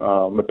 and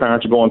my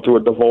parents were going through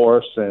a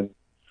divorce, and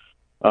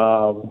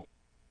I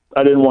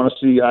didn't want to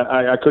see.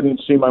 I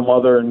couldn't see my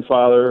mother and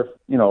father,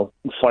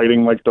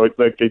 fighting like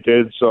they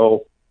did.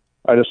 So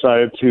I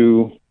decided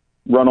to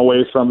run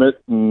away from it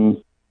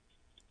and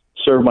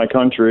serve my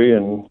country.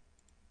 And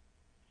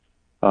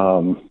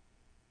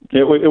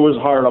it was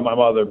hard on my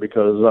mother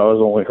because I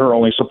was her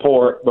only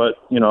support. But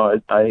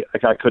I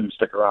couldn't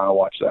stick around and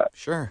watch that.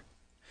 Sure.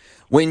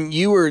 When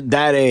you were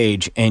that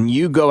age and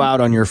you go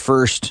out on your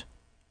first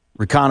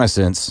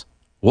reconnaissance,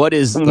 what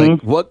is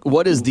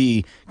what is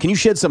the? Can you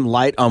shed some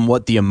light on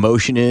what the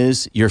emotion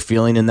is you're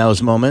feeling in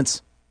those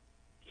moments?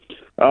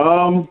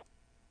 A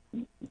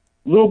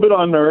little bit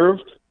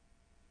unnerved,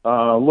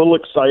 a little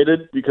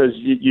excited because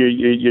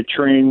you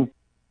train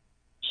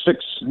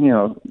 6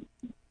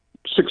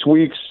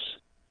 weeks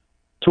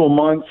to a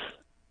month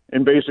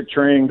in basic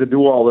training to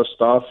do all this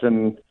stuff,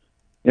 and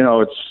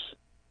you're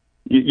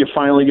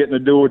finally getting to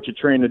do what you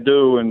train to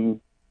do, and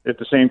at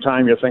the same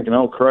time you're thinking,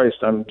 oh Christ,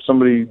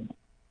 somebody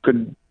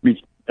could be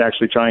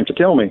actually trying to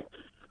kill me.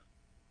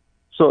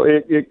 So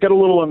it got a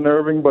little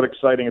unnerving but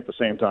exciting at the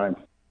same time.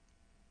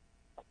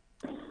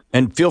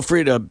 And feel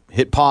free to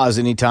hit pause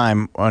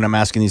anytime when I'm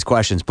asking these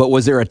questions, but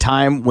was there a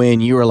time when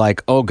you were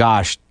like, oh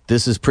gosh,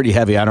 this is pretty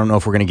heavy, I don't know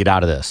if we're going to get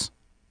out of this?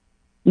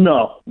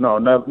 No,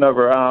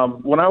 never.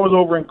 When I was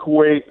over in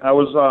Kuwait, I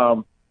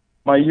was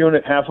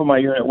half of my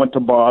unit went to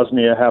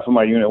Bosnia, half of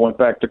my unit went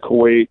back to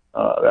Kuwait.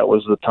 That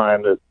was the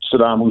time that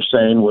Saddam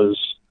Hussein was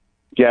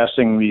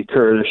gassing the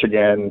Kurdish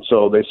again,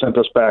 so they sent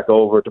us back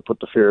over to put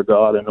the fear of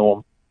God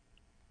into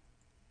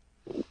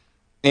them.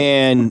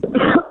 And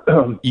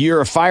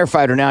you're a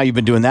firefighter now. You've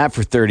been doing that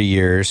for 30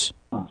 years.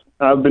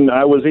 I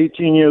was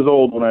 18 years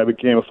old when I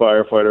became a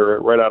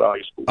firefighter right out of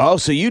high school. Oh,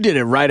 so you did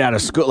it right out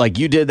of school. Like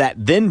you did that,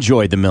 then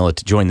joined the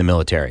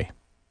military.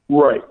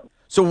 Right.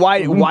 So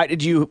why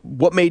did you?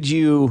 What made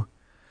you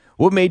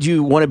want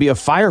to be a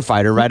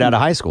firefighter right out of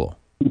high school?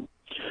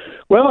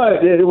 Well,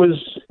 it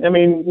was, I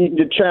mean,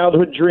 your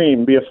childhood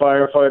dream, be a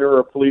firefighter or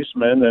a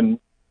policeman. And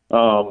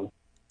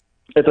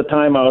at the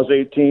time I was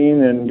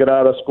 18 and got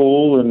out of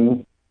school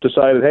and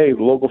decided, hey,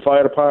 the local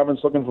fire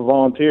department's looking for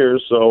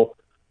volunteers, so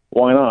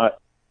why not?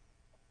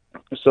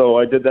 So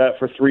I did that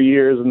for 3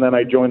 years, and then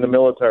I joined the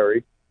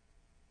military.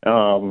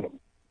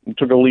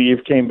 Took a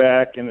leave, came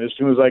back, and as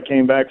soon as I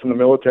came back from the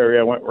military,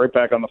 I went right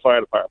back on the fire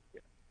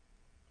department.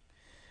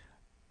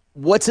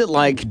 What's it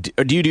like?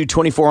 Do you do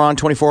 24 on,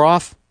 24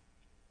 off?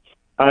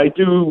 I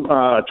do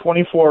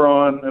 24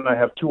 on, and I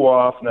have 2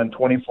 off, and then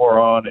 24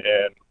 on,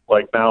 and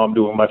like now I'm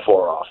doing my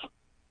 4 off.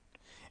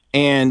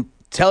 And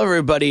tell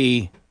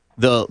everybody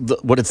the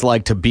what it's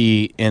like to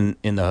be in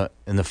the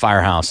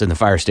firehouse, in the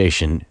fire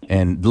station,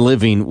 and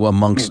living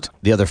amongst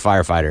the other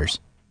firefighters.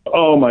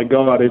 Oh my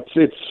God,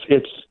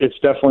 it's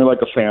definitely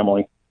like a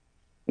family.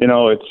 You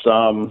know, it's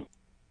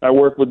I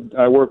work with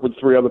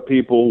 3 other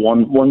people.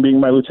 One being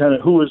my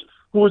lieutenant, who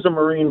is a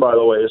Marine, by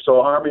the way.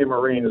 So Army and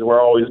Marines,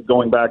 we're always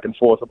going back and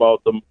forth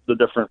about the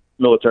different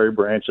military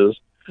branches.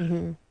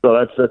 Mm-hmm.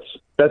 So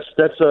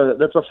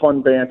that's a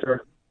fun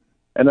banter.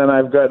 And then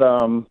I've got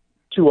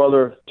two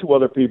other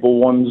people.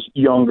 One's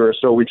younger,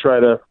 so we try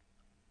to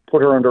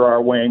put her under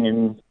our wing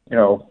and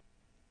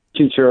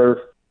teach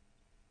her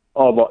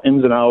all the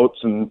ins and outs.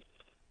 And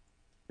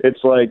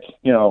it's like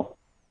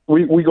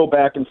we go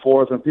back and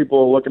forth, and people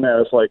are looking at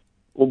us like,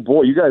 well,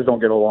 boy, you guys don't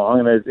get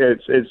along, and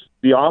it's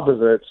the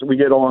opposite. We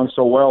get along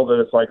so well that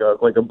it's like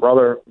a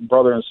brother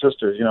and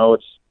sisters.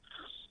 It's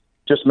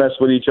just mess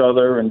with each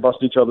other and bust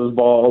each other's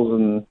balls,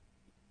 and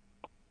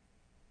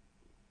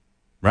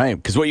right,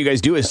 because what you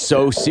guys do is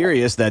so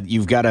serious that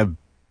you've got to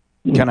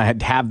kind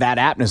of have that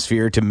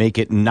atmosphere to make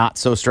it not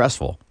so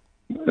stressful.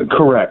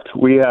 Correct.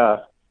 We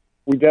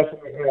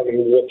definitely have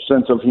a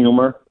sense of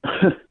humor.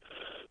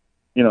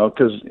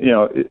 Because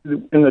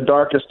in the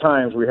darkest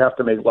times we have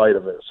to make light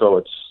of it. So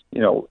it's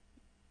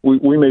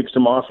we make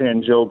some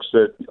offhand jokes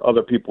that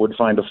other people would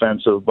find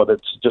offensive, but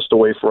it's just a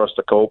way for us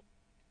to cope.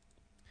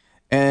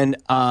 And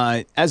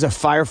as a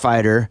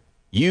firefighter,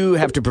 you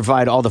have to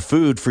provide all the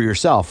food for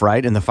yourself,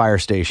 right, in the fire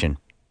station?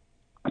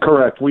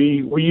 Correct.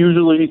 We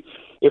usually,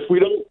 if we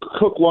don't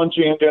cook lunch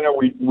and dinner,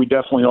 we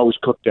definitely always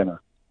cook dinner.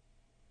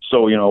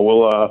 So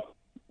we'll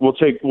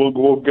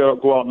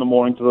go out in the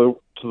morning to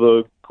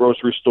the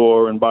grocery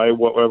store and buy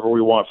whatever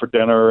we want for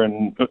dinner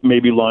and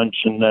maybe lunch,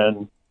 and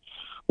then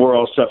we're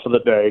all set for the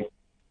day.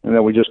 And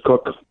then we just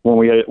cook when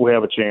we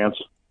have a chance.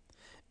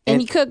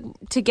 And you cook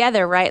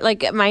together, right?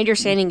 Like, my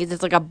understanding is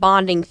it's like a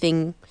bonding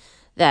thing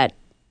that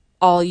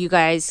all you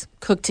guys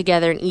cook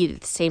together and eat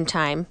at the same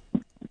time.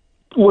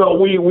 Well,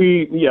 we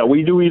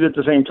do eat at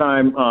the same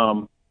time.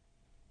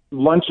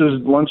 Lunch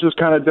is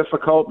kind of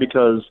difficult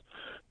because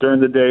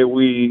during the day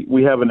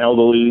we have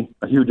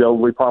a huge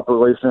elderly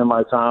population in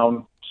my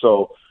town.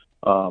 So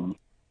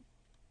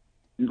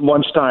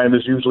lunchtime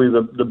is usually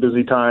the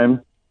busy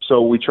time.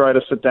 So we try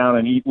to sit down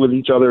and eat with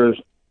each other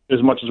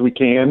as much as we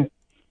can.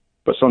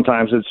 But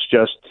sometimes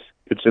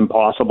it's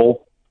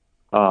impossible.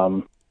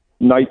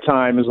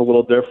 Nighttime is a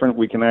little different.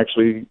 We can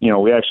actually get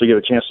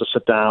a chance to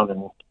sit down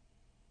and,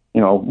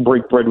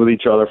 break bread with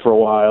each other for a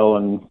while.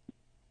 And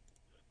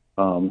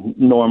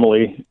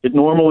normally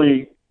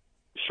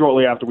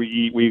shortly after we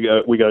eat, we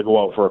got to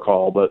go out for a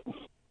call. But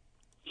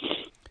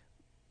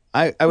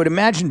I would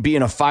imagine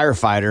being a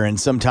firefighter and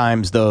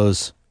sometimes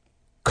those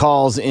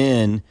calls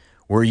in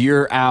where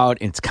you're out,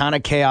 it's kind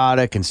of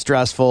chaotic and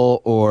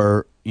stressful,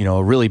 or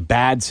a really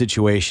bad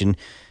situation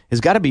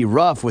has got to be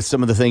rough with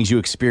some of the things you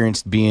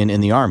experienced being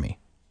in the Army.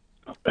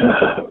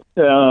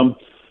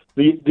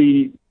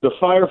 The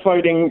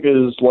firefighting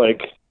is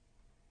like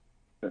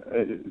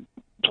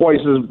twice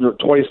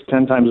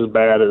 10 times as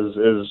bad as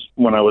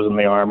when I was in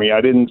the Army.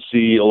 I didn't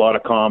see a lot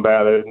of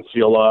combat. I didn't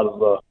see a lot of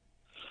the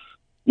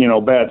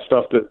bad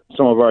stuff that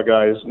some of our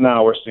guys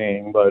now are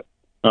seeing, but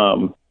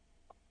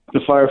the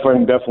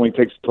firefighting definitely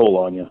takes a toll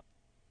on you.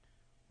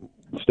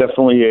 It's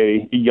definitely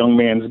a young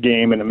man's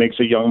game, and it makes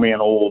a young man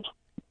old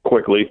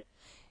quickly.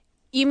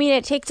 You mean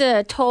it takes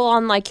a toll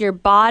on like your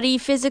body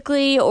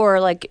physically, or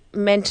like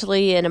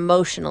mentally and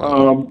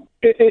emotionally?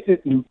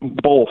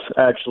 Both,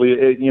 actually.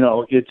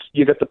 It's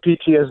you got the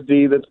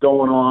PTSD that's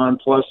going on,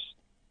 plus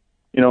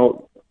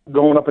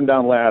going up and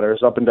down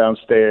ladders, up and down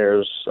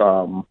stairs,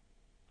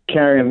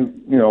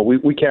 carrying.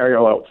 We carry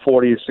about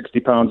 40 to 60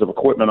 pounds of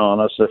equipment on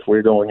us if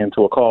we're going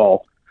into a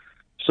call.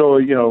 So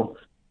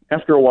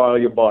after a while,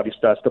 your body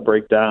starts to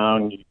break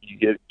down.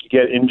 You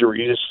get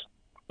injuries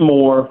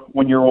more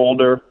when you're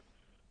older.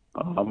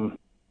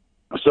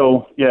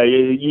 So yeah,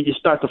 you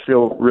start to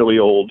feel really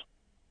old.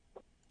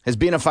 Has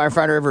being a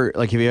firefighter ever,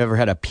 have you ever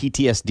had a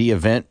PTSD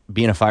event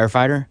being a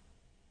firefighter?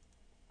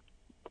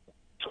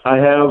 I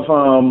have.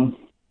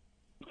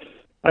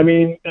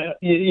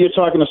 You're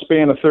talking a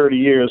span of 30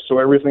 years, so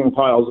everything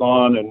piles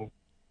on, and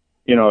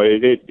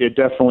it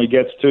definitely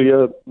gets to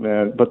you.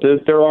 But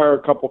there are a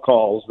couple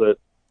calls that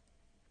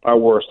are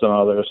worse than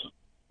others.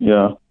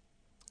 Yeah.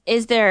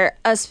 Is there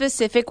a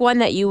specific one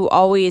that you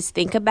always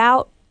think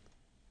about?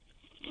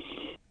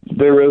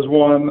 There is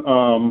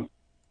one.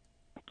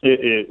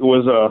 It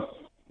was a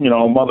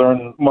mother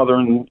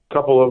and a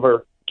couple of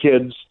her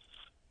kids.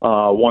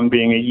 One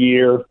being a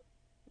year,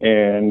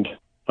 and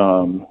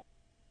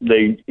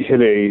they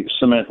hit a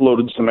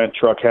loaded cement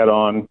truck head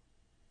on,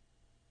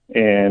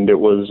 and it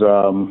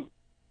wasn't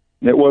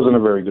a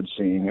very good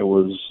scene.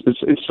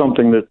 It's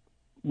something that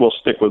will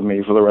stick with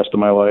me for the rest of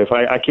my life.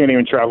 I can't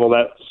even travel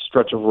that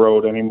stretch of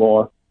road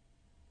anymore.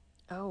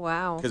 Oh,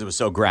 wow. Because it was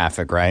so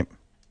graphic, right?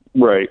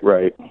 Right.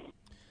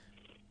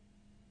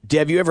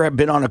 Have you ever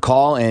been on a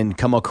call and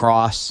come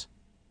across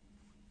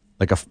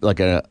like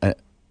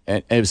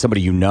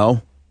somebody you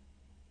know?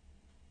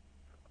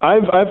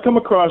 I've come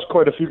across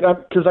quite a few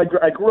because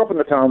I grew up in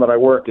the town that I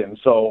work in,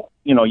 so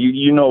you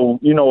know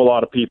a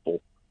lot of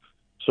people.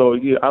 So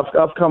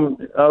I've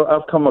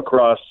come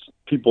across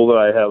people that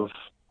I have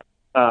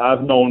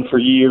I've known for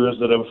years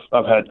that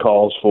I've had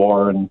calls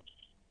for, and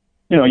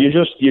you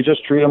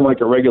just treat them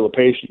like a regular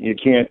patient. You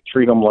can't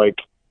treat them like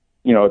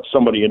it's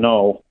somebody you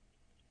know,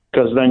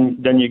 because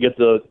then you get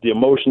the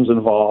emotions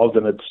involved,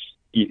 and it's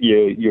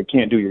you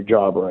can't do your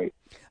job right.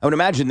 I would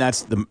imagine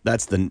that's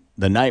the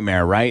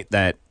nightmare, right?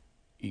 That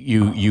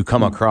you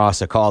come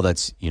across a call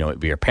that's it'd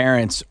be your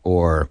parents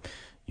or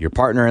your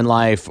partner in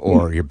life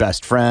or your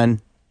best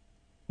friend.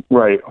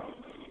 Right.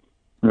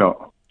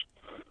 No.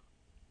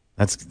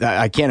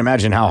 I can't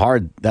imagine how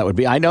hard that would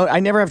be. I know I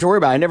never have to worry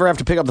about it. I never have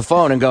to pick up the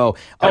phone and go,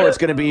 oh, it's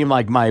going to be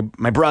like my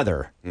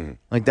brother.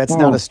 Like that's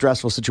not a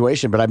stressful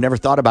situation, but I've never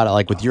thought about it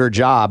like with your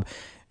job.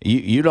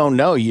 You don't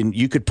know.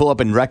 You could pull up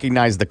and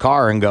recognize the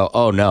car and go,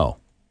 oh no.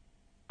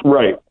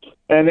 Right.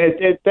 And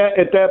at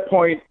that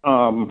point,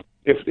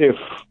 if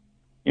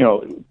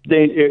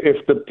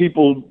the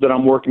people that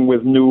I'm working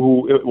with knew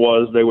who it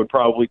was, they would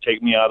probably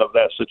take me out of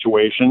that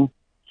situation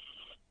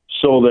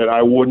so that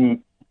I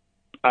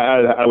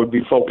would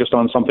be focused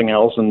on something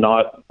else and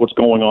not what's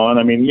going on.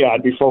 I mean, yeah,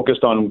 I'd be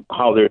focused on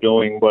how they're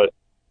doing, but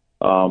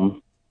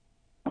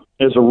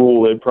as a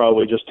rule, they'd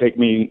probably just take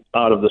me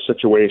out of the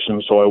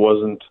situation so I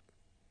wasn't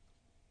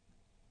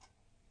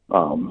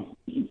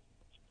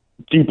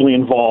deeply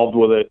involved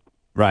with it.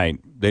 Right.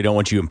 They don't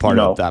want you in part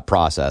of that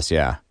process.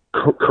 Yeah.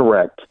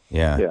 Correct.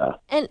 Yeah.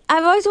 And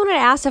I've always wanted to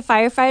ask a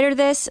firefighter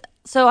this.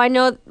 So I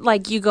know,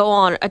 like, you go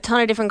on a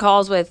ton of different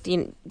calls with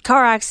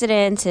car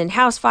accidents and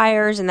house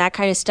fires and that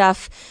kind of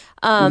stuff.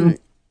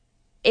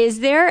 Is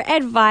there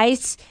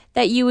advice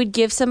that you would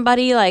give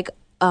somebody, like,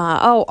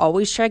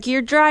 always check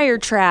your dryer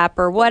trap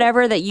or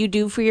whatever that you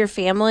do for your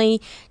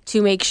family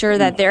to make sure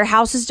that their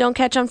houses don't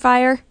catch on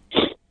fire?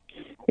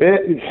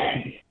 And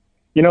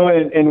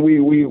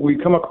we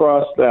come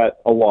across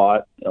that a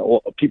lot.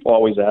 People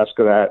always ask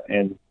that,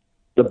 and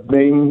the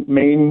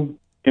main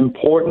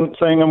important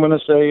thing I'm going to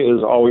say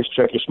is always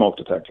check your smoke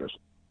detectors.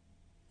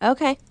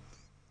 Okay.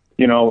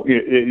 We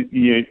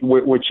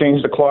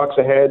change the clocks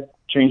ahead,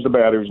 change the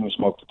batteries in your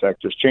smoke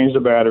detectors, change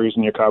the batteries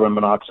in your carbon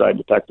monoxide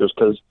detectors,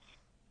 because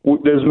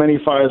there's many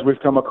fires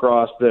we've come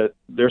across that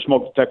their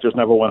smoke detectors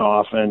never went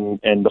off, and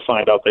to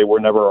find out they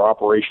were never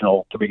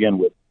operational to begin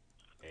with.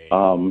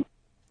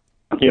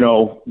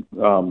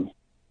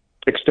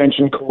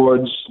 Extension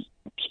cords,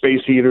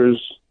 space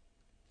heaters.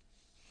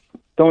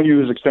 Don't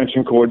use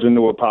extension cords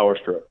into a power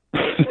strip.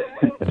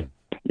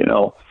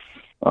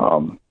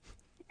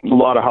 A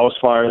lot of house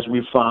fires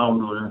we've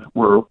found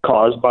were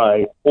caused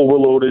by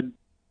overloaded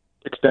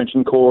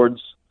extension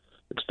cords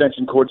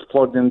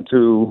plugged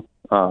into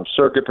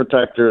circuit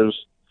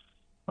protectors.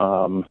 We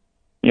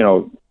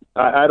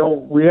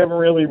haven't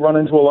really run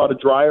into a lot of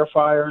dryer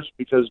fires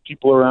because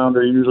people around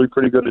are usually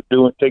pretty good at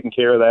taking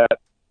care of that.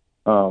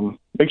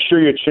 Make sure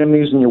your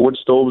chimneys and your wood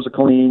stoves are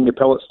clean, your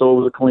pellet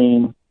stoves are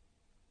clean,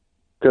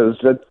 because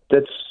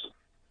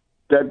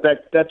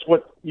that's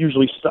what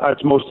usually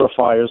starts most of the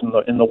fires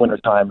in the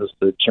wintertime is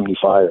the chimney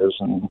fires.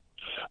 And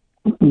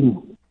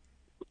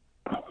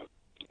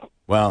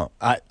well,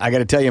 I got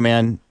to tell you,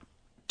 man,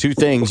 two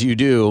things you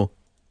do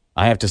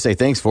I have to say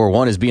thanks for.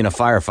 One is being a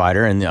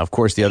firefighter, and of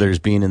course the other is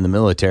being in the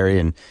military,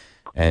 and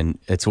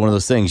it's one of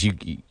those things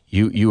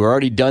you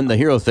already done the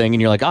hero thing,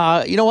 and you're like,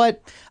 you know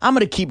what? I'm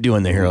going to keep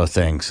doing the hero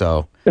thing.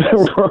 So, I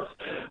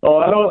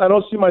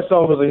don't see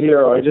myself as a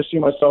hero. I just see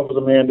myself as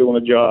a man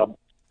doing a job.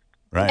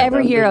 Right.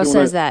 Every hero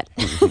says that.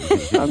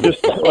 I'm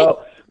just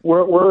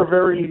we're a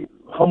very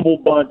humble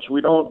bunch. We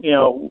don't,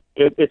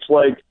 it's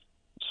like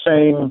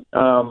saying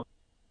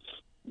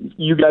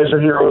you guys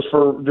are heroes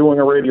for doing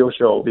a radio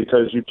show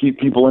because you keep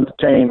people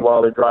entertained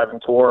while they're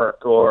driving to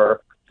work, or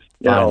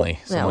finally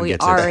someone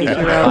gets it.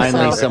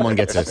 Finally, someone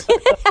gets it.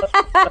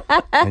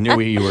 I knew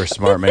you were a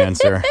smart man,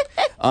 sir.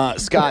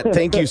 Scott,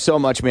 thank you so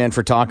much, man,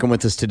 for talking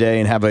with us today,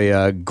 and have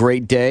a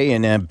great day,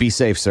 and be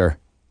safe, sir.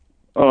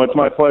 Oh, it's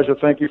my pleasure.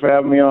 Thank you for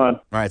having me on.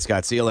 All right,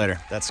 Scott. See you later.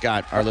 That's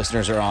Scott. Our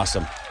listeners are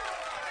awesome.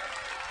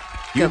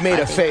 You made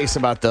a face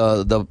about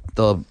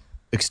the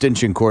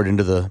extension cord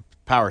into the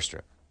power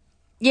strip.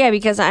 Yeah,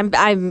 because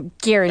I'm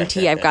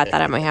guarantee I've got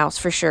that at my house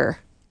for sure.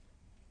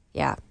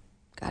 Yeah,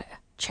 gotta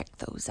check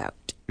those out.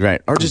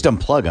 Right. Or just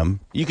unplug them.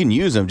 You can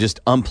use them,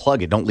 just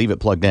unplug it. Don't leave it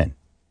plugged in.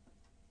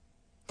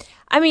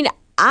 I mean,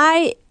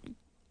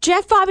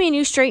 Jeff bought me a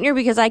new straightener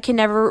because I can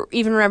never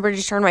even remember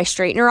to turn my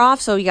straightener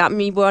off. So he got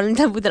me one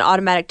with an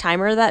automatic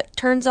timer that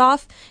turns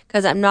off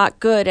because I'm not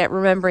good at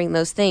remembering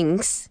those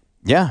things.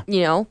 Yeah.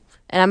 You know,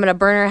 and I'm going to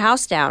burn our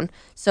house down.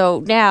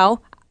 So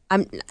now,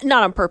 I'm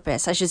not on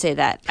purpose, I should say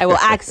that. I will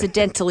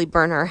accidentally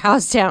burn our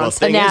house down. Well, the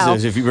so thing now,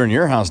 is if you burn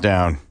your house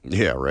down.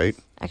 Yeah, right.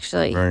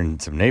 Actually. Burn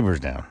some neighbors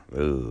down.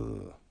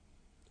 Ooh.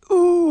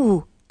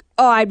 Ooh.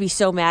 Oh, I'd be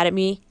so mad at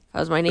me if I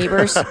was my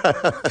neighbors.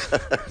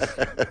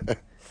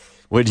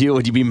 Would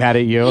you be mad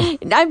at you?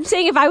 I'm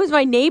saying if I was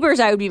my neighbors,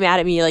 I would be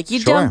mad at me. Like, you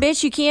Sure. dumb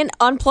bitch, you can't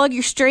unplug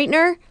your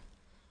straightener.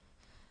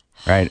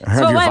 Right. Have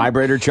So your what-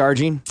 vibrator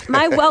charging?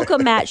 My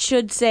welcome mat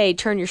should say,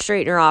 turn your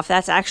straightener off.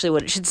 That's actually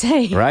what it should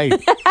say. Right.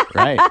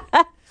 Right.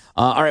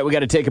 All right, we got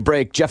to take a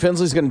break. Jeff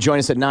Hensley's going to join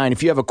us at 9.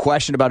 If you have a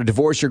question about a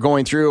divorce you're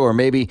going through, or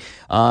maybe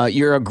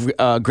you're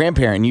a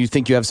grandparent and you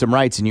think you have some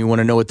rights and you want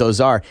to know what those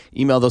are,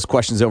 email those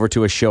questions over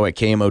to a show at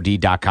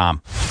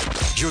KMOD.com.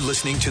 You're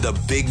listening to the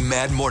Big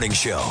Mad Morning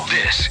Show.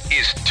 This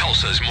is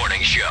Tulsa's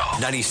Morning Show.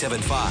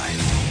 97.5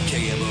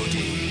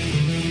 KMOD.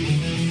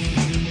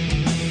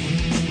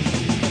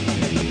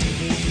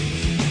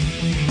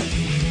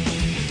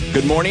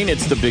 Good morning.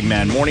 It's the Big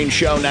Man Morning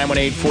Show,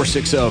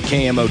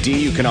 918-460-KMOD.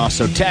 You can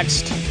also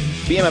text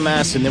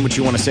BMMS and then what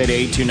you want to say to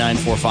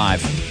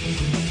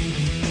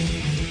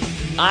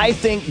 82945. I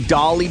think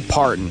Dolly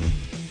Parton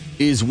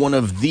is one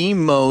of the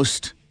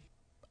most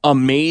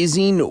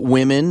amazing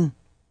women,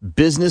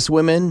 business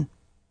women,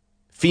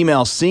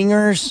 female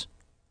singers.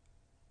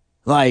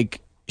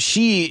 Like,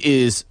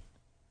 she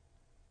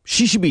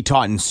should be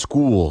taught in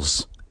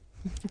schools.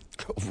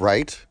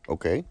 Right.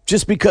 Okay.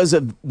 Just because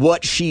of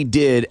what she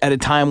did at a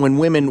time when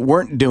women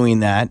weren't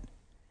doing that,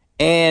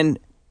 and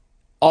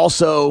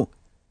also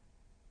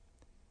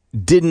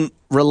didn't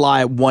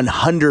rely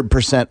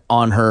 100%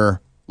 on her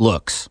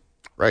looks.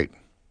 Right.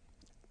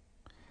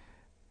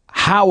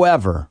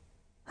 However,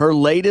 her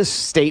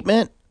latest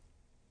statement,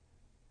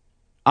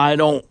 I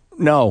don't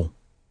know.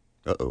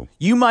 Uh-oh.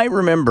 You might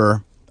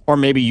remember, or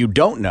maybe you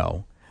don't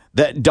know,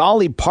 that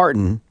Dolly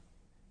Parton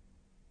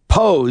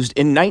posed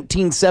in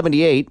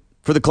 1978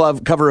 for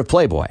the cover of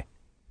Playboy.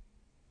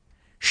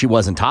 She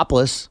wasn't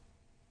topless,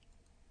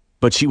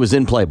 but she was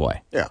in Playboy.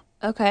 Yeah.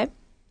 Okay.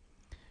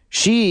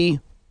 She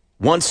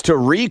wants to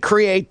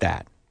recreate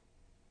that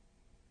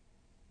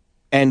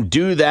and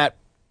do that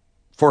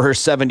for her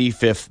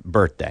 75th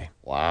birthday.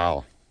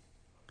 Wow.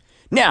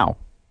 Now,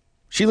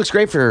 she looks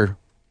great for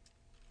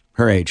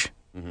her age.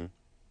 Mm-hmm.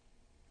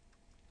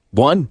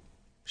 One,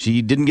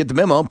 she didn't get the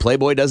memo.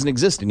 Playboy doesn't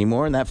exist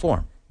anymore in that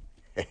form.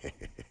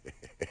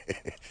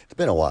 It's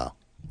been a while.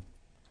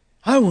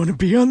 I want to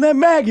be on that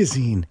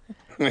magazine.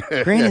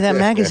 Granted, that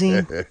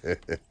magazine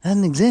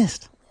doesn't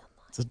exist.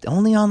 It's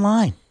only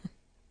online.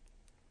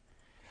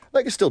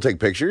 They can still take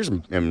pictures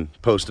and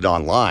post it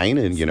online,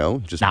 and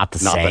just not the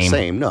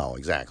same. No,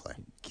 exactly.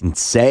 You can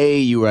say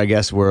you, I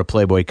guess, were a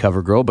Playboy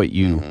cover girl, but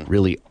you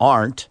really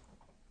aren't.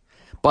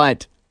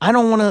 But I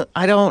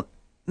don't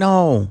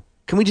know.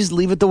 Can we just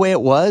leave it the way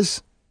it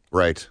was?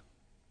 Right.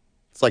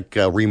 It's like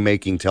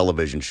remaking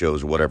television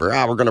shows or whatever.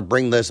 We're going to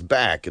bring this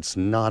back. It's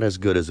not as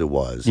good as it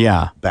was.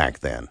 Back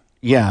then.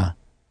 Yeah.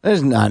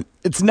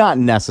 It's not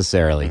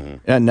necessarily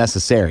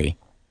necessary.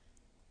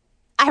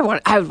 I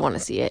would want to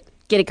see it.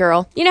 Get it,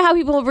 girl. You know how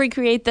people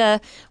recreate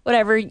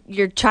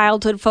your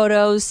childhood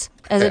photos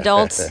as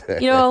adults?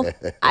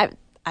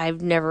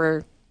 I've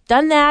never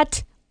done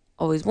that.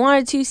 Always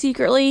wanted to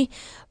secretly,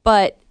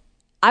 but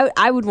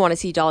I would want to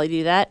see Dolly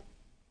do that.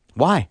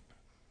 Why?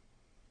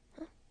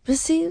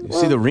 See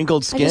the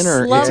wrinkled skin, she's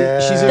or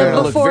either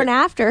the before and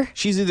after.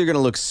 She's either going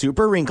to look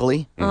super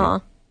wrinkly, Uh-huh.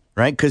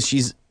 right? Because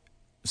she's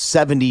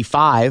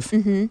 75,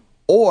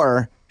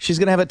 or she's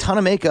going to have a ton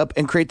of makeup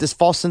and create this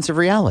false sense of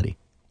reality.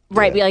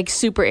 Right, be like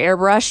super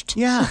airbrushed.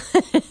 Yeah.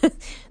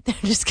 They're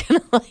just gonna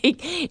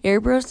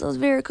airbrush those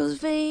varicose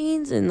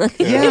veins and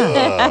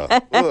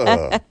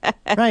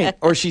Right.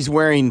 Or she's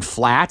wearing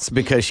flats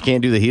because she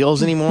can't do the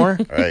heels anymore.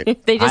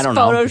 Right. They just I don't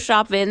know.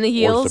 Photoshop in the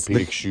heels.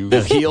 Orthopedic shoes.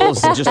 The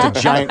heels is just a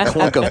giant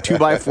clunk of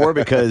 2x4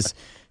 because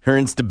her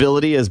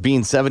instability as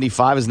being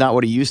 75 is not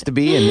what it used to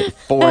be, and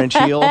 4-inch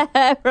heel.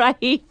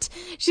 Right.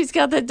 She's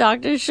got the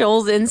Dr.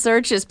 Scholl's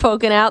insert just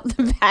poking out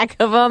the back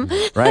of them.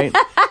 Right.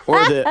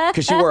 Or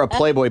because she wore a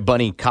Playboy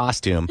bunny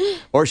costume,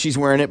 or she's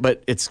wearing it,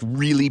 but it's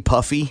really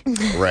puffy.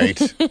 Right.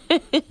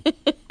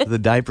 The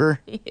diaper.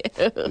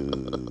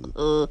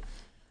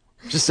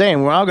 Just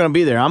saying, we're all going to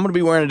be there. I'm going to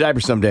be wearing a diaper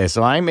someday,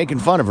 so I ain't making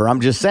fun of her.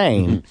 I'm just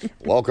saying.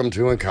 Welcome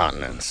to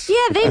incontinence. Yeah,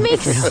 they make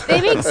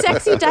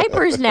sexy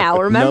diapers now.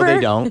 Remember? No, they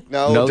don't.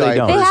 No, they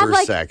don't. They have are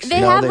like sexy.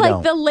 they No, have they like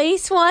don't. the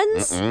lace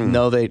ones.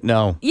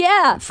 No.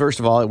 Yeah. First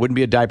of all, it wouldn't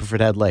be a diaper if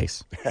it had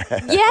lace.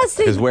 Yes.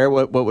 Because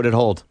what would it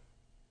hold?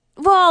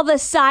 Well, the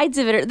sides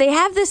of it. They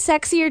have the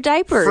sexier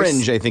diapers.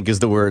 Fringe, I think, is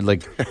the word.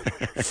 Like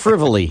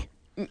frivolly.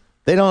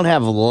 They don't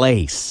have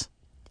lace.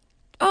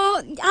 Oh,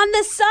 on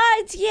the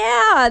sides,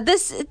 yeah.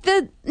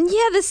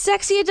 The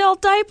sexy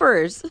adult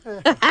diapers.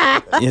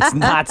 It's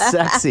not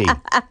sexy.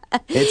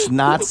 It's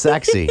not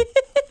sexy.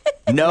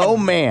 No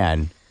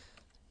man,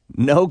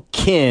 no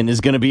kin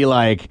is going to be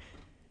like,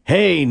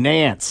 hey,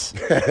 Nance.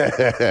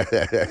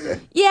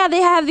 Yeah,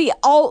 they have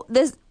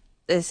this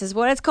is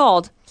what it's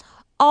called.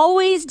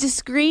 Always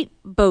discreet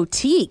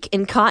boutique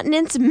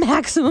incontinence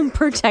maximum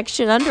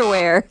protection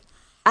underwear.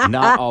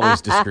 Not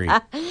always discreet.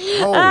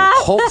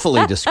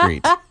 Hopefully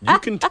discreet. You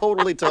can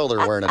totally tell they're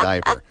wearing a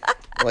diaper.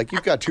 Like,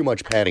 you've got too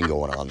much padding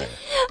going on there.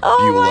 Oh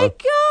Beulah. my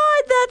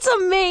God, that's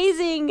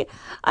amazing.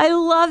 I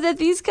love that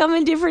these come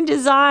in different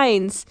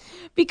designs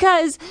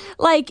because,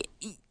 like,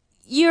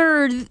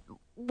 you're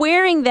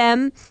wearing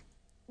them,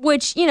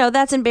 which, you know,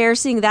 that's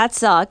embarrassing. That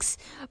sucks.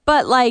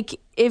 But, like,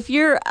 if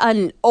you're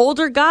an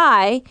older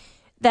guy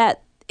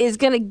that is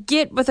going to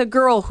get with a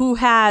girl who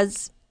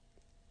has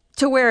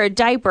to wear a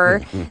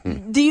diaper,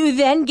 do you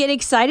then get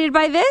excited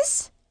by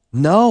this?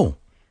 No,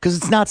 because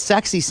it's not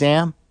sexy,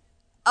 Sam.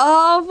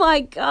 Oh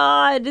my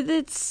God,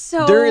 it's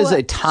so There is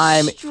a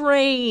time,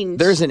 strange.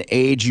 there's an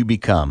age you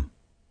become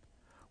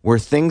where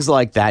things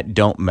like that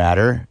don't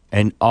matter,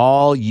 and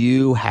all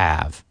you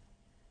have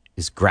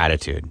is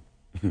gratitude.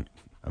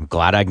 I'm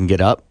glad I can get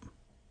up.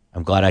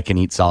 I'm glad I can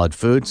eat solid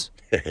foods.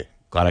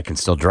 Glad I can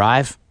still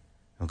drive.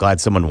 I'm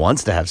glad someone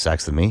wants to have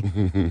sex with me.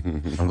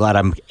 I'm glad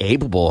I'm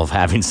capable of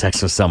having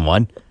sex with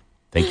someone.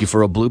 Thank you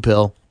for a blue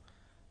pill.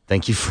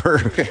 Thank you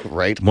for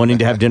wanting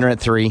to have dinner at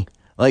 3.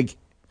 Like,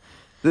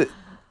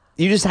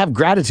 you just have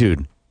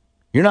gratitude.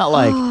 You're not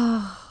like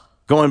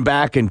going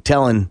back and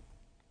telling,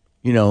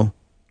 you know,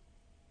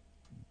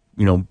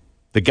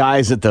 the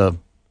guys at the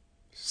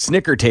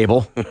snooker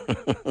table,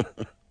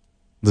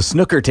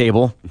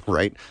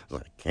 Right.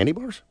 Like candy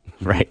bars?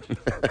 Right.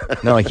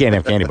 No, I can't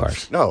have candy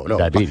bars. No.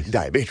 Diabetes.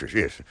 Diabetes,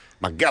 yes.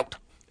 My gout.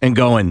 And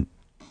going,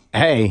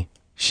 hey,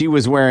 she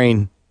was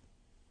wearing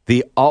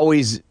the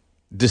always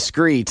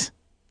discreet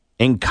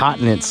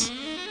incontinence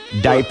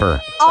diaper.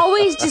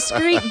 Always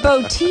discreet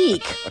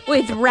boutique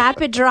with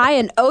rapid dry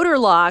and odor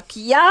lock.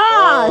 Yes.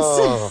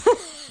 Oh.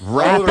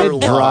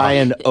 Rapid dry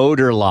and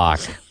odor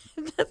lock.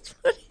 That's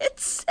what it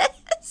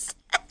says.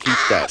 Keep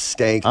that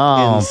stank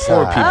Oh, inside.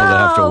 poor people that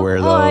have to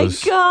wear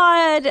those. Oh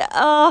my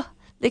God.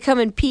 They come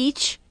in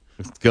peach.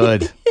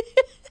 Good.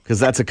 Because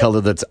that's a color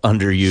that's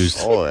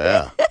underused. Oh,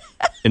 yeah.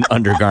 In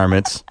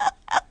undergarments.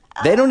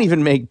 They don't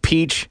even make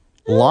peach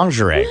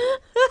lingerie.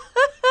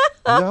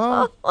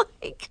 No. Oh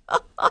my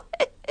God.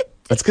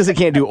 That's because they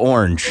can't do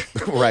orange.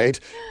 Right.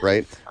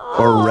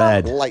 Or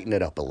red. Lighten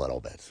it up a little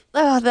bit.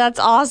 Oh, that's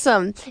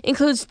awesome.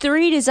 Includes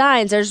 3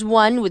 designs. There's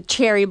one with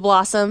cherry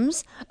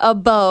blossoms, a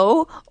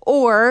bow,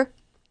 or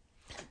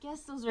I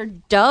guess those are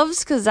doves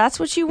because that's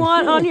what you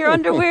want on your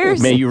underwear.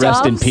 May you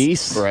rest in Doves?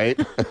 peace. Right.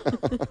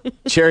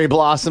 Cherry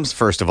blossoms.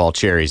 First of all,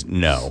 cherries,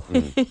 no.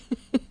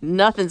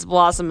 Nothing's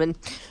blossoming.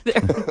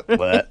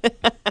 Bleh.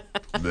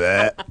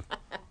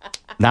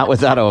 Not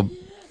without a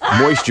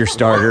moisture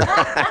starter.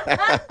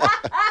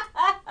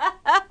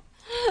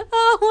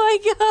 Oh my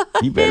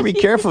God. You better be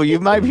careful. You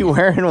might be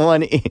wearing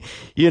one,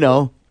 you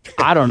know,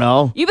 I don't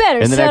know. You better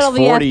in the settle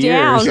next 40 the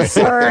F years.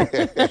 down, sir.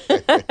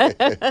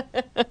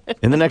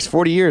 In the next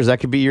 40 years, that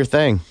could be your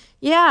thing.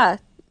 Yeah.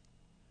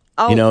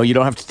 Oh. You know, you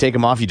don't have to take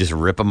them off. You just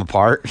rip them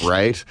apart.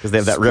 Right. Because they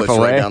have that Splits rip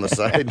away. right down the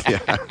side.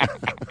 Yeah.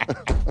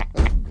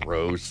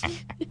 Gross.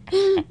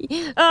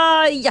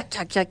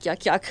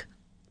 Yuck.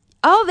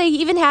 Oh, they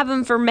even have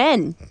them for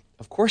men.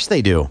 Of course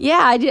they do. Yeah,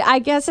 I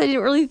guess I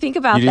didn't really think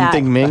about You didn't that.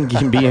 think men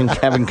can be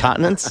have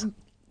incontinence?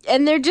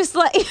 And they're just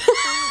like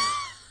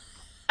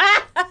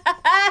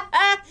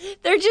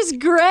they're just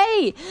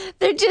gray.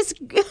 They're just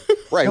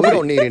Right. We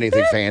don't need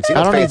anything fancy. I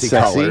No don't need fancy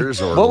sexy.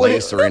 colors or What would-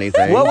 lace or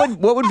anything.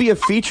 What would be a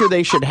feature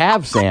they should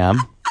have,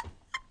 Sam,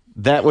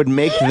 that would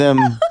make them,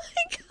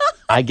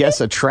 I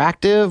guess,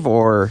 attractive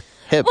or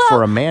hip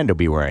for a man to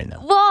be wearing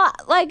them? well,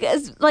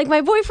 like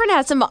my boyfriend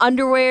has some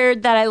underwear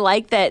that I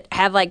like that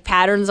have like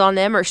patterns on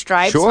them or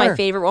stripes. Sure. My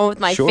favorite one with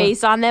my Sure.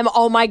 face on them.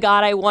 Oh my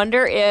God, I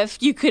wonder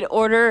if you could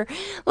order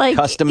like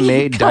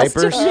Custom-made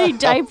diapers? Custom-made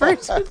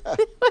diapers.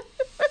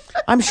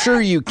 I'm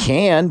sure you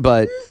can,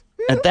 but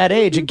at that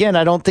age, again,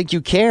 I don't think you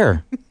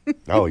care.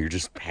 No, you're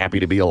just happy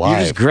to be alive.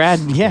 You're just glad,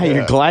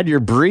 you're glad you're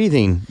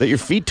breathing, that your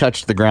feet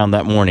touched the ground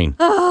that morning.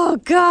 Oh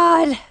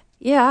God.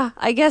 Yeah,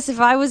 I guess if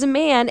I was a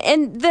man,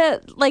 and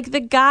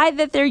the guy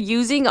that they're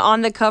using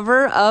on the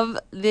cover of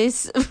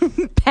this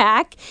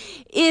pack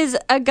is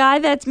a guy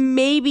that's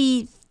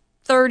maybe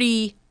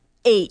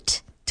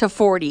 38 to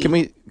 40. Can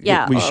we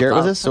share it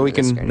with us so we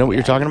can know what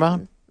you're talking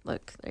about?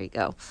 Look, there you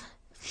go.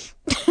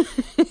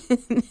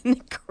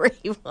 The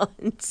gray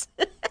ones.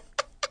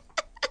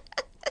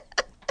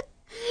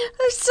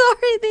 I'm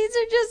sorry, these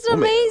are just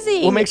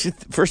amazing. What makes you,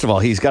 first of all,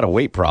 he's got a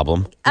weight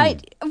problem. Well,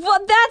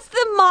 that's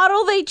the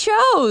model they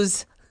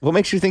chose. What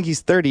makes you think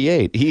he's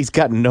 38? He's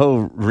got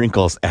no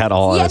wrinkles at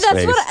all on Yeah, his that's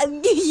face. what.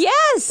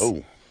 Yes.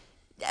 Oh.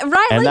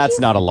 Right, And like that's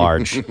not a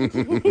large.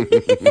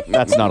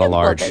 That's not a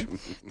large.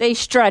 They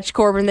stretch,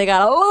 Corbin. They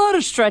got a lot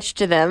of stretch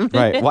to them.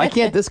 Right. Why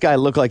can't this guy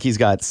look like he's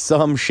got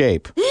some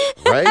shape?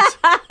 Right?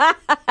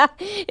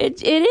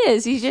 It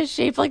is. He's just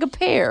shaped like a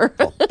pear.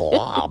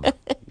 Blob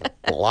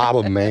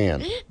of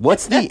man.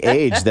 What's the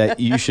age that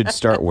you should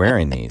start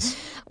wearing these?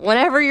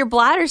 Whenever your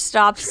bladder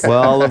stops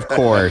Well, of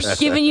course.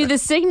 giving you the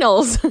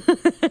signals.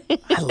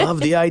 I love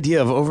the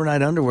idea of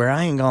overnight underwear.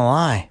 I ain't gonna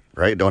lie.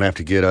 Right? Don't have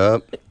to get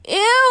up.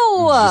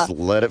 Ew. Just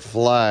let it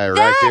fly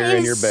right there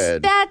in your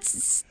bed.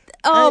 That's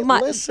oh Hey, my!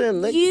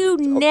 listen, you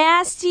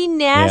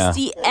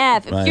nasty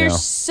F. If I you're know.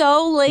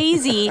 so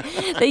lazy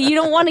that you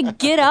don't want to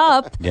get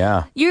up,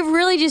 Yeah. you're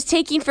really just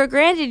taking for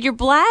granted your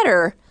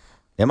bladder.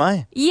 Am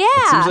I? Yeah.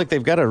 It seems like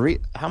they've got to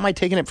How am I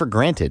taking it for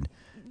granted?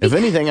 If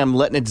anything, I'm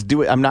letting it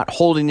do it. I'm not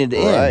holding it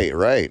in.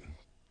 Right.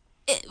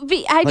 I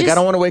I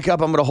don't want to wake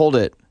up. I'm going to hold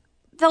it.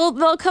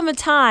 There'll come a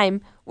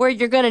time where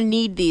you're going to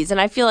need these,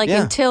 and I feel like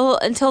Yeah. until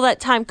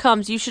that time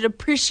comes, you should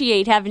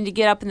appreciate having to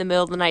get up in the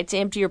middle of the night to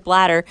empty your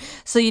bladder,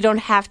 so you don't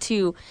have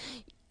to.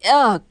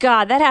 Oh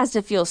God, that has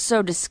to feel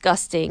so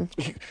disgusting.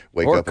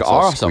 Wake Or up, it's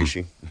all awesome.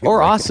 squishy.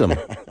 Or awesome.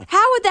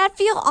 How would that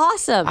feel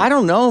awesome? I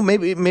don't know.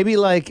 Maybe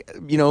like,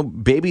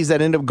 babies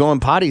that end up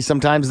going potty,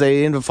 sometimes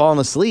they end up falling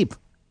asleep.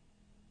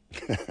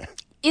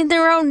 In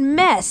their own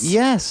mess.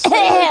 Yes. Hell,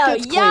 It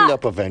gets cleaned yeah.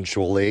 up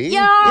eventually.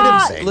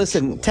 Yeah.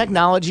 Listen,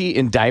 technology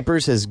in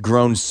diapers has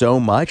grown so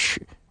much,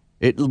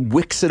 it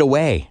wicks it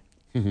away.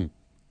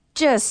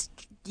 Just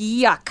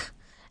yuck.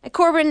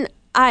 Corbin,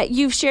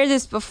 you've shared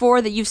this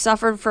before that you've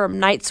suffered from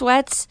night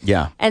sweats.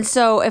 Yeah. And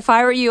so if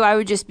I were you, I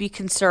would just be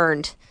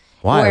concerned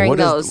Why? wearing What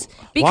is- those.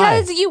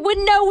 Because why? you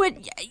wouldn't know what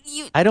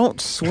you. I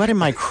don't sweat in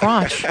my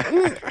crotch.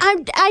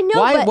 I know,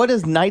 Why? but What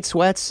is night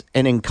sweats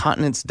and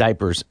incontinence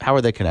diapers? How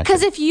are they connected?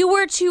 because if you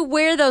were to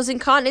wear those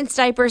incontinence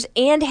diapers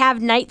and have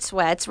night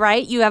sweats,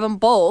 right? You have them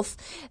both.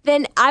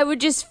 Then I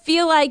would just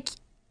feel like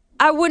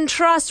I wouldn't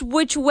trust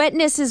which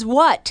wetness is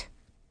what.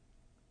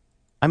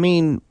 I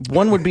mean,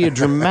 one would be a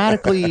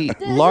dramatically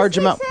large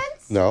amount.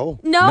 No.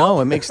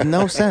 No, it makes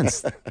no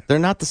sense. They're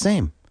not the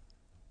same.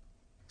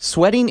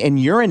 Sweating and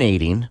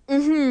urinating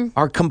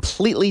are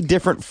completely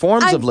different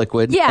forms of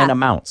liquid yeah. and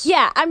amounts.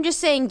 Yeah, I'm just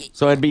saying.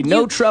 So it'd be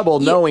no trouble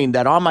knowing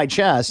that on my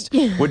chest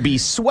would be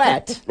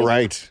sweat.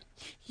 Right.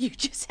 You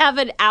just have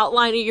an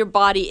outline of your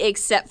body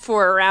except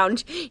for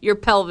around your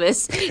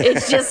pelvis.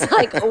 It's just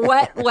like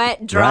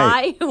wet,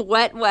 dry,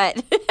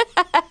 wet.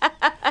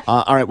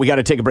 All right, we got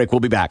to take a break. We'll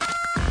be back.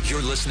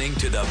 You're listening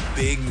to the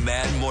Big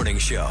Mad Morning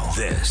Show.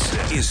 This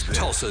is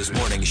Tulsa's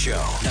Morning Show.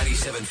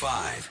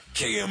 97.5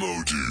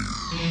 KMOD.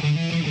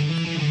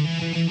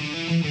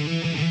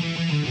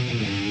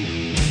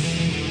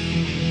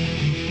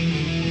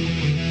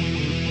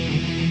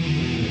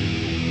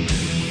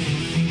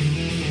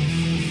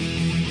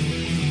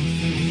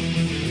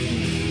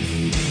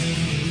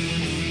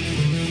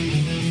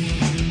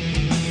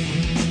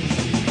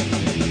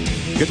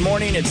 Good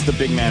morning. It's the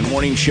Big Man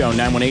Morning Show,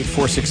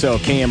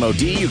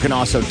 918-460-KMOD. You can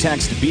also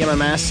text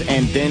BMMS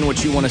and then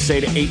what you want to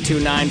say to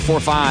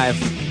 82945.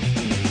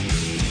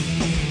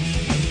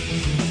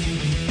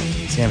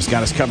 Sam's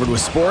got us covered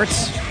with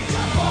sports.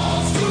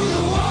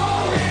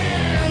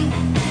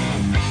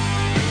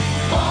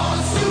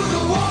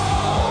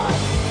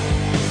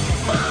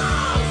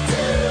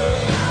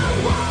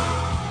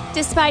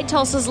 Despite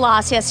Tulsa's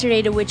loss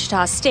yesterday to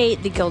Wichita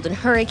State, the Golden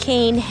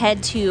Hurricane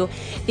head to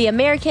the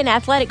American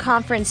Athletic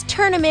Conference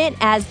tournament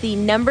as the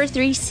number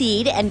 3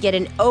 seed and get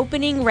an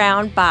opening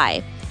round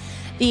bye.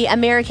 The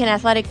American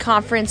Athletic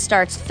Conference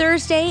starts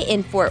Thursday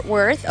in Fort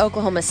Worth.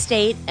 Oklahoma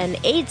State, an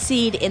 8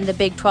 seed in the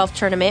Big 12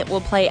 tournament,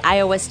 will play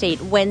Iowa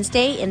State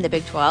Wednesday in the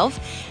Big 12.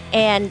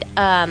 And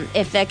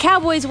if the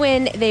Cowboys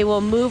win, they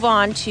will move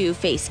on to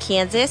face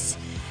Kansas.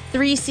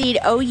 3 seed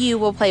OU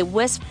will play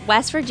West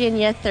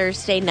Virginia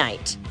Thursday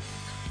night.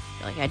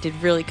 I feel like I did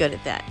really good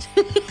at that.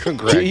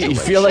 Congratulations. Do you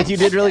feel like you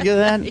did really good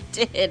at that?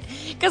 I did.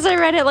 Because I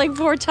read it like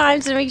 4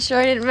 times to make sure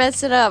I didn't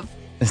mess it up.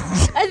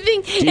 I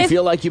think. Do you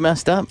feel like you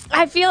messed up?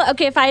 I feel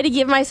okay. If I had to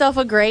give myself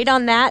a grade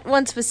on that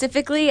one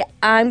specifically,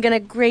 I'm gonna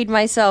grade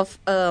myself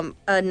a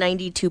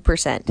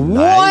 92%.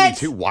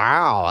 92.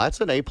 Wow, that's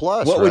an A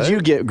plus. What would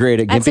you get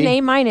graded, Gimpy? That's an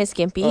A minus,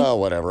 Gimpy. Oh,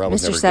 whatever. I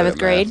was Mr. never Seventh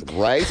good at math. grade.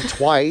 Right,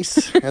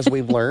 twice, as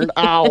we've learned.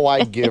 Oh,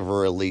 I'd give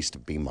her at least a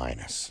B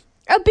minus.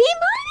 A B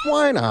minus?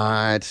 Why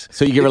not?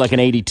 So you give her like an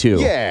 82?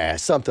 Yeah,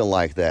 something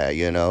like that.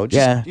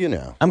 Just,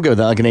 Yeah. I'm good with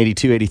that, like an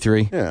 82,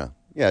 83.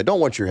 Yeah. Don't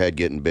want your head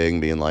getting big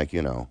and being like,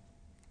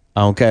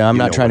 Okay, I'm You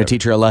not know trying to whatever.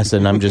 teach her a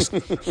lesson. I'm just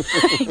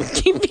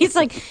Gimpy's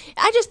like,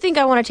 I just think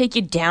I want to take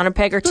you down a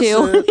peg or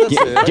two.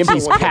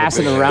 Gimpy's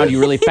passing around you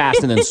really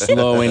fast and then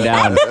slowing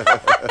down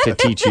to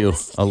teach you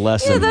a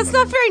lesson. Yeah, that's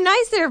not very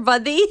nice there,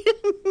 buddy.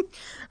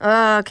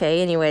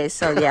 Okay, anyways,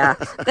 so yeah.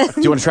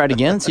 Do you want to try it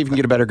again? See if you can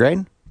get a better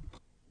grade?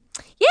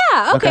 Yeah,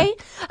 Yeah, okay.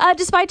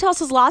 Despite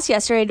Tulsa's loss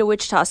yesterday to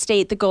Wichita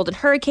State, the Golden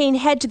Hurricane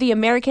head to the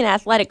American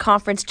Athletic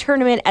Conference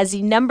tournament as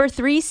the number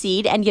 3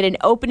 seed and get an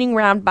opening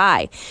round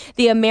bye.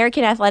 The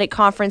American Athletic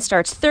Conference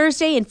starts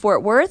Thursday in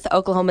Fort Worth.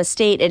 Oklahoma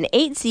State, an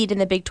 8 seed in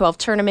the Big 12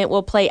 tournament,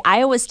 will play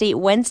Iowa State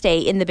Wednesday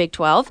in the Big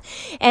 12.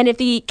 And if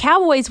the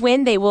Cowboys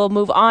win, they will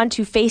move on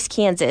to face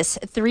Kansas.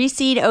 3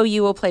 seed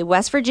OU will play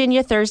West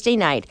Virginia Thursday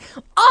night.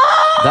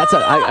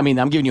 I mean,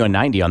 I'm giving you a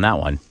 90 on that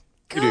one.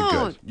 You did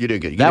good. You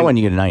did good. That one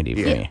you get a 90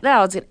 for me. That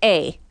was an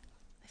A.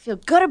 I feel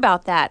good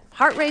about that.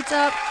 Heart rate's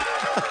up.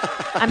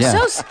 I'm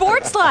so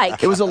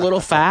sports-like. It was a little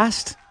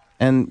fast,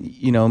 and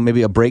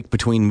maybe a break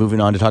between moving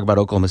on to talk about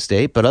Oklahoma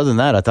State. But other than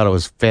that, I thought it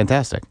was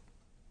fantastic.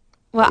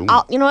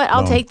 Well, you know what?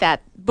 I'll take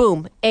that.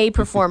 Boom. A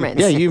performance.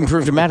 Yeah, you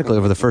improved dramatically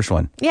over the first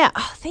one. Yeah.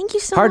 Oh, thank you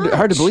so much.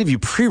 Hard to believe you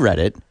pre-read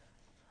it.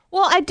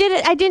 Well, I did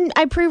it.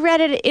 I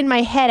pre-read it in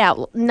my head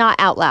not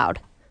out loud.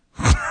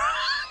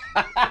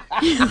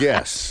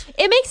 Yes.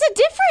 It makes a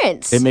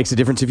difference. It makes a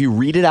difference if you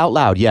read it out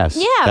loud, yes.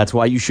 Yeah. That's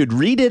why you should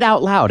read it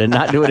out loud and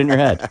not do it in your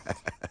head.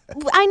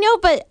 I know,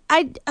 but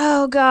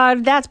oh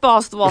God, that's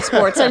Balls to the Wall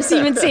Sports. I'm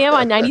Steve and Sam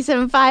on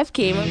 97.5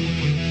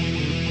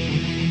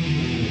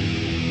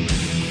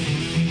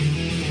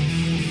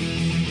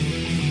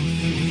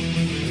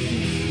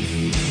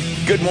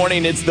 KMOD. Good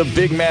morning. It's the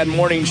Big Mad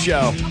Morning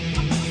Show.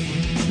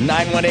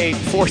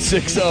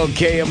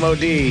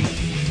 918-460-KMOD.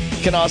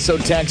 You can also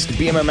text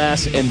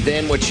BMMS and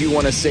then what you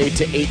want to say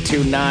to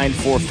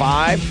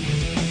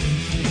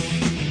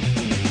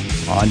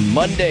 82945. On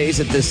Mondays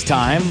at this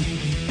time,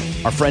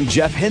 our friend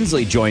Jeff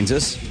Hensley joins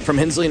us from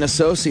Hensley &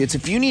 Associates.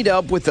 If you need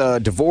help with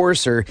a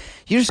divorce or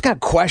you just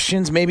got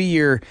questions, maybe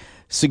your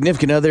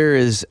significant other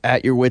is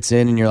at your wit's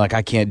end and you're like,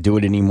 I can't do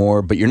it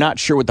anymore, but you're not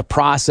sure what the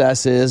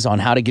process is on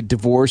how to get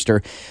divorced,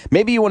 or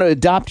maybe you want to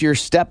adopt your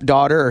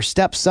stepdaughter or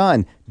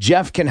stepson,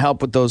 Jeff can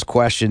help with those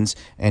questions,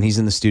 and he's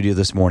in the studio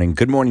this morning.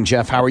 Good morning,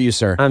 Jeff. How are you,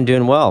 sir? I'm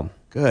doing well.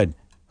 Good.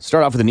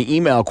 Start off with an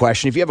email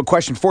question. If you have a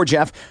question for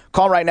Jeff,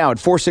 call right now at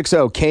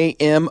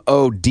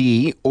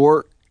 460-KMOD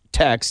or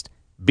text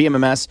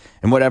BMMS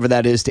and whatever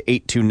that is to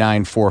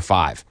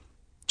 82945.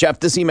 Jeff,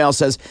 this email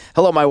says,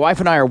 hello, my wife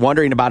and I are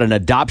wondering about an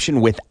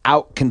adoption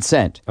without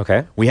consent.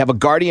 Okay. We have a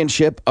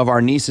guardianship of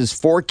our niece's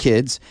 4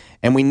 kids,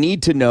 and we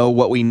need to know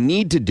what we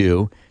need to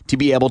do to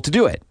be able to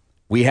do it.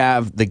 We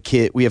have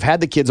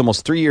had the kids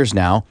almost 3 years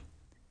now.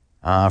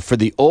 For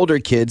the older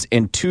kids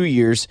and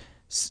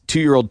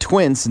 2-year-old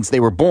twins since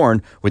they were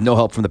born with no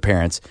help from the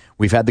parents.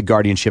 We've had the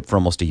guardianship for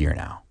almost a year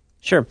now.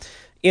 Sure.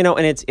 And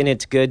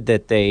it's good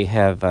that they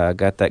have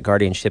got that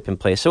guardianship in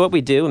place. So what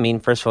we do,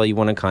 first of all, you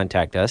want to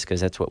contact us because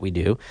that's what we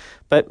do.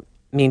 But,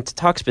 to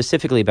talk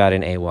specifically about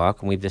an AWOC,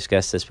 and we've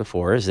discussed this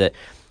before, is that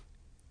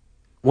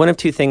one of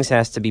two things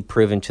has to be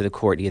proven to the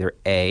court. Either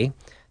A,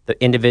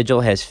 the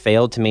individual has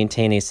failed to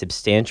maintain a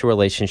substantial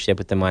relationship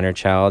with the minor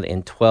child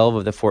in 12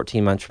 of the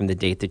 14 months from the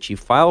date that you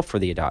file for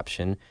the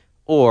adoption,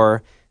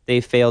 or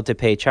they failed to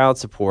pay child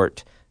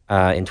support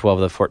in 12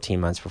 of the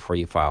 14 months before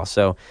you file.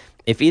 So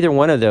if either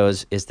one of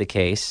those is the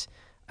case,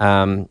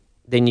 then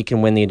you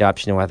can win the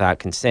adoption without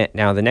consent.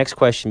 Now, the next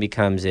question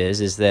becomes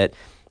is that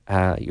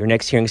your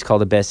next hearing is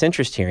called a best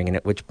interest hearing, and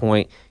at which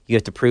point you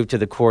have to prove to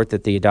the court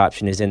that the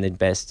adoption is in the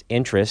best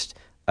interest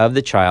of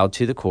the child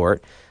to the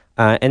court.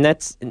 And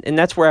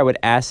that's where I would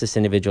ask this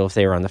individual if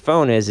they were on the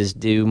phone is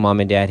do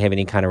mom and dad have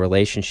any kind of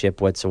relationship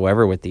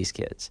whatsoever with these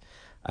kids?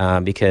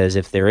 Because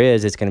if there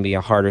is, it's going to be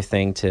a harder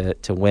thing to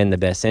win the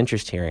best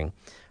interest hearing.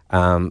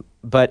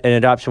 But an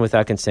adoption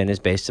without consent is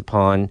based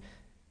upon,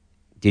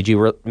 did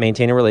you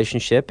maintain a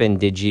relationship and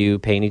did you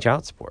pay any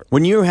child support?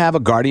 When you have a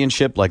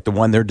guardianship like the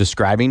one they're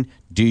describing,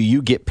 do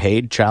you get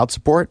paid child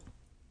support?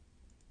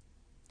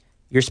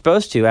 You're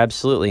supposed to,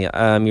 absolutely.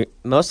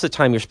 Most of the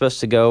time you're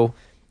supposed to go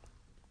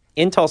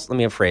in Tulsa. Let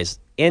me rephrase.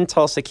 In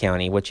Tulsa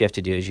County, what you have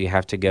to do is you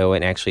have to go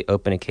and actually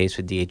open a case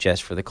with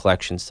DHS for the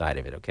collection side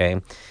of it,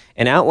 okay?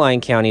 In outlying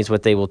counties,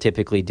 what they will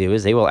typically do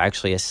is they will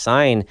actually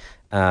assign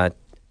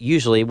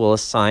usually will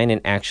assign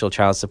an actual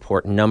child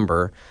support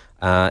number,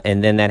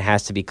 and then that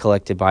has to be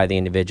collected by the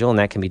individual, and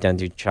that can be done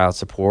through child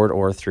support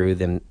or through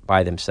them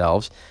by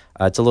themselves.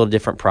 It's a little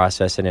different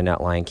process in an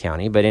outlying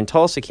county, but in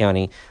Tulsa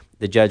County,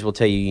 the judge will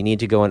tell you need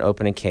to go and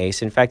open a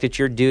case. In fact, it's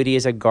your duty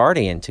as a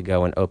guardian to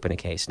go and open a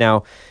case.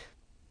 Now,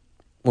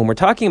 when we're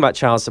talking about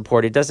child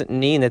support, it doesn't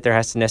mean that there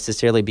has to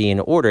necessarily be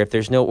an order. If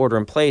there's no order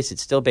in place,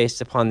 it's still based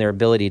upon their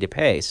ability to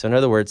pay. So in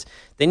other words,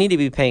 they need to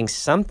be paying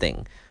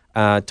something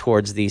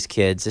towards these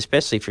kids,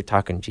 especially if you're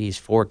talking,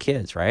 4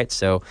 kids, right?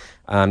 So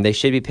they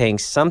should be paying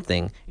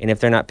something, and if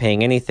they're not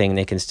paying anything,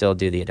 they can still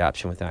do the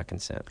adoption without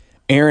consent.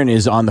 Aaron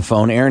is on the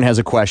phone. Aaron has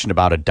a question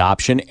about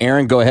adoption.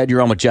 Aaron, go ahead.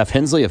 You're on with Jeff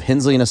Hensley of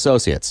Hensley &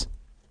 Associates.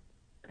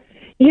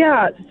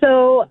 Yeah,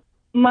 so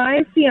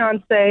my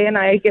fiance and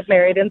I get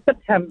married in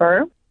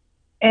September,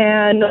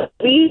 and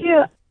we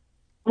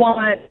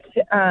want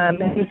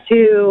him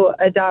to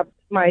adopt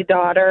my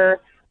daughter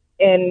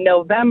in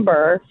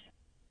November.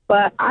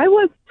 But I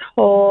was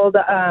told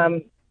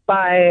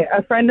by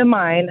a friend of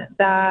mine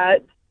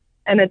that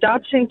an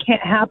adoption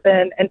can't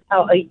happen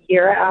until a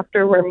year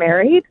after we're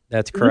married.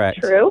 That's Is this correct.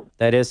 true?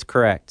 That is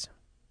correct.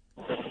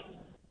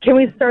 Can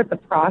we start the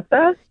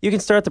process? You can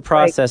start the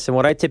process, and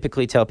what I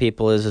typically tell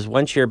people is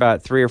once you're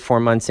about 3 or 4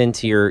 months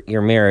into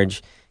your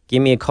marriage,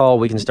 give me a call.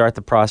 We can start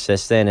the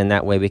process then, and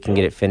that way we can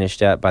get it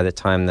finished up by the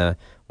time the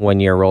 1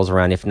 year rolls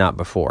around, if not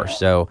before.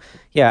 So,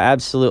 yeah,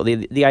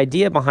 absolutely. The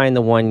idea behind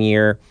the 1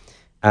 year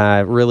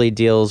really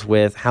deals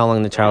with how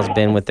long the child's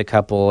been with the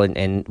couple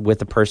and with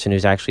the person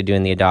who's actually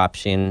doing the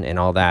adoption and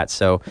all that.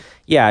 So,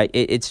 yeah,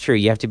 it's true.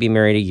 You have to be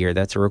married a year.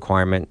 That's a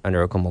requirement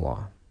under Oklahoma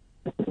law.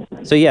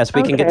 So, yes,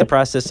 we can get the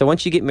process. So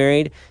once you get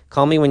married,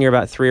 call me when you're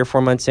about 3 or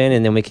 4 months in,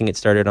 and then we can get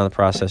started on the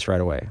process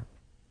right away.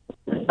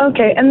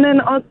 Okay, and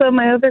then also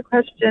my other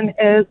question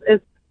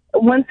is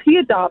once he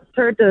adopts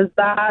her, does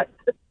that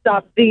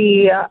stop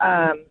the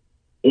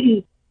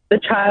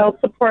child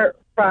support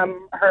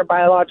from her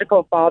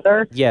biological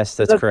father? Yes,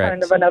 that's correct.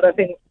 Kind of another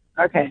thing.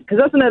 Okay, because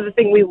that's another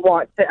thing we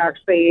want to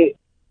actually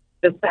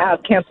just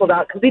have canceled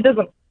out because he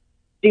doesn't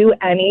do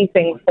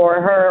anything for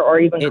her or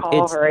even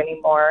call her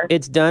anymore.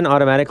 It's done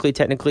automatically,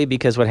 technically,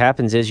 because what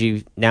happens is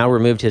you've now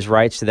removed his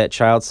rights to that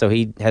child, so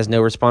he has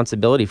no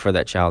responsibility for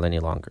that child any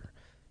longer.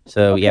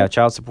 So, yeah,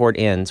 child support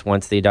ends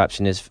once the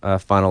adoption is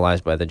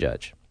finalized by the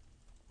judge.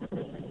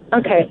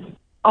 Okay,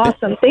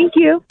 awesome. Thank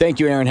you. Thank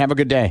you, Aaron. Have a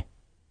good day.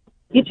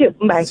 You too.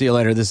 Bye. See you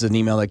later. This is an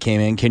email that came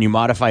in. Can you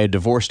modify a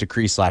divorce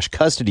decree /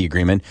 custody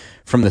agreement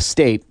from the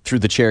state through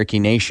the Cherokee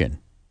Nation?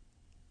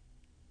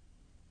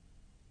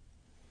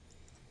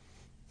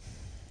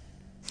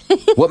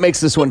 What makes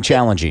this one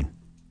challenging?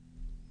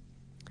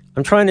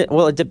 I'm trying to,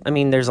 well,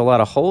 there's a lot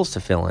of holes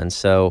to fill in.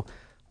 So,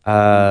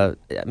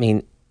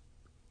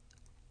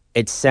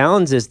 it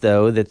sounds as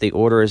though that the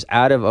order is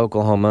out of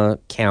Oklahoma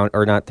county,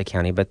 or not the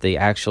county, but the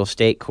actual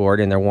state court,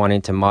 and they're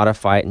wanting to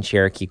modify it in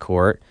Cherokee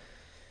court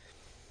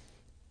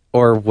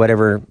or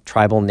whatever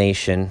tribal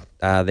nation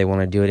they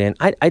want to do it in.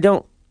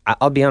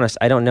 I'll be honest,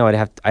 I don't know.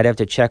 I'd have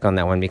to check on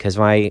that one because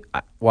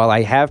while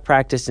I have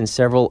practiced in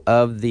several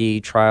of the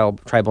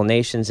tribal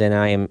nations, and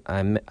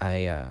I'm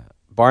a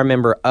bar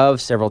member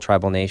of several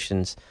tribal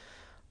nations,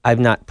 I've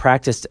not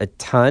practiced a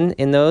ton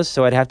in those.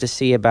 So I'd have to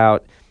see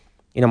about.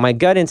 My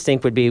gut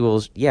instinct would be,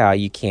 well, yeah,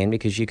 you can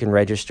because you can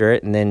register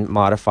it and then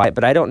modify it.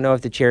 But I don't know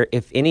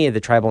if any of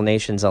the tribal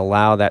nations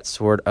allow that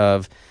sort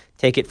of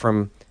take it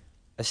from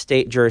a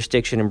state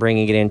jurisdiction and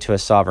bringing it into a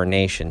sovereign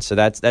nation. So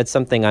that's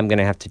something I'm going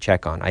to have to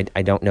check on. I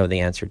don't know the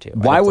answer to.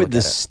 Why would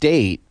the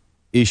state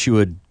issue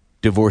a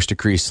divorce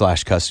decree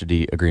 /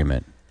 custody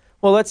agreement?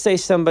 Well, let's say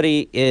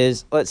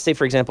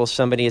for example,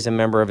 somebody is a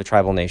member of a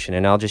tribal nation,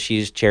 and I'll just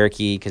use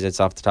Cherokee because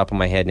it's off the top of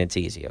my head and it's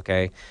easy,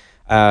 okay?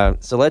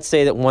 So let's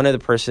say that one of the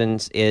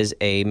persons is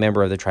a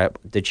member of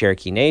the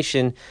Cherokee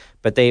Nation,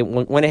 but they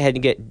went ahead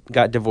and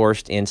got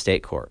divorced in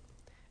state court.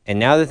 And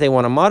now that they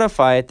want to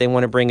modify it, they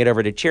want to bring it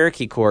over to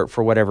Cherokee court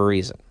for whatever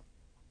reason.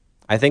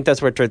 I think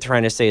that's what they're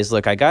trying to say is,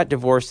 look, I got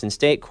divorced in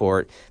state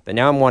court, but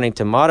now I'm wanting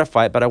to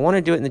modify it, but I want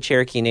to do it in the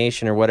Cherokee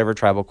Nation or whatever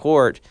tribal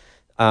court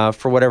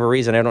for whatever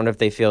reason. I don't know if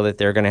they feel that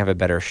they're going to have a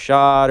better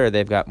shot or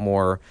they've got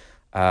more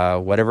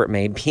whatever it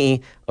may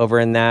be over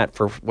in that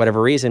for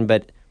whatever reason,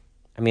 but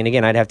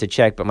again, I'd have to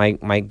check, but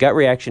my gut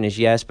reaction is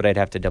yes, but I'd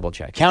have to double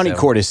check. County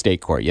court is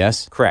state court,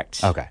 yes?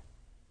 Correct. Okay.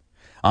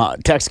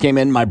 Text came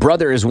in. My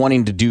brother is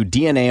wanting to do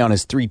DNA on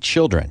his 3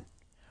 children.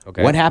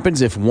 Okay. What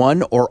happens if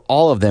one or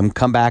all of them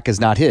come back as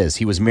not his?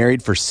 He was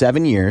married for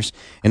 7 years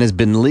and has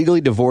been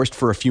legally divorced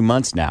for a few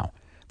months now.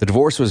 The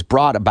divorce was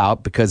brought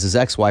about because his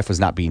ex-wife was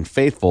not being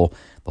faithful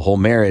the whole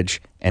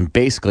marriage and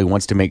basically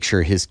wants to make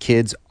sure his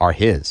kids are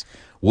his.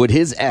 Would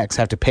his ex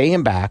have to pay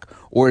him back,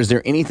 or is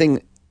there any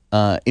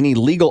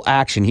legal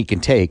action he can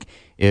take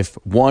if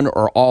one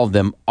or all of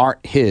them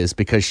aren't his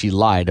because she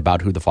lied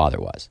about who the father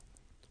was?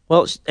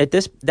 Well,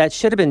 that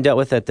should have been dealt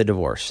with at the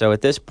divorce. So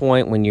at this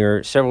point, when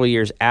you're several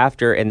years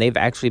after and they've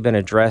actually been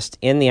addressed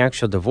in the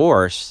actual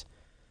divorce,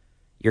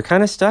 you're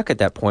kind of stuck at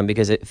that point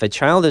because if a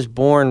child is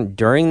born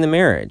during the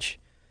marriage,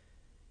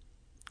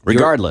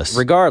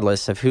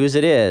 regardless of whose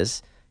it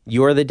is,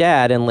 you're the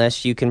dad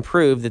unless you can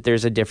prove that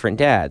there's a different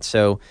dad.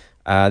 So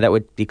that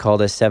would be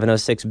called a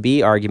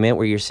 706B argument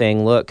where you're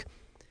saying, look,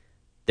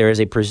 there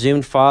is a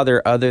presumed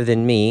father other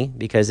than me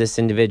because this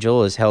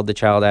individual has held the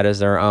child out as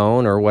their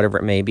own or whatever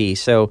it may be.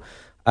 So,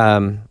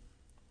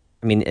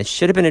 it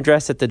should have been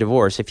addressed at the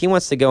divorce. If he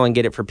wants to go and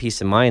get it for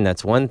peace of mind,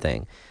 that's one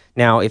thing.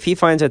 Now, if he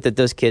finds out that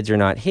those kids are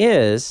not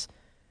his,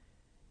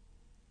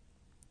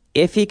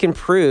 if he can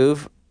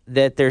prove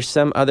that there's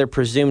some other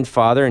presumed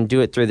father and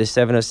do it through the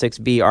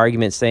 706B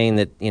argument saying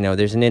that,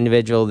 there's an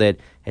individual that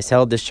has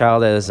held this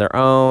child as their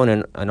own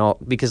and all,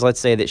 because let's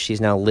say that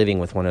she's now living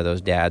with one of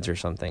those dads or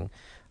something,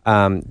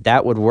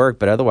 that would work,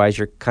 but otherwise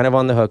you're kind of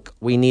on the hook.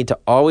 We need to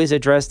always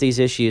address these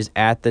issues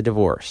at the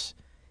divorce.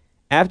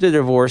 After the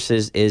divorce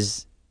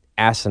is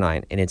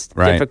asinine and it's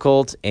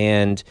difficult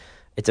and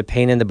it's a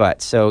pain in the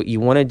butt. So you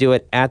want to do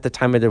it at the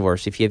time of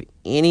divorce. If you have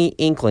any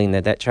inkling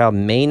that child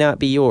may not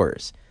be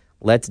yours,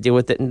 let's deal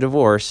with it in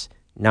divorce,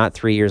 not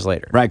 3 years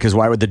later. Right, because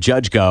why would the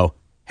judge go,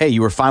 hey, you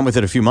were fine with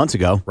it a few months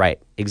ago.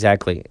 Right,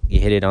 exactly.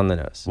 You hit it on the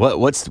nose.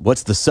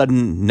 What's the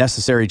sudden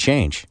necessary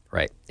change?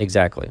 Right,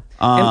 exactly.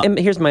 And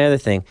here's my other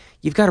thing.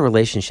 You've got a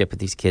relationship with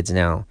these kids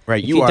now.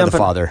 Right, If you are dump the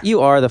father. You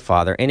are the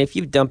father. And if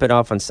you dump it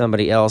off on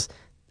somebody else,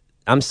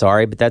 I'm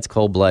sorry, but that's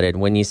cold-blooded.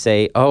 When you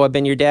say, oh, I've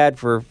been your dad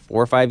for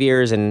 4 or 5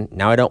 years and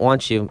now I don't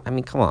want you. I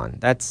mean, come on.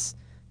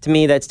 To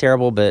me, that's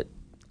terrible, but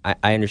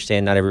I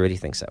understand not everybody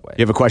thinks that way.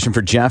 You have a question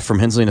for Jeff from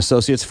Hensley &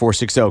 Associates,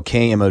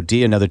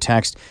 460-KMOD. Another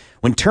text.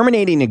 When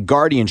terminating a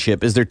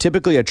guardianship, is there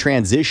typically a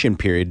transition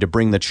period to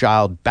bring the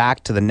child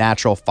back to the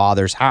natural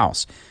father's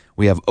house?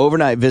 We have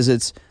overnight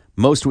visits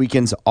most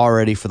weekends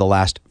already for the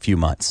last few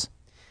months.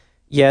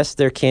 Yes,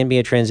 there can be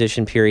a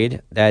transition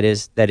period. That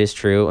is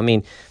true. I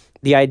mean,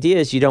 the idea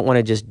is you don't want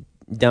to just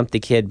dump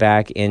the kid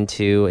back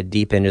into a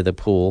deep end of the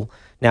pool.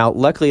 Now,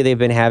 luckily, they've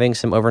been having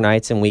some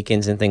overnights and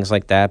weekends and things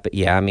like that. But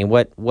yeah, I mean,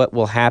 what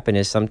will happen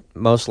is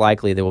most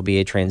likely there will be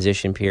a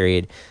transition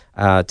period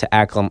to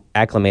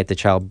acclimate the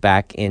child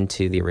back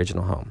into the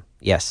original home.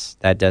 Yes,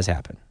 that does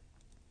happen.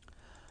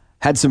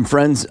 Had some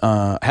friends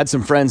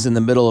in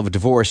the middle of a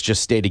divorce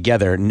just stay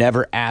together.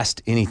 Never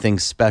asked anything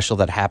special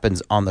that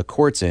happens on the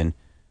court's end.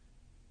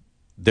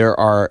 There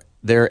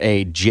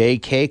a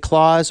JK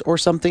clause or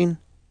something?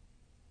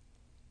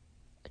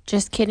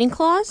 Just kidding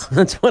clause?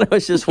 That's what I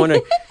was just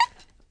wondering.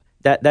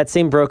 That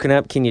seemed broken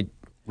up. Can you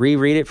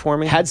reread it for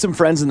me? Had some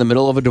friends in the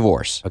middle of a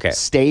divorce. Okay.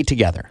 Stay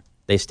together.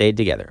 They stayed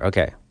together.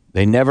 Okay.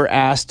 They never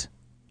asked,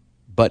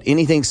 but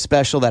anything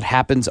special that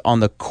happens on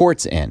the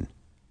court's end.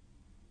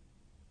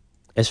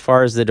 As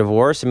far as the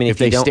divorce, I mean, if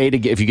you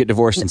get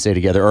divorced and stay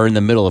together, or in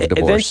the middle of a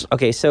divorce.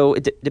 Okay, so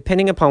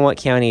depending upon what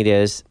county it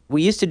is,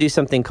 we used to do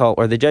something called,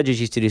 or the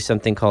judges used to do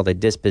something called a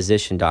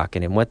disposition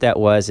docket. And what that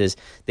was is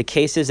the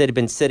cases that had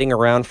been sitting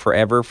around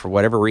forever for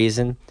whatever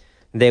reason,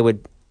 they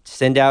would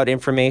send out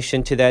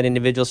information to that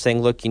individual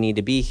saying, look, you need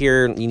to be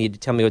here. You need to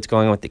tell me what's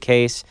going on with the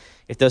case.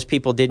 If those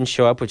people didn't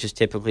show up, which is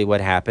typically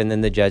what happened,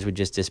 then the judge would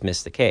just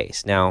dismiss the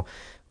case. Now,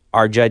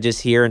 our judges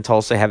here in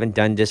Tulsa haven't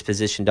done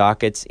disposition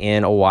dockets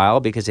in a while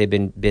because they've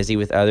been busy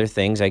with other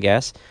things, I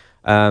guess.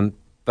 But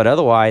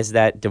otherwise,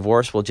 that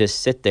divorce will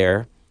just sit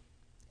there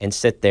and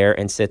sit there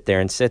and sit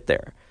there and sit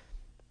there.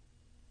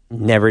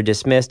 Never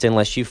dismissed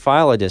unless you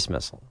file a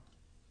dismissal.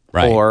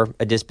 Right. Or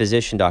a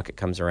disposition docket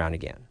comes around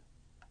again.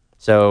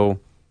 So,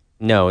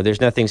 no, there's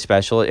nothing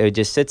special. It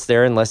just sits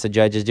there unless the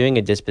judge is doing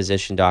a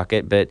disposition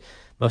docket. But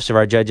most of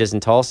our judges in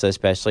Tulsa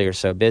especially are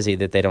so busy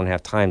that they don't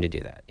have time to do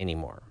that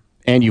anymore.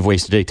 And you've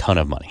wasted a ton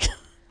of money.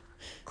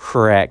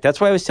 Correct. That's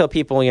why I always tell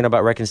people,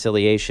 about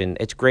reconciliation.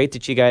 It's great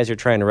that you guys are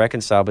trying to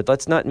reconcile, but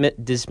let's not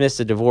dismiss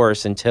the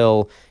divorce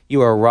until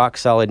you are rock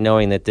solid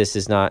knowing that this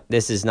is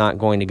not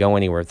going to go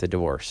anywhere with the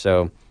divorce.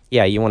 So,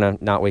 yeah, you want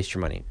to not waste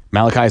your money.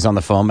 Malachi's on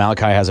the phone.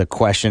 Malachi has a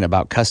question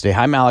about custody.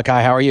 Hi, Malachi.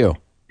 How are you?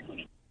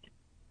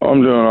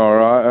 I'm doing all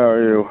right. How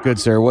are you? Good,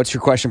 sir. What's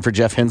your question for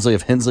Jeff Hensley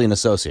of Hensley &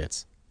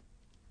 Associates?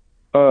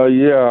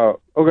 Yeah.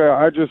 Okay,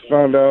 I just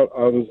found out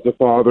I was the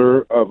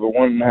father of a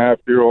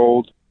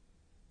 1.5-year-old,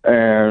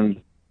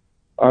 and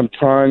I'm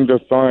trying to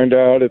find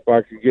out if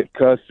I could get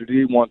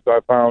custody once I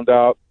found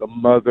out the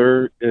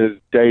mother is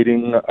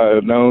dating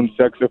a known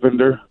sex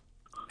offender.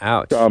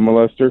 Ouch. Child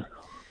molester.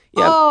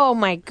 Yeah. Oh,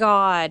 my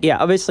God. Yeah,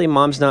 obviously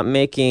mom's not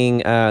making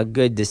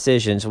good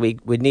decisions. We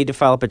would need to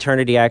file a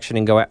paternity action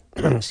and go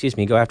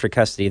after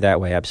custody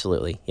that way,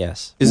 absolutely,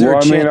 yes. I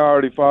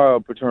already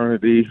filed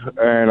paternity,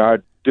 and I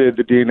did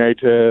the DNA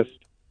test.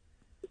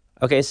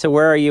 Okay, so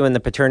where are you in the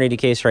paternity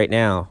case right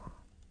now?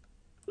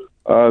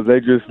 They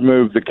just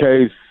moved the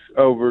case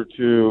over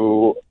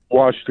to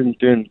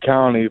Washington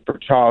County for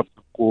child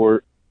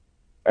support,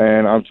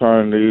 and I'm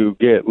trying to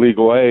get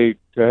legal aid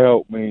to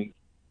help me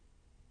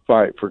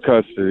fight for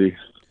custody.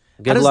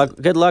 Good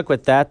luck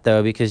with that,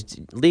 though, because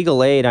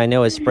legal aid, I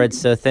know, is spread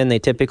so thin. They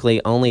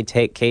typically only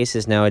take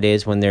cases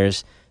nowadays when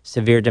there's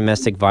severe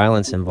domestic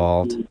violence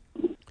involved.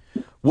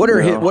 What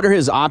are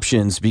his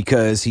options?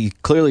 Because he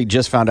clearly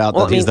just found out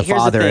that he's the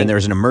father and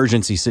there's an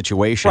emergency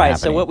situation right,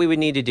 happening. So what we would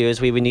need to do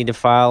is we would need to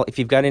file, if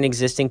you've got an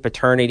existing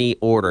paternity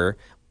order,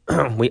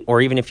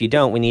 or even if you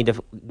don't, we need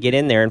to get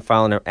in there and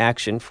file an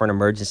action for an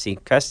emergency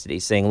custody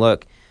saying,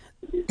 look,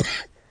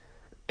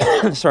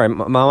 sorry,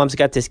 mom's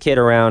got this kid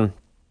around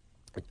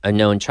a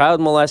known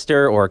child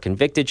molester or a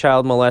convicted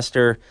child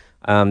molester.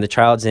 The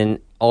child's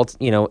in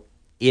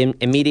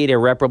immediate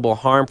irreparable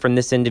harm from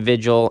this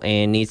individual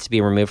and needs to be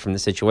removed from the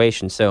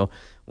situation. So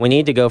we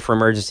need to go for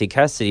emergency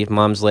custody if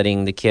mom's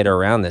letting the kid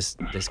around this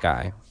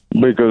guy.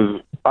 Because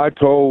I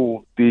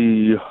told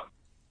the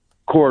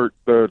court,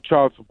 the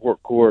child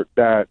support court,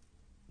 that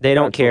they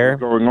don't care.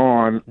 What's going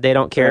on. They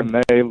don't care.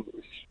 And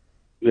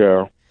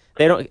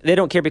They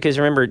don't care because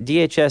remember,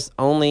 DHS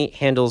only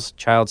handles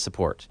child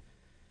support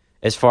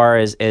as far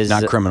as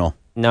not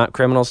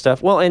criminal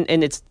stuff. Well, and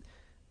it's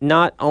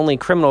not only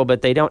criminal,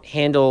 but they don't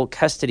handle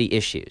custody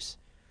issues.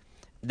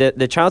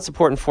 The child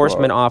support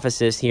enforcement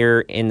offices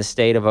here in the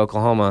state of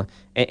Oklahoma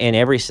and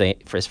every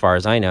state, as far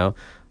as I know,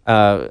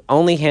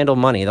 only handle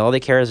money. All they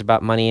care is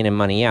about money in and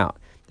money out.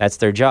 That's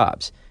their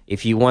jobs.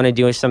 If you want to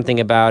do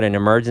something about an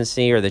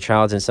emergency or the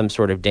child's in some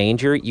sort of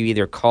danger, you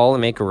either call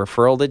and make a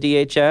referral to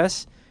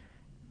DHS,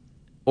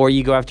 or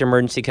you go after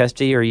emergency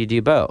custody, or you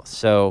do both.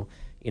 So,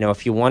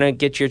 if you want to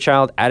get your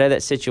child out of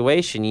that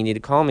situation, you need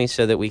to call me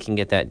so that we can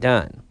get that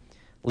done.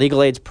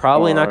 Legal aid's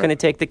probably not going to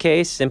take the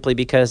case simply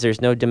because there's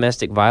no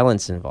domestic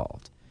violence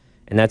involved.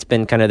 And that's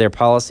been kind of their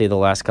policy the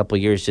last couple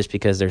of years, just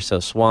because they're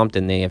so swamped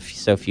and they have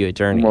so few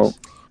attorneys. Well,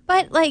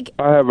 But,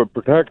 I have a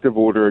protective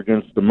order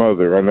against the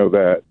mother. I know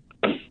that.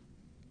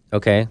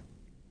 Okay.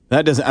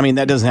 That doesn't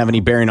have any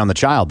bearing on the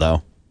child,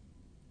 though.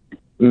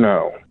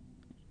 No.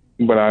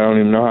 But I don't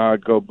even know how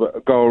I'd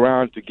go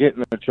around to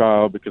getting a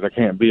child because I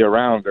can't be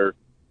around her.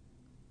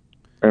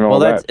 And all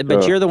but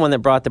that. you're the one that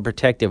brought the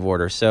protective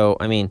order. So,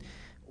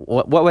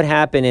 what would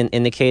happen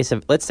in the case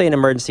of, let's say an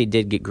emergency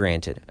did get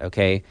granted,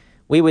 okay?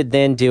 We would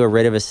then do a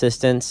writ of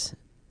assistance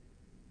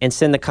and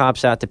send the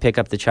cops out to pick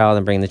up the child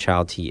and bring the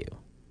child to you.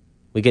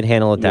 We could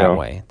handle it that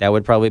way. That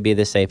would probably be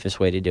the safest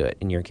way to do it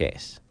in your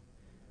case.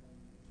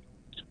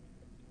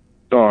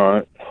 All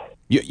right.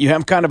 You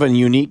have kind of a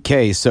unique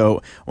case,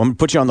 so I'm going to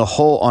put you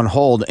on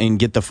hold and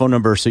get the phone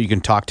number so you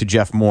can talk to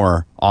Jeff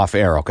Moore off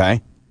air,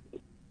 okay?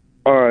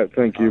 All right,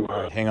 thank you.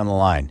 All right, hang on the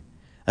line.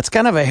 That's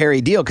kind of a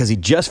hairy deal because he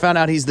just found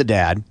out he's the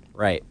dad.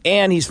 Right.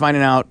 And he's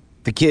finding out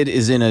the kid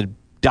is in a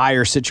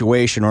dire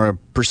situation or a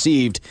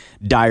perceived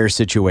dire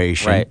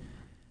situation. Right.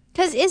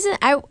 Because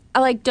I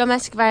like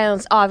domestic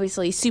violence,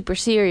 obviously super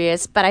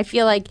serious, but I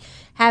feel like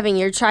having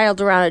your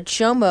child around a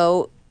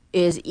chomo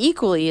is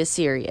equally as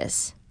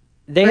serious.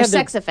 Or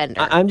sex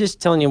offender. I'm just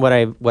telling you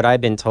what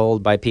I've been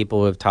told by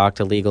people who have talked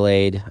to legal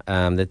aid,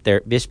 that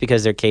they're just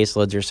because their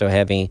caseloads are so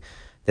heavy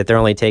that they're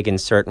only taking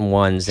certain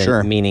ones. And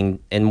Sure.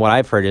 Meaning, and what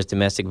I've heard is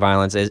domestic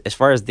violence. As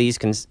far as these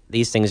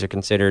things are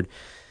considered,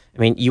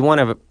 you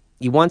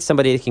want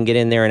somebody that can get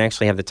in there and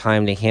actually have the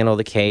time to handle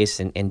the case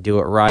and do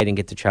it right and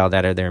get the child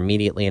out of there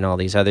immediately and all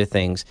these other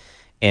things.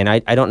 And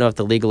I don't know if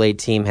the legal aid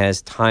team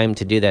has time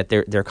to do that.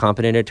 They're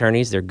competent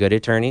attorneys. They're good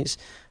attorneys.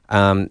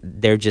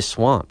 They're just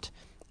swamped.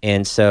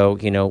 And so,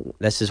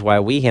 this is why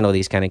we handle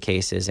these kind of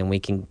cases, and we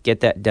can get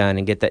that done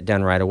and get that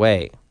done right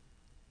away.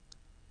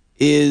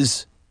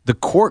 Is the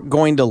court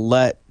going to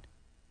let,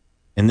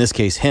 in this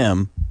case,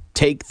 him,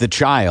 take the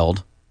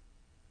child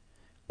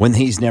when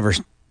he's never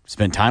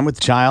spent time with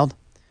the child?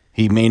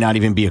 He may not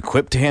even be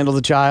equipped to handle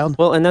the child?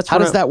 Well, and that's how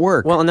does that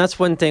work? Well, and that's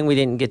one thing we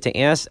didn't get to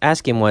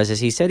ask him is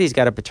he said he's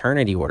got a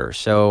paternity order.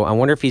 So I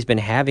wonder if he's been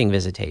having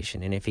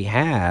visitation. And if he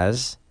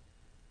has,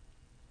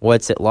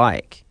 what's it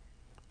like?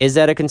 Is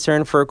that a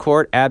concern for a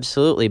court?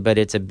 Absolutely, but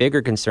it's a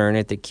bigger concern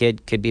if the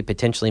kid could be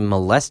potentially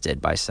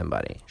molested by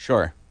somebody.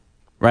 Sure.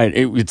 Right,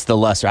 it's the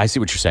lesser. I see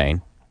what you're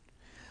saying.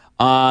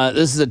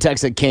 This is a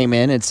text that came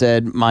in. It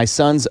said, my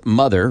son's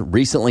mother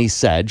recently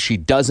said she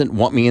doesn't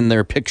want me in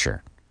their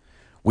picture.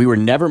 We were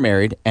never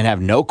married and have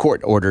no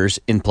court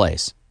orders in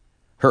place.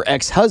 Her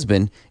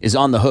ex-husband is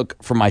on the hook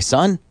for my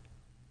son.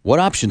 What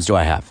options do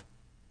I have?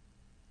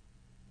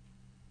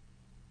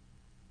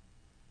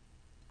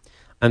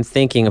 I'm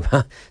thinking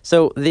about,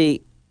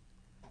 it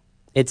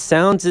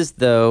sounds as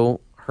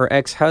though her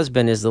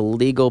ex-husband is the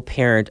legal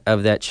parent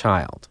of that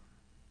child.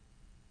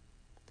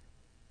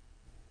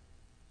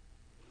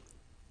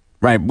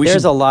 Right.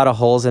 There's a lot of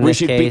holes in this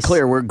case. We should be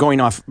clear. We're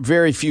going off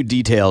very few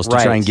details to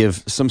try and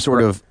give some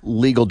sort of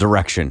legal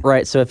direction.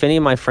 Right. So if any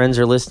of my friends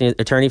are listening,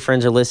 attorney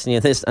friends are listening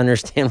to this,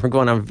 understand we're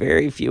going on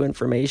very few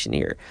information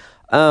here.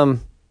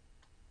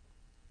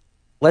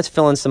 Let's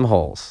fill in some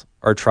holes,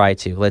 or try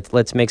to.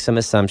 Let's make some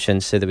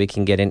assumptions so that we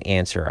can get an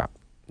answer up.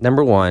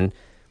 Number one,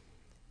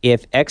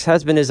 if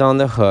ex-husband is on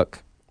the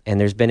hook and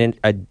there's been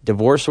a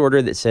divorce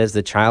order that says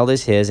the child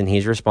is his and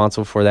he's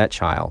responsible for that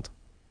child,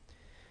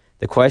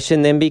 the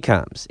question then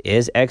becomes,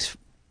 is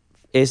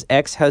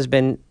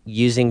ex-husband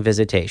using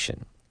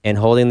visitation and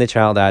holding the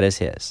child out as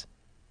his?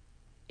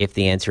 If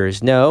the answer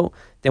is no,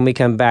 then we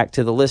come back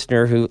to the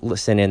listener who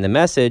sent in the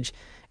message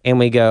and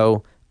we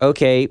go,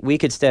 okay, we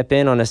could step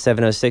in on a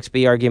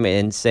 706B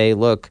argument and say,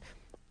 look,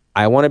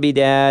 I want to be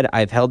dad.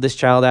 I've held this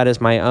child out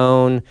as my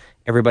own.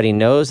 Everybody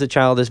knows the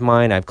child is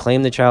mine. I've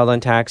claimed the child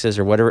on taxes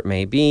or whatever it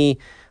may be.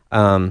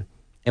 And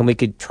we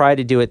could try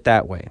to do it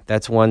that way.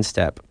 That's one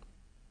step.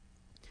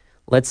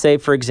 Let's say,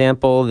 for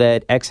example,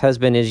 that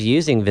ex-husband is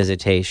using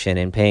visitation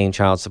and paying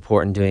child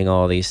support and doing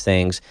all these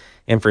things.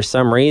 And for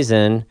some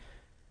reason,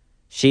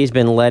 she's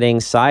been letting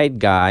side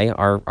guy,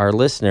 our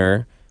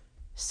listener,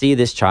 see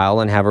this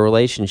child and have a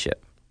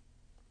relationship.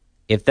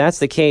 If that's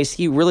the case,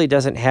 he really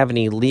doesn't have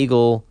any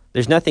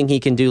there's nothing he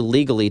can do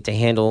legally to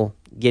handle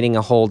getting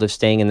a hold of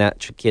staying in that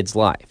kid's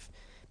life.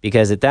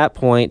 Because at that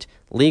point,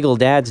 legal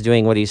dad's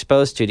doing what he's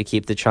supposed to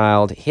keep the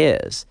child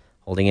his.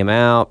 Holding him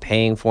out,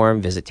 paying for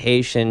him,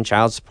 visitation,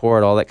 child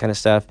support, all that kind of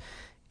stuff.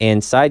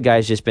 And side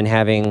guy's just been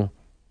having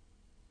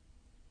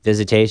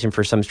visitation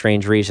for some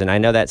strange reason. I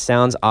know that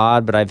sounds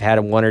odd, but I've had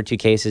one or two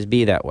cases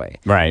be that way.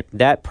 Right.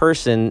 That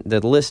person,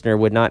 the listener,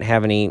 would not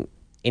have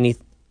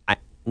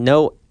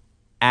no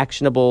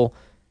actionable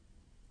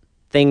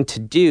thing to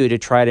do to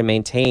try to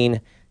maintain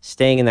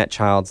staying in that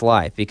child's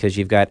life, because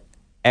you've got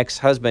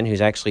ex-husband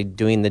who's actually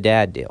doing the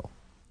dad deal.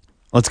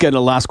 Let's get a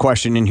last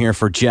question in here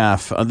for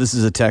Jeff. This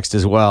is a text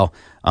as well.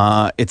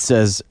 It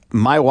says,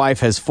 my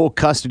wife has full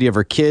custody of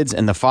her kids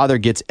and the father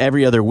gets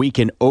every other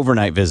weekend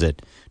overnight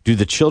visit. Do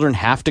the children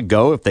have to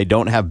go if they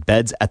don't have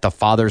beds at the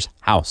father's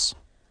house?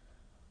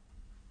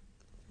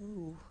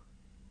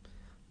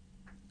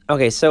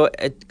 Okay, so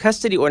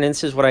custody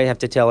ordinance is what I have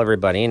to tell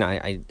everybody, and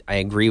I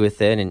agree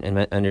with it and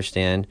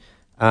understand.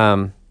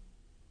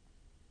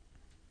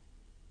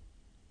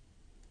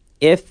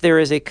 If there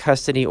is a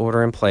custody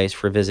order in place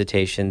for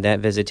visitation,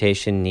 that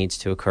visitation needs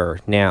to occur.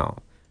 Now,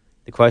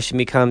 the question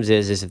becomes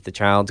is if the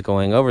child's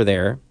going over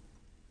there,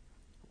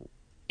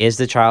 is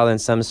the child in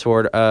some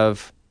sort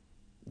of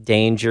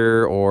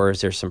danger or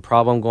is there some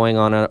problem going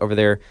on over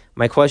there?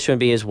 My question would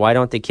be is why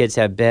don't the kids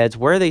have beds?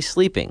 Where are they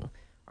sleeping?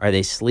 Are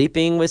they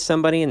sleeping with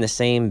somebody in the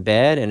same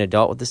bed, an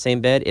adult with the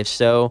same bed? If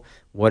so,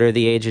 what are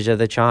the ages of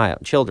the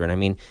children? I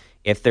mean,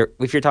 if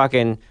you're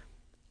talking,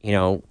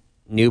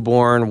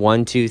 newborn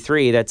 1, 2,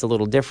 3, that's a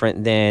little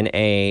different than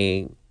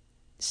a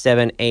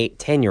 7, 8,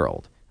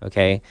 10-year-old.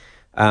 Okay,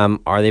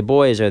 are they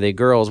boys? Are they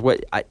girls?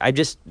 What?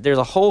 There's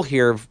a hole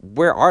here of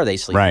where are they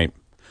sleeping? Right.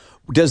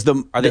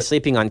 Are they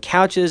sleeping on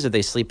couches? Are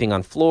they sleeping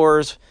on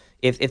floors?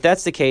 If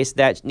that's the case,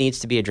 that needs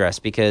to be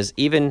addressed because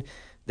even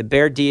the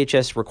bare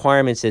DHS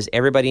requirement says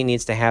everybody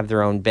needs to have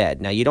their own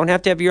bed. Now, you don't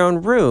have to have your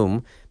own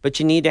room, but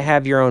you need to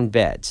have your own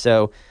bed.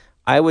 So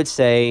I would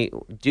say,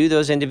 do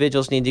those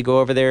individuals need to go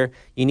over there?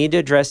 You need to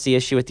address the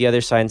issue with the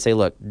other side and say,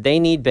 look, they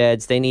need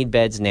beds. They need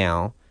beds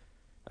now.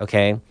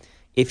 Okay?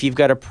 If you've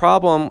got a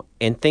problem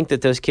and think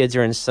that those kids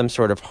are in some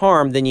sort of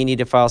harm, then you need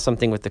to file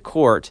something with the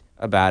court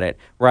about it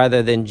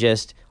rather than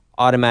just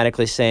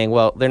automatically saying,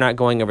 well, they're not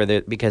going over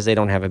there because they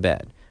don't have a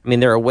bed. I mean,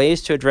 there are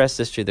ways to address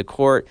this through the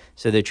court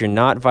so that you're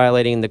not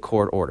violating the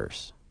court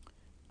orders.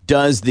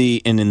 Does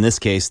and in this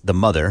case, the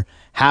mother,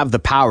 have the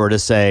power to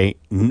say,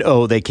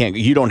 no, they can't,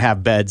 you don't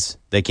have beds,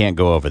 they can't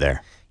go over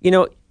there?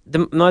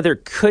 The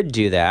mother could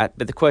do that,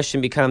 but the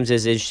question becomes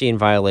is she in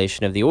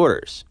violation of the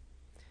orders?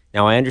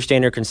 Now, I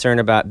understand her concern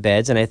about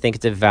beds, and I think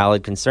it's a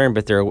valid concern,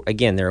 but there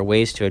are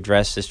ways to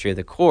address this through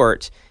the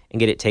court and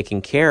get it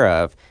taken care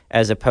of,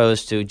 as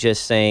opposed to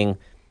just saying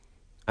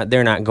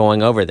they're not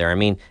going over there. I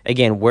mean,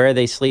 again, where are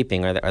they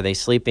sleeping? Are they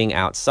sleeping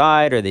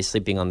outside? Are they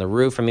sleeping on the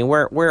roof? I mean,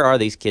 where are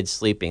these kids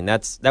sleeping?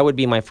 That would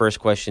be my first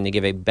question to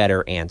give a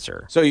better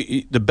answer. So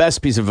the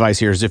best piece of advice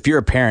here is if you're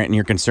a parent and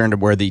you're concerned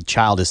of where the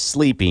child is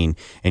sleeping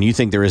and you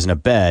think there isn't a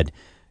bed,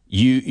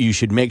 you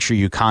should make sure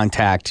you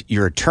contact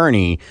your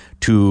attorney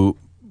to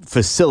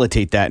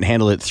facilitate that and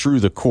handle it through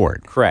the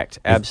court. Correct.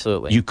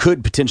 Absolutely. You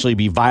could potentially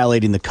be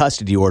violating the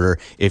custody order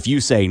if you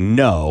say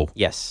no.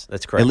 Yes,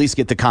 that's correct. At least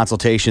get the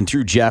consultation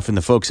through Jeff and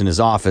the folks in his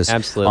office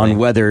Absolutely. On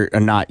whether or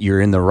not you're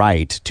in the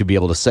right to be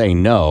able to say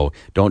no.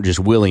 Don't just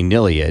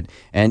willy-nilly it.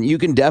 And you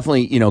can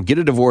definitely, get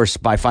a divorce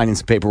by finding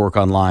some paperwork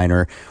online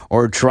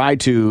or try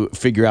to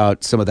figure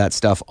out some of that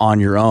stuff on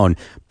your own.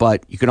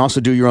 But you can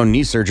also do your own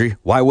knee surgery.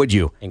 Why would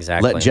you?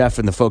 Exactly. Let Jeff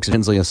and the folks at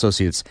Hensley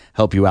Associates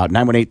help you out.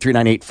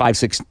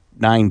 918-398-5692.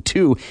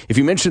 If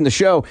you mention the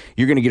show,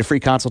 you're going to get a free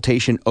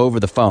consultation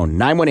over the phone.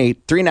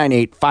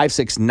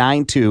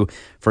 918-398-5692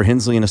 for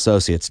Hensley and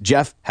Associates.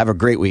 Jeff, have a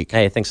great week.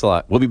 Hey, thanks a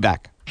lot. We'll be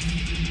back.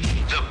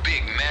 The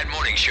Big Mad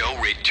Morning Show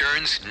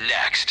returns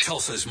next.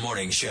 Tulsa's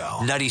Morning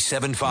Show,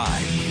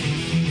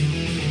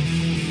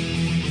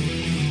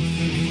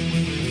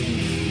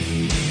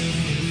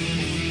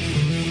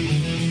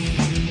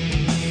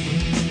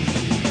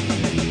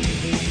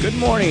 Good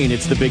morning.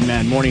 It's the Big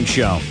Mad Morning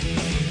Show.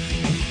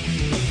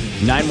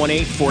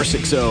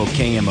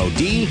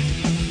 918-460-KMOD.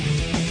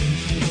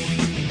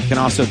 You can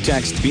also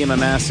text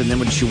BMMS and then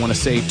what you want to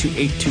say to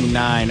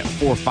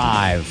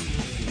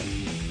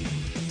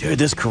 82945. Dude,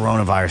 this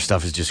coronavirus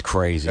stuff is just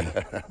crazy.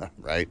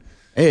 Right?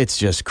 It's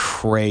just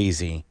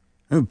crazy.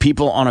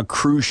 People on a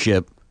cruise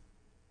ship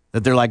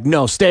that they're like,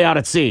 no, stay out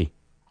at sea.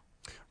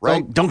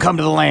 Right? Don't come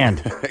to the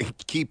land.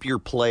 Keep your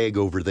plague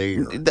over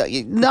there.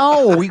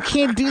 No, we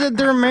can't do that.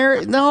 They're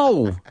American.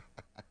 No.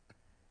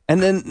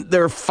 And then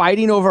they're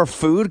fighting over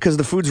food because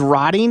the food's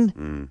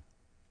rotting,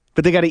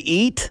 but they got to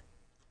eat.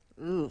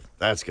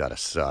 That's got to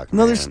suck.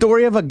 Another man.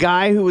 story of a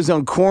guy who was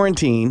on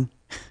quarantine,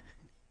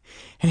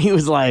 and he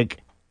was like,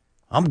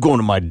 I'm going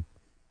to my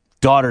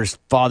daughter's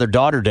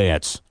father-daughter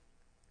dance,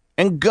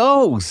 and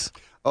goes.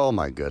 Oh,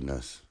 my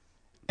goodness.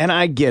 And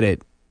I get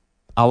it.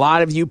 A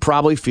lot of you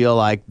probably feel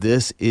like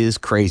this is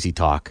crazy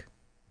talk.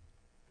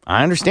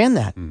 I understand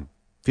that.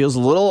 Feels a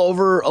little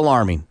over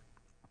alarming.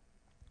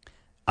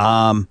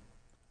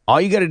 All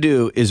you got to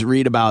do is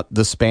read about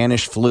the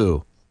Spanish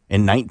flu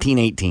in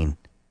 1918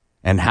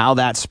 and how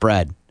that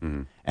spread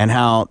and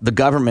how the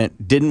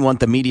government didn't want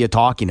the media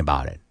talking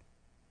about it.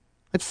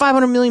 Like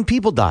 500 million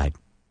people died.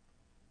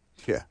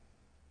 Yeah.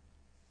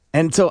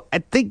 And so I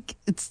think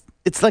it's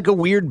like a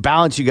weird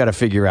balance you got to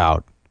figure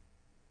out.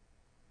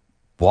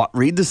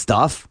 Read the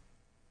stuff.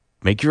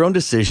 Make your own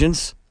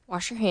decisions.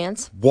 Wash your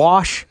hands.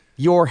 Wash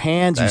your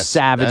hands, you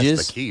savages.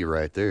 That's the key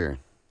right there.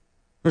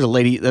 There's a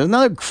lady,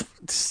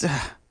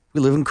 we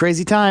live in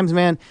crazy times,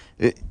 man.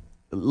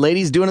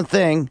 lady's doing a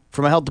thing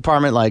from a health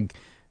department, like,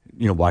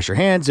 wash your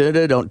hands,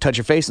 don't touch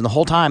your face. And the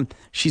whole time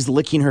she's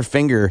licking her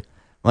finger,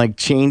 like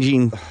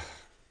changing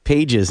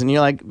pages. And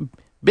you're like,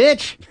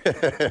 bitch,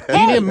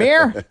 you need a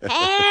mirror?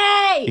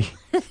 Hey!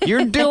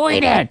 You're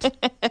doing it.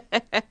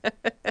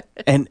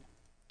 And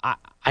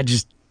I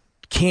just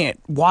can't.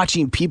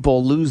 Watching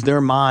people lose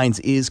their minds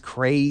is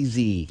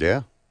crazy.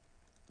 Yeah.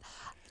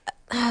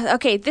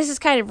 Okay, this is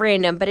kind of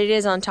random, but it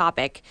is on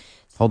topic.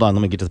 Hold on,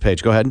 let me get to the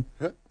page. Go ahead.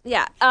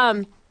 Yeah.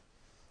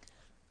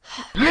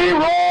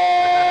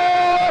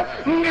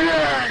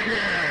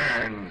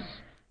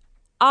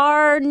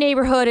 Our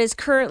neighborhood is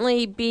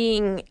currently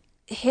being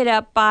hit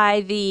up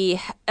by the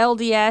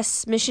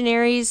LDS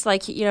missionaries.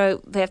 Like, they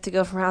have to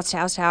go from house to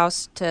house to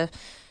house to.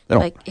 They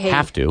don't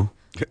have to.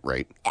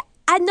 Right.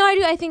 I had no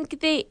idea. I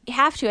think they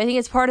have to. I think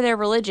it's part of their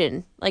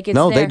religion. Like, it's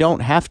no, they don't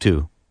have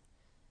to.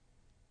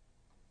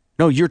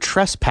 No, you're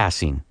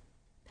trespassing.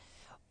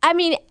 I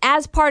mean,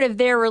 as part of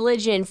their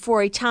religion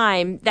for a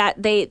time,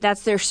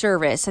 that's their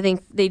service. I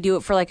think they do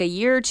it for like a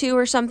year or two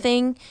or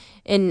something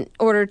in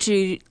order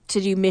to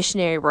do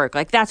missionary work.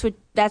 Like that's in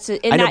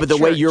I know, that but the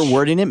way church. you're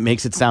wording it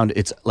makes it sound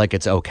it's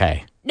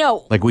okay.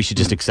 No. Like we should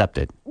just accept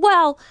it.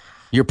 Well,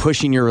 You're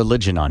pushing your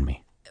religion on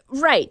me.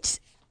 right.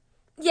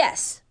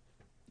 Yes.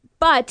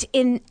 But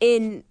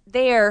in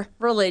their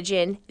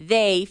religion,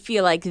 they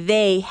feel like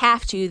they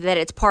have to, that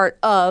it's part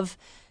of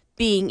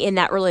being in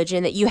that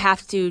religion, that you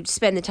have to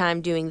spend the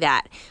time doing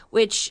that,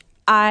 which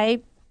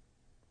I'm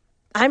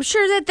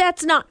sure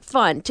that's not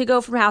fun to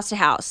go from house to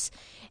house.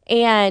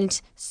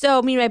 And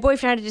so me and my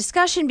boyfriend had a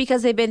discussion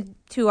because they've been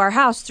to our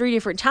house 3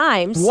 different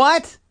times.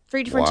 What?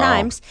 3 different Wow.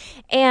 times.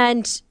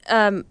 And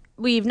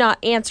we've not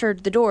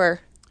answered the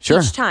door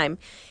Sure. each time.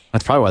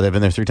 That's probably why they've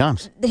been there 3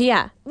 times.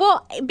 Yeah.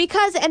 Well,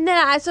 because, and then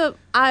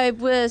I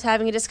was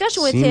having a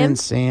discussion with Seaman him.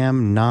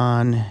 Sam,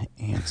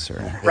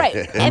 non-answer.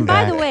 Right. Come And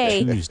by back the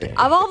way, Tuesday.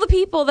 of all the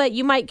people that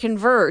you might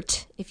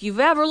convert, if you've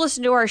ever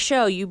listened to our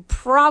show, you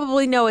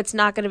probably know it's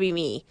not going to be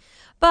me.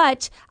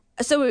 But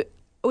so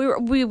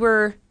we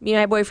were, me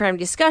and my boyfriend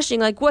discussing,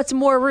 like, what's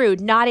more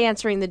rude, not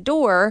answering the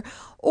door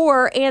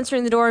or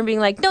answering the door and being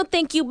like, no,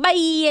 thank you,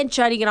 bye, and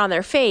shutting it on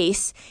their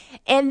face.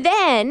 And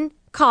then,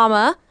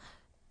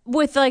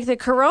 with like the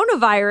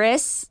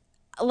coronavirus,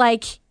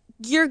 like,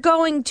 you're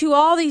going to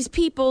all these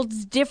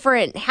people's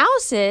different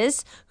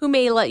houses who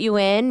may let you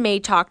in, may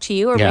talk to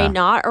you, or Yeah. may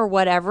not, or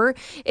whatever.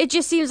 It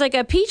just seems like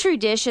a petri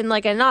dish and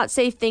like a not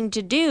safe thing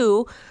to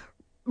do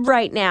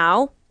right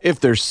now. If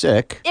they're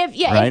sick. If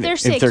right? they're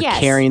sick, If they're yes.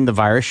 carrying the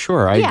virus,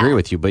 sure, I Yeah. agree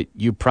with you. But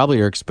you probably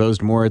are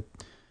exposed more at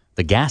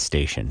the gas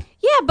station.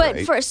 Yeah,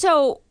 but Right.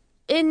 so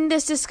in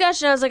this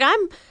discussion, I was like,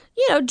 I'm,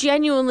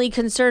 genuinely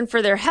concerned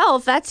for their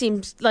health. That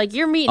seems like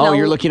you're meeting. Oh,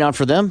 you're looking out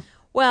for them?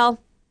 Well,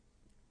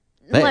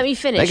 let me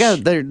finish. They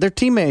got their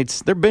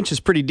teammates. Their bench is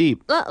pretty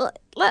deep.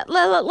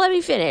 Let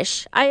me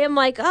finish. I am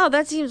like, oh,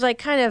 that seems like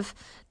kind of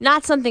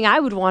not something I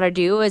would want to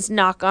do, is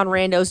knock on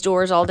randos'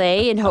 doors all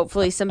day and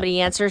hopefully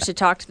somebody answers to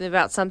talk to them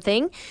about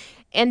something.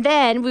 And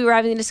then we were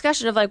having a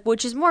discussion of like,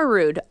 which is more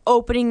rude,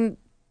 opening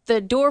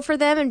the door for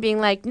them and being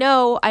like,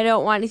 no, I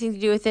don't want anything to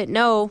do with it.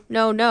 No,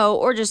 no, no.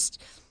 Or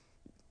just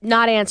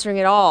not answering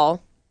at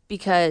all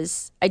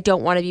because I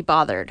don't want to be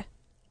bothered.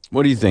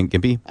 What do you think,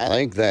 Gimpy? I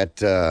think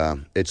that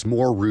it's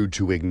more rude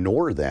to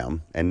ignore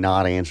them and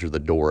not answer the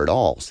door at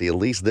all. See, at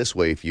least this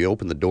way, if you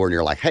open the door and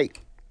you're like, hey,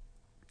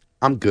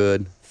 I'm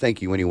good,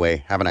 thank you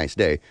anyway, have a nice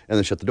day, and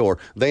then shut the door,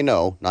 they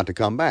know not to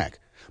come back.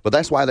 But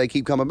that's why they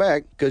keep coming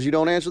back, because you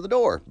don't answer the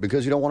door,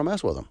 because you don't want to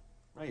mess with them.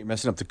 Right, you're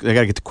messing up. They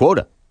got to get the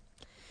quota.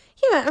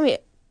 Yeah, I mean,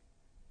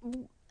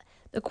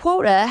 the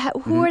quota.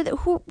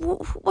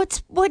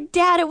 What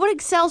data? What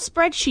Excel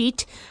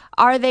spreadsheet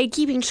are they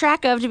keeping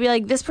track of to be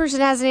like, this person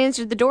hasn't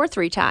answered the door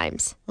 3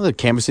 times? Well, they're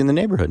canvassing the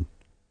neighborhood.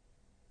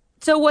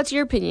 So, what's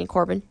your opinion,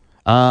 Corbin?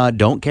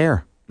 Don't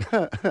care.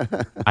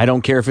 I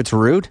don't care if it's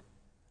rude.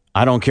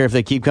 I don't care if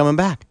they keep coming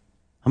back.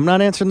 I'm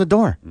not answering the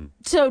door.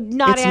 So,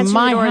 not It's answering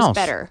my the door house. is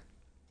better.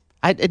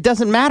 It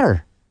doesn't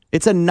matter.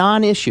 It's a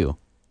non-issue.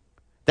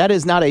 That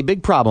is not a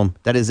big problem.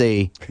 That is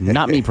a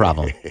not me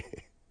problem.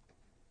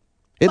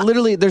 It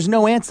literally, there's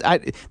no answer.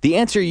 The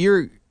answer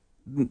either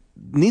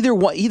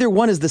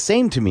one is the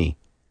same to me,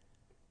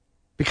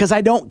 because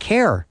I don't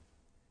care.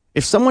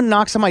 If someone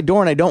knocks on my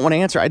door and I don't want to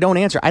answer, I don't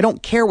answer. I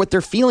don't care what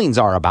their feelings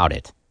are about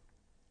it.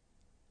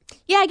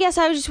 Yeah, I guess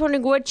I was just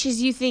wondering what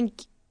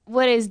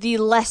is the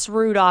less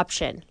rude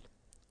option?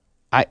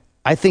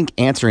 I think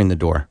answering the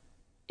door.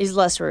 Is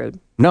less rude.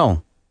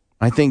 No,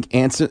 I think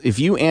if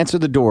you answer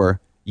the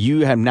door,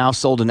 you have now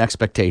sold an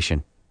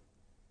expectation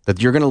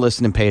that you're going to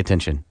listen and pay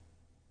attention.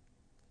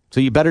 So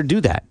you better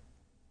do that.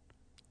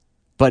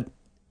 But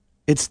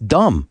it's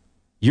dumb.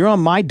 You're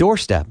on my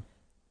doorstep.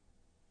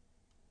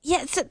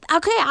 Yeah,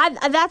 okay.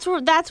 That's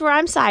where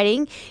I'm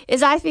siding.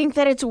 Is I think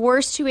that it's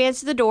worse to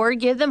answer the door,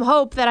 give them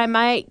hope that I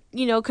might,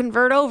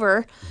 convert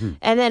over,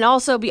 and then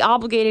also be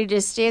obligated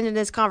to stand in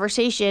this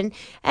conversation.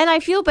 And I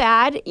feel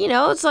bad.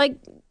 It's like,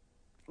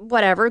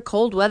 whatever,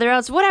 cold weather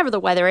outs, whatever the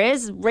weather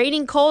is,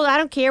 raining cold, I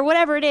don't care,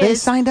 whatever it is. They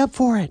signed up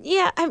for it.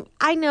 Yeah,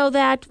 I know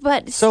that,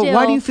 but So still.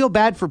 why do you feel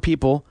bad for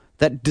people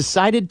that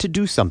decided to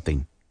do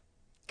something?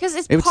 Because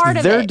it's It's part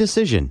of their it.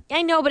 decision.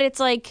 I know, but it's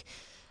like,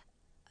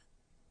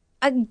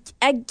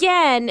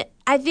 again,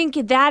 I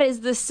think that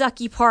is the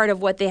sucky part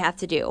of what they have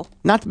to do.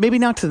 Maybe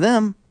not to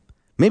them.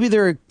 Maybe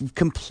they're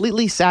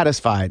completely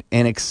satisfied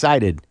and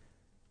excited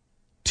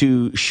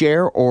to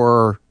share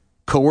or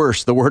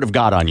coerce the word of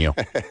God on you.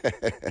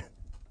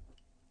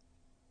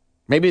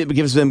 Maybe it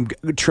gives them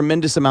a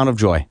tremendous amount of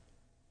joy.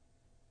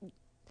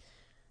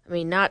 I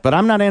mean, not. But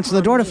I'm not answering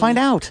the door to find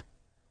out.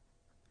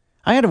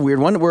 I had a weird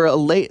one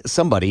where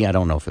somebody, I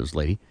don't know if it was a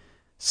lady,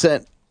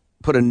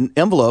 put an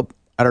envelope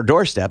at our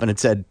doorstep and it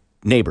said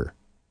neighbor.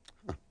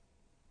 And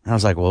I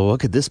was like, well, what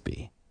could this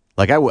be?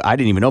 Like, I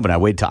didn't even open it. I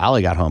waited till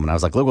Allie got home and I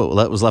was like, look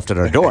what was left at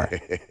our door.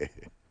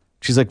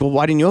 She's like, well,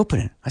 why didn't you open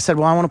it? I said,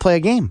 well, I want to play a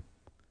game.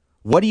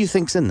 What do you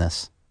think's in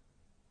this?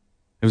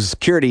 It was a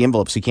security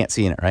envelope, so you can't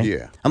see in it, right?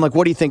 Yeah. I'm like,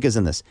 what do you think is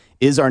in this?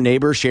 Is our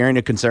neighbor sharing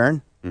a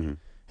concern? Mm-hmm.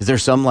 Is there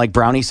some like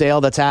brownie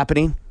sale that's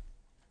happening?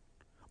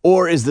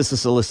 Or is this a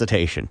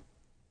solicitation?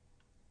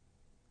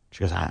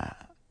 She goes, I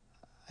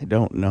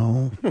don't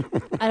know.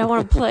 I don't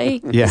want to play.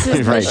 Yeah, This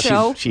is right. the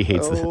show. She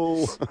hates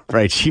this.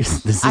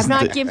 Right. I'm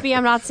not Gimpy.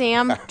 I'm not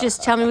Sam.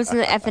 Just tell me what's in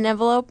the effing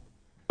envelope.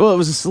 Well, it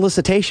was a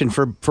solicitation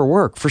for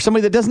work for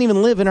somebody that doesn't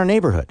even live in our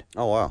neighborhood.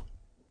 Oh, wow.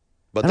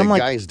 But And the I'm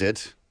like, guys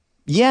did.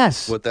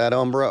 Yes. With that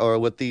umbrella or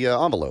with the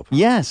envelope.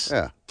 Yes.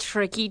 Yeah.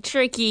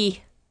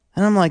 Tricky.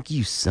 And I'm like,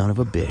 you son of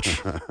a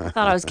bitch. I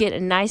thought I was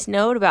getting a nice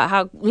note about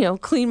how,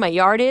 clean my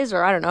yard is,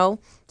 or I don't know,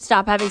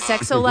 stop having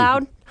sex so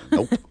loud.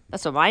 Nope.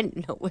 That's what my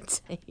note would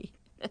say.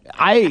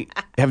 I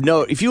have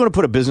if you want to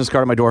put a business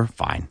card on my door,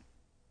 fine.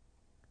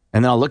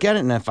 And then I'll look at it,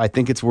 and if I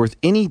think it's worth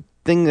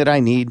anything that I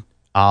need,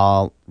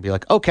 I'll be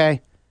like,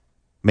 okay,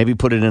 maybe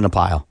put it in a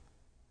pile.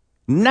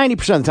 90%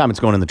 of the time, it's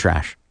going in the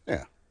trash.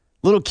 Yeah.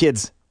 Little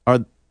kids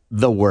are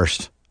the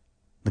worst.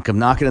 They come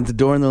knocking at the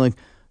door, and they're like,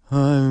 hi,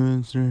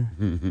 Mr.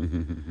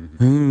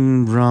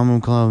 Brahma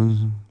Club,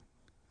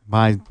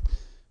 my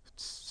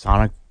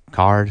Sonic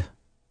card. And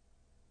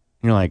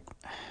you're like,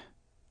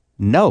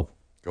 no.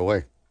 Go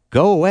away.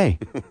 Go away.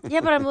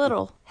 Yeah, but I'm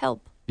little.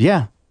 Help.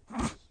 Yeah.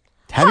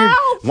 Why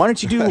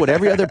don't you do what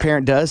every other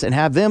parent does and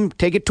have them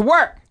take it to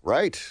work?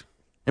 Right.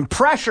 And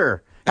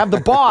pressure. Have the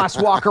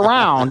boss walk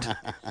around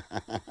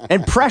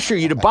and pressure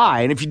you to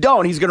buy. And if you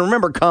don't, he's going to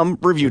remember come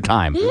review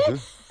time.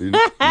 Mm-hmm. You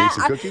need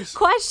some cookies?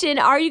 Question: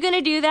 are you going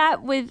to do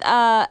that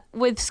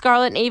with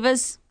Scarlett and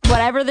Ava's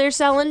whatever they're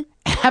selling?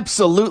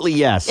 Absolutely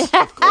yes.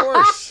 Of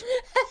course.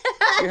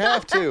 You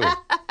have to.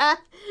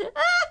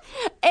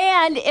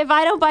 And if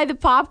I don't buy the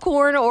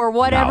popcorn or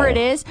whatever No, it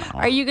is,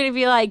 are you going to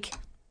be like,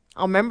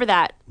 I'll remember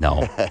that?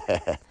 No.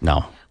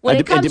 No. When it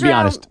And comes to be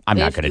around, honest, I'm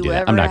not if going to you do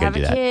that. ever I'm not going have to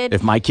do a that. kid.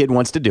 If my kid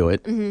wants to do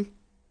it,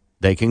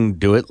 they can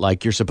do it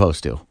like you're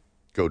supposed to.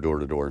 Go door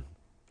to door.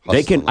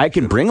 I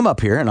can bring them up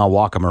here and I'll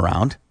walk them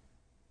around.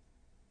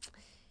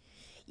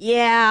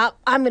 Yeah,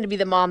 I'm going to be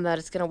the mom that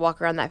is going to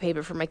walk around that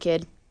paper for my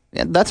kid.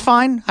 Yeah, that's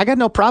fine. I got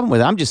no problem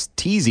with it. I'm just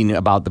teasing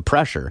about the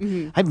pressure.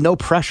 Mhm. I have no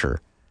pressure.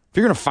 If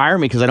you're going to fire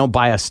me because I don't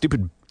buy a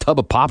stupid tub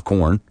of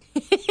popcorn,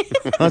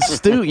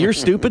 you're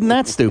stupid and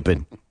that's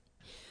stupid.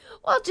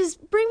 Well,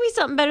 just bring me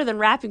something better than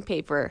wrapping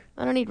paper.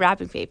 I don't need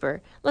wrapping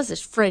paper unless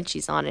there's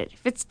Frenchies on it.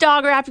 If it's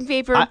dog wrapping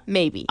paper,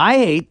 maybe. I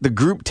hate the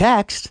group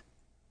text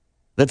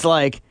that's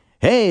like,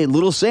 hey,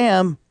 little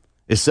Sam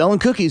is selling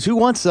cookies. Who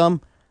wants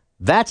some?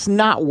 That's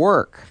not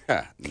work.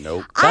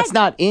 Nope. That's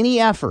not any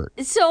effort.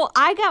 So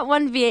I got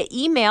one via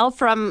email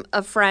from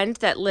a friend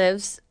that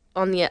lives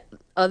on the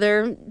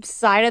other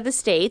side of the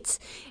states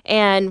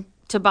and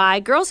to buy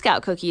Girl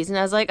Scout cookies. And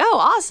I was like, oh,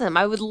 awesome.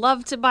 I would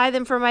love to buy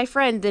them for my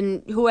friend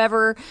and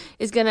whoever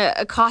is going to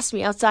accost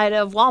me outside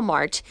of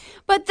Walmart.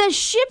 But the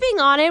shipping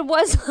on it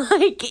was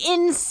like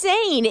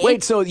insane.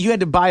 Wait, so you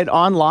had to buy it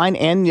online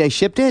and they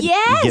shipped it?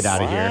 Yes. Get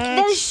out of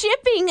here. The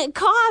shipping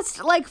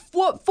cost like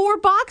four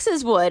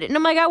boxes would. And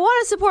I'm like, I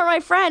want to support my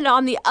friend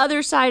on the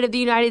other side of the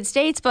United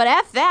States, but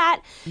F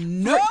that.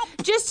 Nope.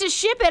 Just to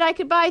ship it, I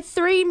could buy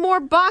 3 more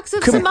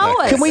boxes of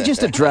Samoas. Can we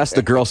just address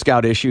the Girl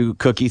Scout issue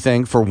cookie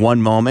thing for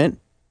one moment?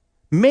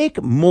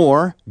 Make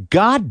more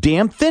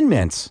goddamn Thin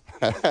Mints.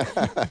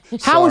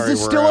 How is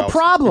this still a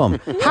problem?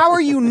 How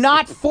are you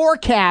not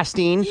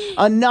forecasting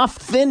enough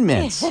Thin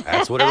Mints?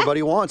 That's what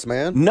everybody wants,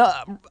 man. No,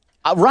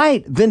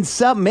 right. Then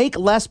make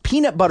less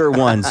peanut butter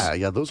ones.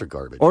 Yeah, those are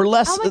garbage. Or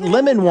less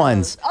lemon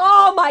ones.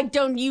 Oh my,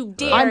 don't you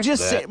dare. I'm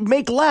just saying,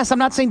 make less. I'm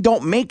not saying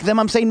don't make them.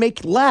 I'm saying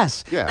make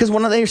less. Yeah. Because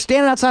when they're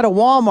standing outside of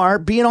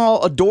Walmart being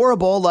all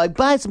adorable, like,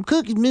 buy some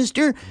cookies,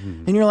 mister.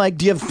 And you're like,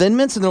 do you have Thin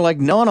Mints? And they're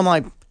like, no. And I'm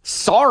like,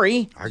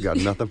 sorry. I got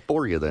nothing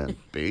for you then,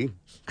 B.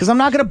 Because I'm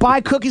not going to buy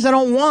cookies I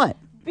don't want.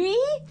 B?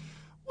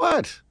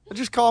 What? I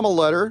just call them a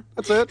letter.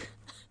 That's it.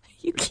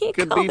 You can't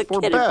Could call be a for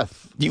kid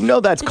Beth. You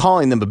know that's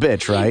calling them a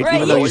bitch, right? Right,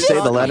 Even though you say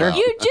just- the letter.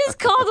 You just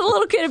called a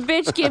little kid a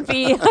bitch,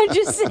 Gimpy. I'm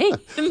just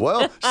saying.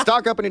 Well,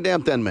 stock up any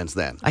damn Thin Mints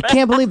then. I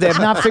can't believe they have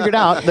not figured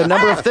out the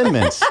number of Thin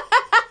Mints.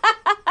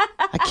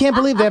 I can't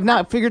believe they have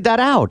not figured that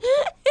out.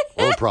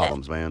 World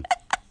problems, man.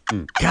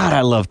 God,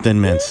 I love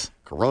Thin Mints.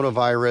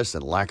 Coronavirus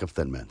and lack of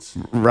Thin Mints.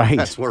 Right.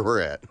 That's where we're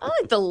at. I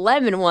like the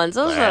lemon ones.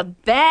 Those are the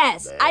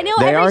best. I know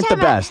They every aren't the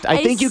time best.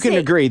 I think you can say-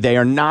 agree they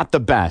are not the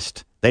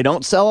best. They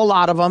don't sell a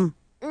lot of them.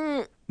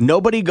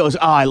 Nobody goes, oh,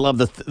 I love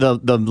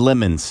the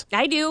lemons.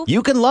 I do.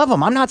 You can love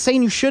them. I'm not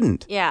saying you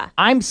shouldn't. Yeah.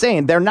 I'm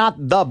saying they're not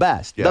the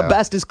best. The Yeah.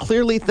 best is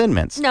clearly Thin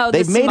Mints. No,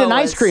 They've the made an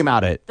ice Samoas. cream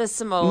out of it. The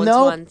Samoans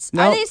No, ones.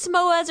 no. Are they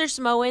Samoas or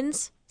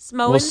Samoans?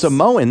 Samoans? Well,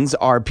 Samoans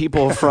are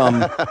people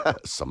from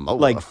Samoa.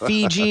 like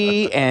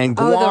Fiji and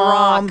Guam. Oh, the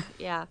Rock.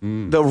 Yeah.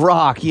 The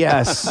Rock,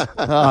 yes.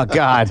 Oh,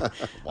 God.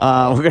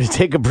 We're going to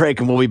take a break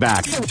and we'll be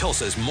back.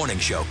 Tulsa's Morning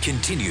Show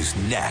continues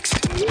next.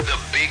 The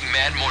Big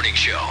Mad Morning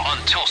Show on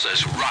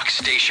Tulsa's Rock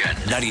Station.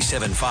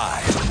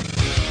 97.5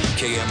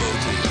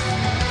 KMOD.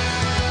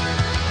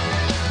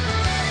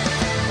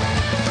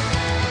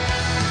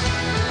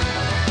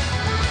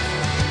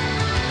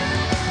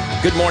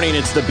 Good morning.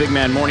 It's the Big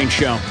Man Morning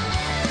Show.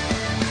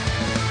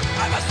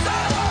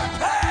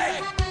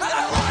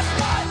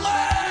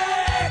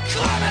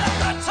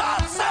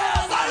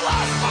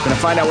 Going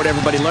to find out what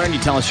everybody learned. You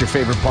tell us your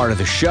favorite part of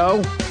the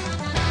show.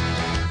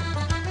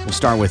 We'll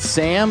start with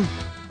Sam.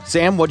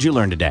 Sam, what'd you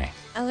learn today?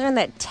 I learned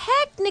that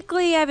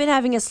technically I've been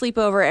having a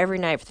sleepover every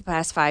night for the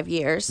past 5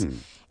 years.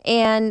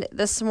 And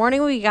this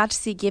morning we got to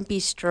see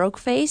Gimpy's stroke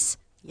face.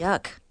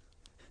 Yuck.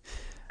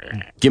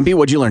 Gimpy,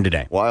 what'd you learn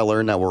today? Well, I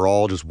learned that we're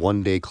all just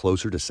one day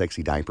closer to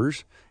sexy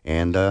diapers,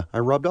 and I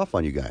rubbed off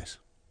on you guys.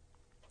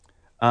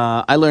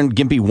 I learned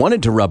Gimpy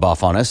wanted to rub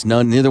off on us.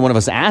 No, neither one of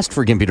us asked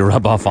for Gimpy to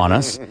rub off on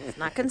us. It's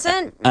not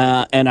consent.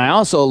 And I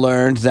also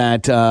learned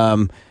that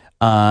Sam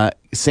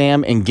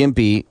and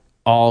Gimpy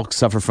all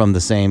suffer from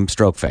the same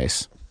stroke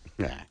face.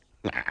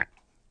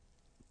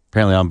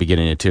 Apparently, I'll be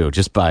getting it too. I'm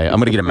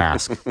going to get a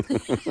mask.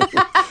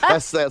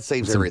 That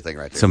saves everything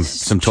right there.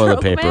 Some toilet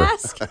Stroke paper.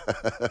 mask?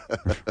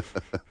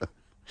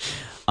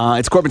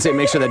 It's Corbin saying,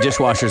 make sure that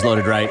dishwasher's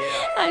loaded right.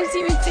 I'm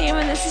Stephen Sam,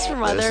 and this is for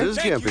Mother. This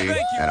is Gimpy,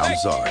 and I'm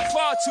sorry.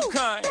 Far too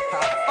kind.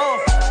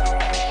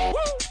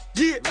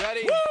 Yeah.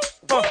 Ready?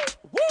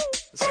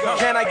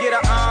 Can I get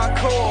an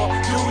encore?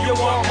 Do you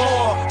want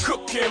more?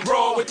 Cook and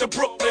roll with the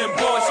Brooklyn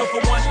boys. So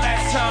for one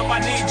last time, I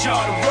need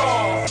y'all to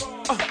roll.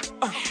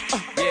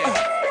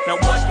 Yeah. Now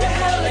what the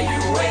hell are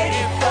you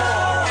waiting for?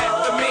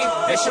 After me,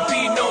 there should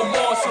be no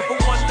more. So for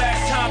one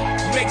last time,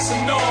 make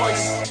some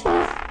noise.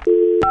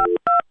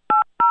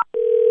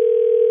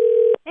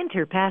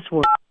 Enter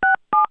password.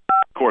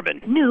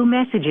 Corbin. New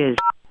messages.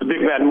 The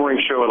Big Bad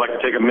Morning Show would like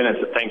to take a minute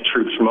to thank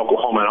troops from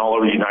Oklahoma and all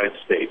over the United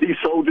States. These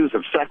soldiers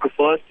have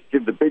sacrificed to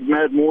give the Big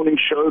Mad Morning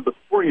Show the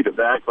freedom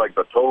to act like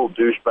the total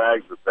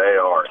douchebags that they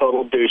are.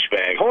 Total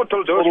douchebag.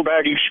 Total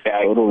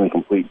douchebag. Total and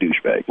complete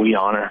douchebag. We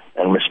honor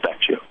and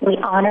respect you. We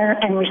honor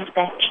and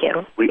respect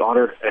you. We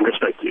honor and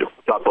respect you.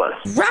 God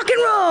bless. Rock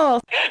and roll!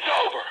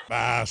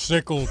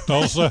 Bicycle,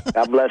 Tulsa.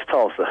 God bless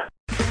Tulsa.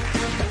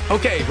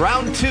 Okay,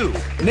 round two.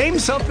 Name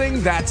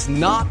something that's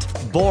not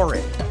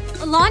boring.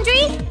 A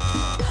laundry?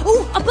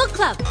 Ooh, a book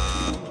club.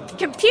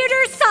 Computer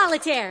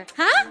solitaire,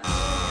 huh?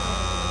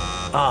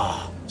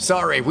 Ah,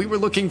 sorry, we were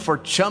looking for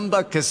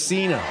Chumba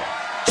Casino.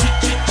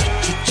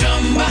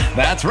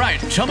 That's right,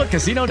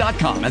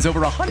 ChumbaCasino.com has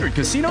over 100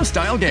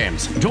 casino-style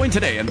games. Join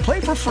today and play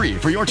for free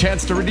for your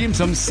chance to redeem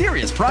some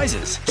serious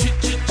prizes.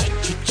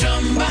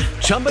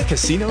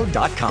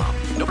 ChumbaCasino.com.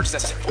 No purchase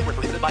necessary. Void where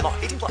prohibited by law.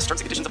 18+ terms and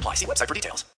conditions apply. See website for details.